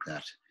incorporate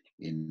that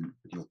in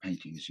your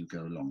painting as you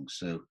go along.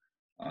 So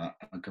I'll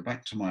go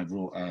back to my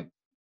raw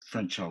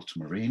French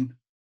ultramarine.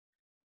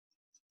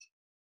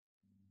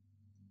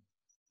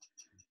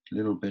 A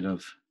little bit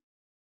of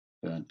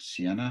burnt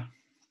sienna.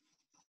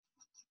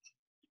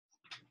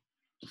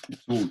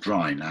 It's all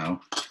dry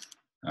now.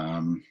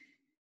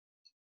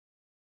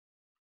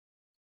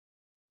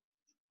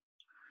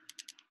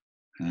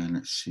 And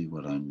let's see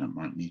what I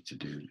might need to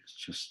do. It's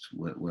just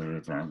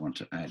wherever I want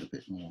to add a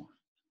bit more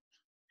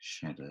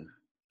shadow,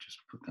 just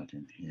put that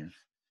in here.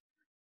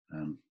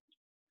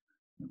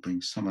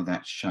 Bring some of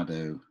that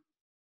shadow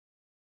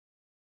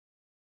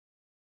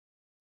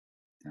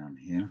down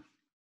here.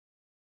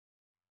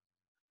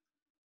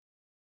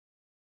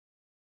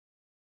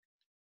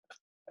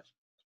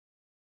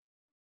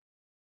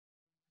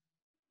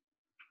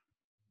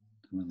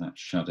 Some of that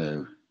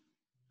shadow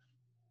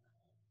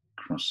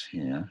across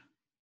here.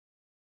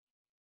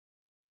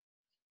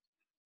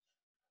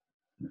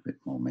 A bit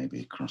more maybe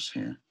across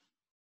here.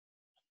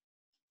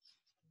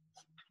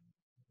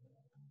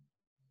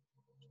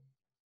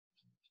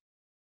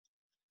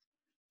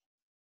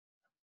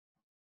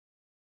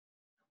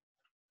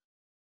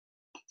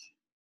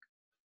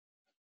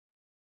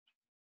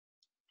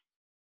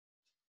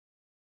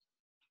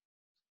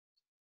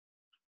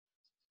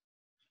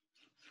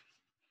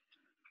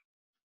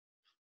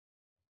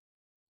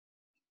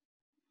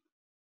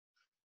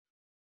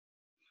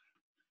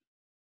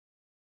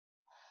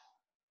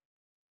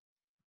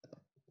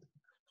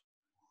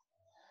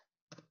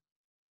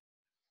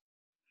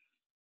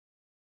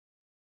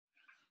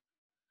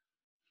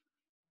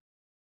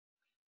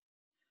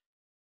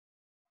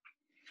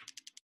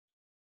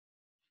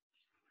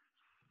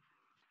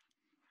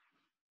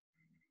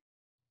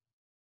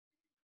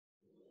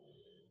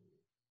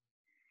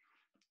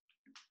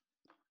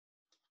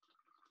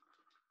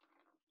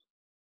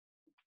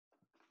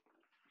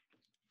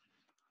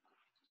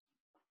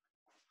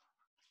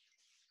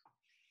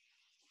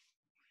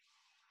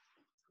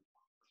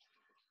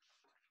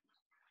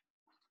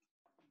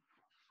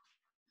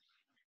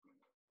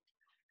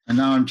 And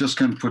now I'm just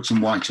going to put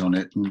some white on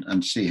it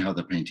and see how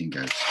the painting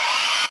goes.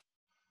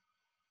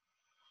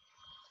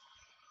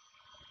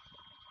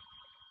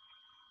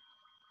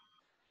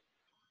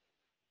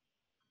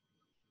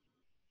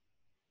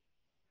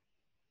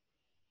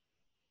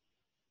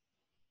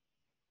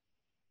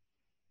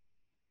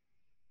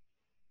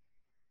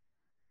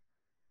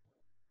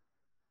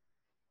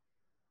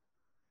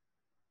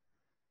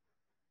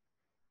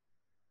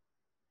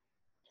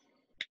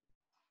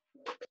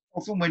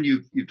 Often when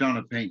you've done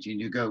a painting,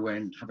 you go away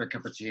and have a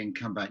cup of tea and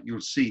come back,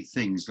 you'll see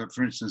things that,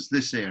 for instance,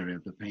 this area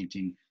of the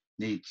painting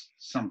needs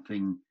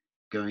something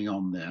going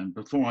on there. And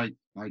before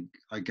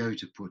I go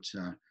to put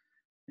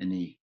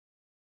any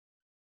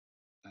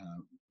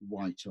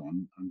white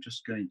on, I'm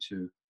just going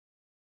to,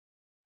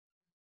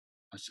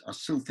 I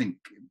still think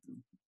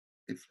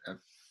if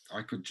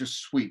I could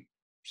just sweep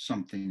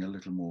something a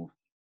little more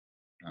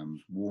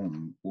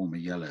warmer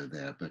yellow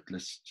there, but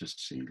let's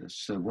just see.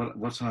 So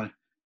what I'm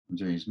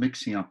doing is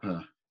mixing up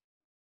going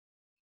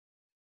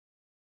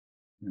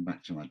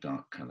back to my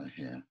dark color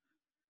here.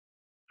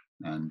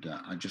 And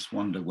I just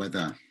wonder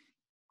whether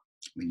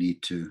we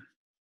need to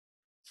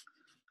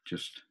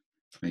just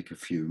make a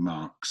few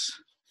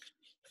marks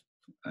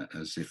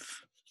as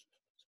if,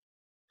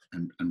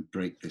 and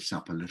break this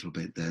up a little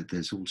bit.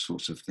 There's all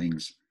sorts of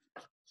things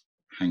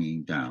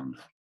hanging down,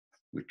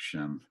 which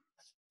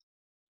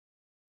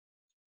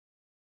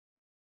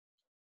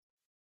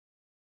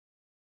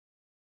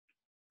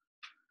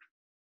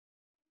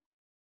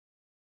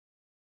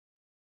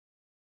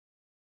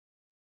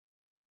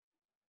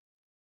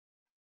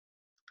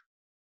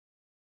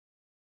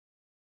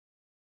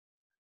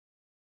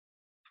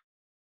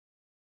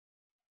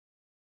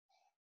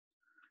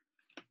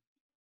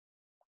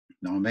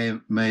Now, I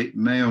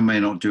may or may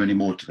not do any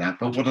more to that,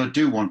 but what I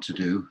do want to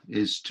do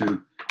is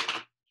to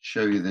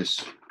show you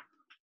this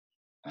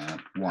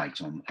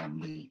white on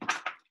the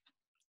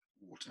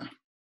water.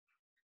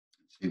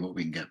 See what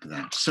we can get for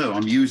that. So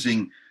I'm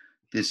using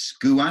this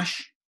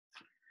gouache.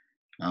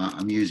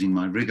 I'm using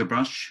my rigger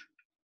brush.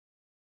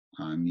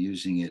 I'm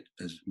using it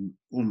as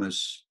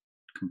almost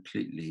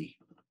completely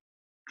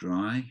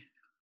dry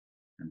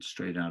and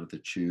straight out of the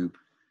tube.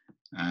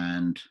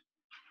 And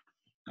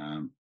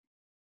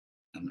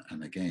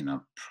again,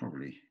 I'm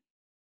probably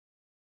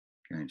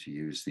going to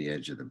use the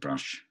edge of the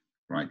brush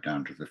right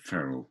down to the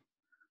ferrule.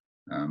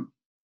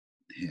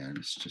 Here,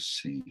 let's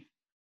just see.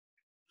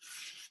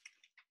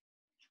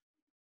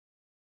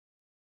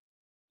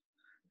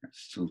 That's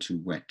still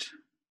too wet.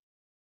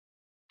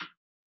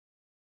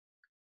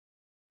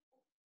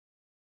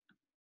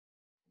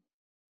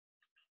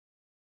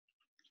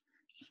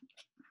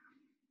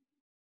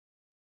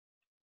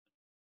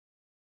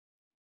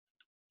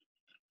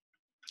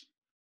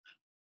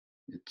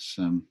 It's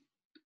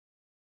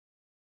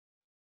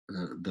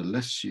the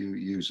less you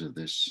use of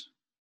this,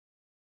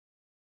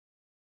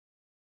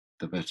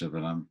 the better,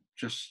 but I'm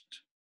just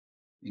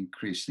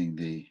increasing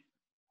the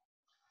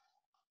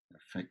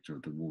effect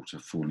of the water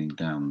falling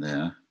down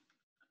there.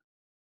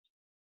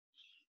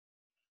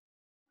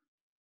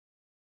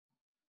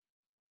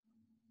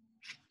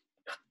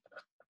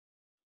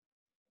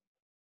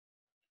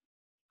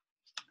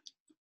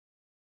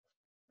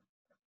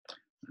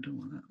 I don't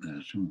want that there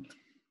at all.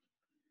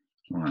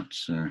 All right,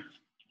 so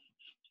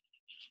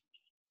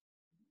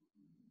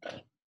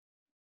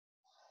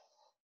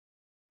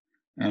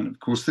and of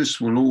course this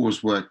will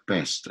always work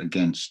best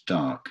against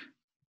dark.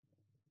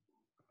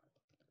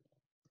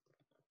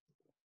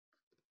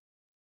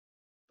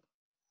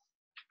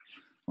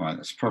 All right,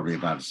 that's probably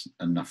about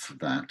enough of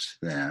that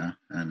there,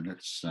 and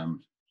let's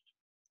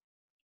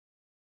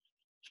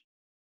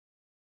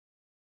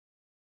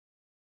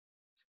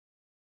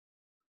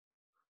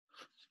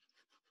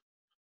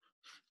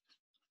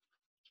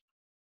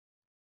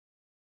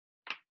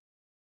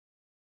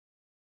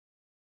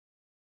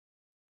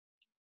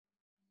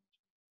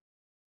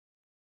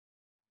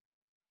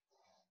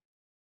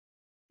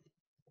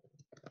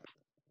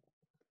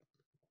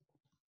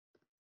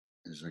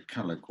there's a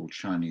color called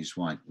Chinese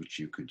white which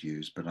you could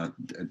use, but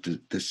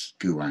this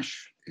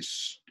gouache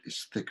is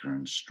thicker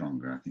and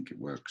stronger. I think it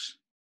works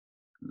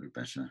a little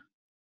better.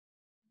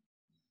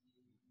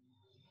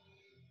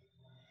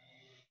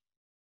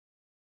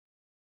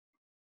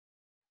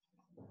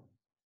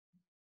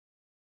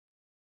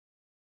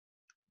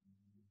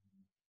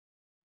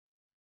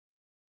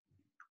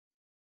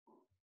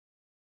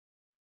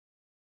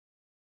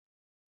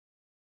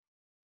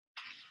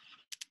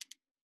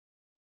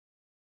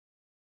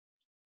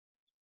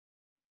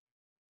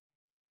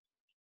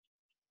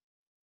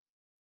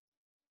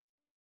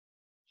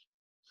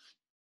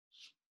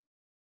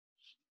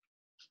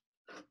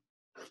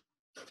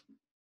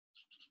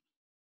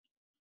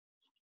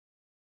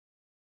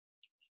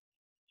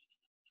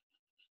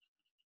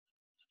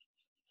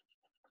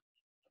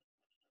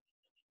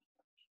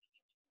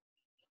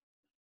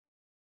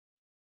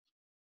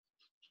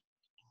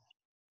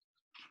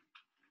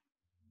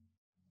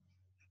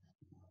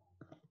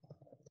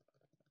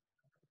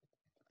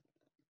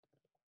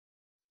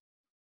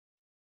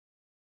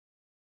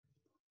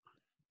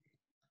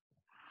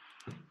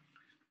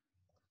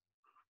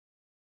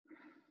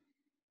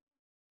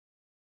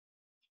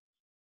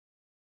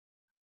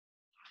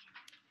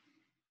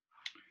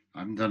 I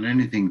haven't done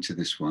anything to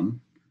this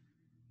one.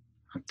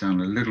 I've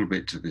done a little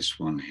bit to this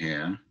one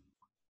here.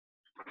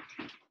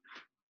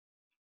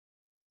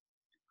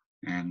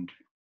 And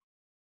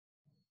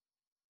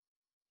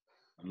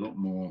a lot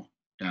more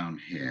down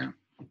here.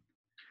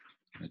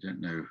 I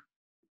don't know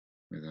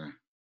whether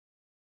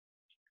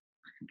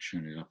I can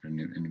tune it up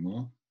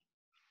anymore.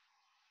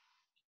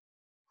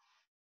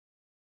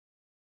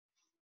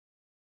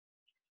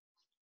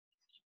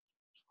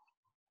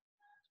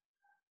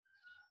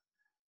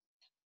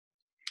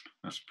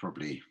 That's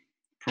probably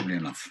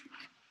enough.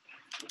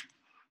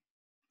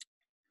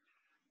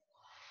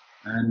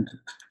 And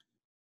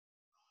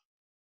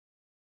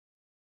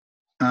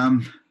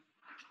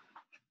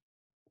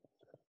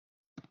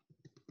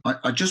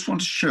I just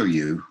want to show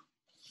you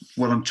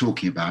what I'm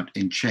talking about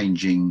in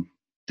changing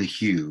the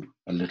hue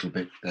a little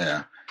bit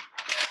there.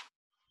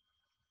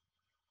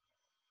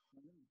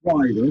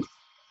 Try this.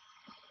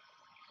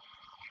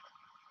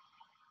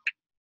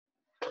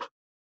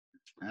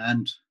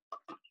 And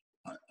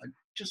I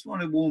just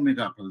want to warm it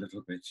up a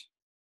little bit,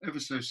 ever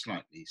so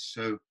slightly.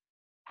 So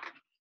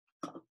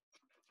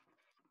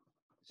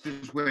this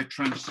is where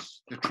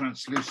the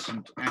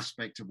translucent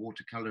aspect of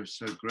watercolor is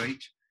so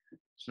great.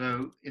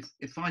 So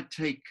if I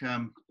take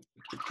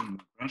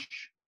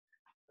brush,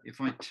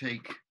 if I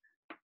take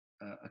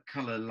a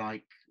color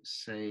like,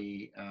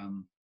 say,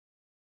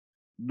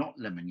 not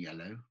lemon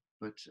yellow,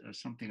 but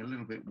something a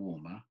little bit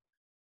warmer,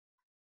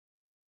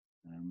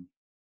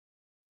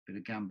 bit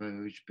of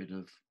gamboge, bit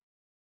of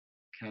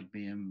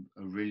cadmium,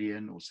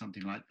 Aurelian, or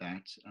something like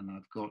that, and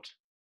I've got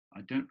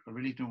I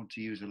really don't want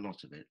to use a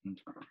lot of it, and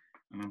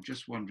I'm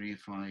just wondering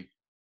if I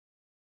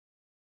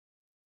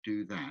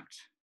do that,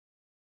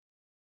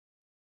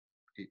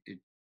 it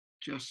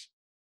just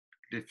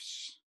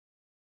lifts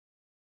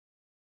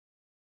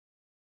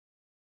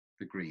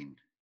the green.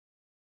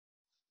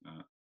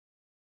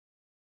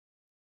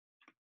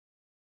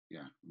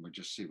 Yeah, we'll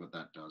just see what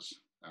that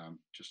does.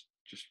 Just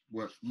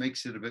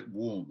makes it a bit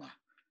warmer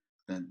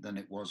than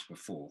it was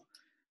before.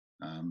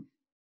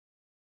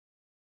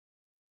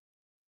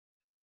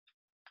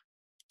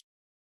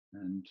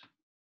 And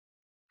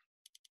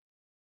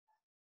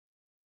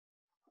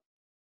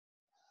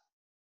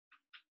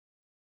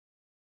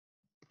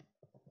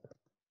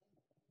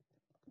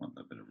want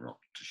a bit of rock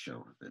to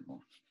show a bit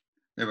more.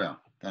 There we are.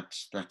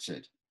 That's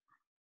it.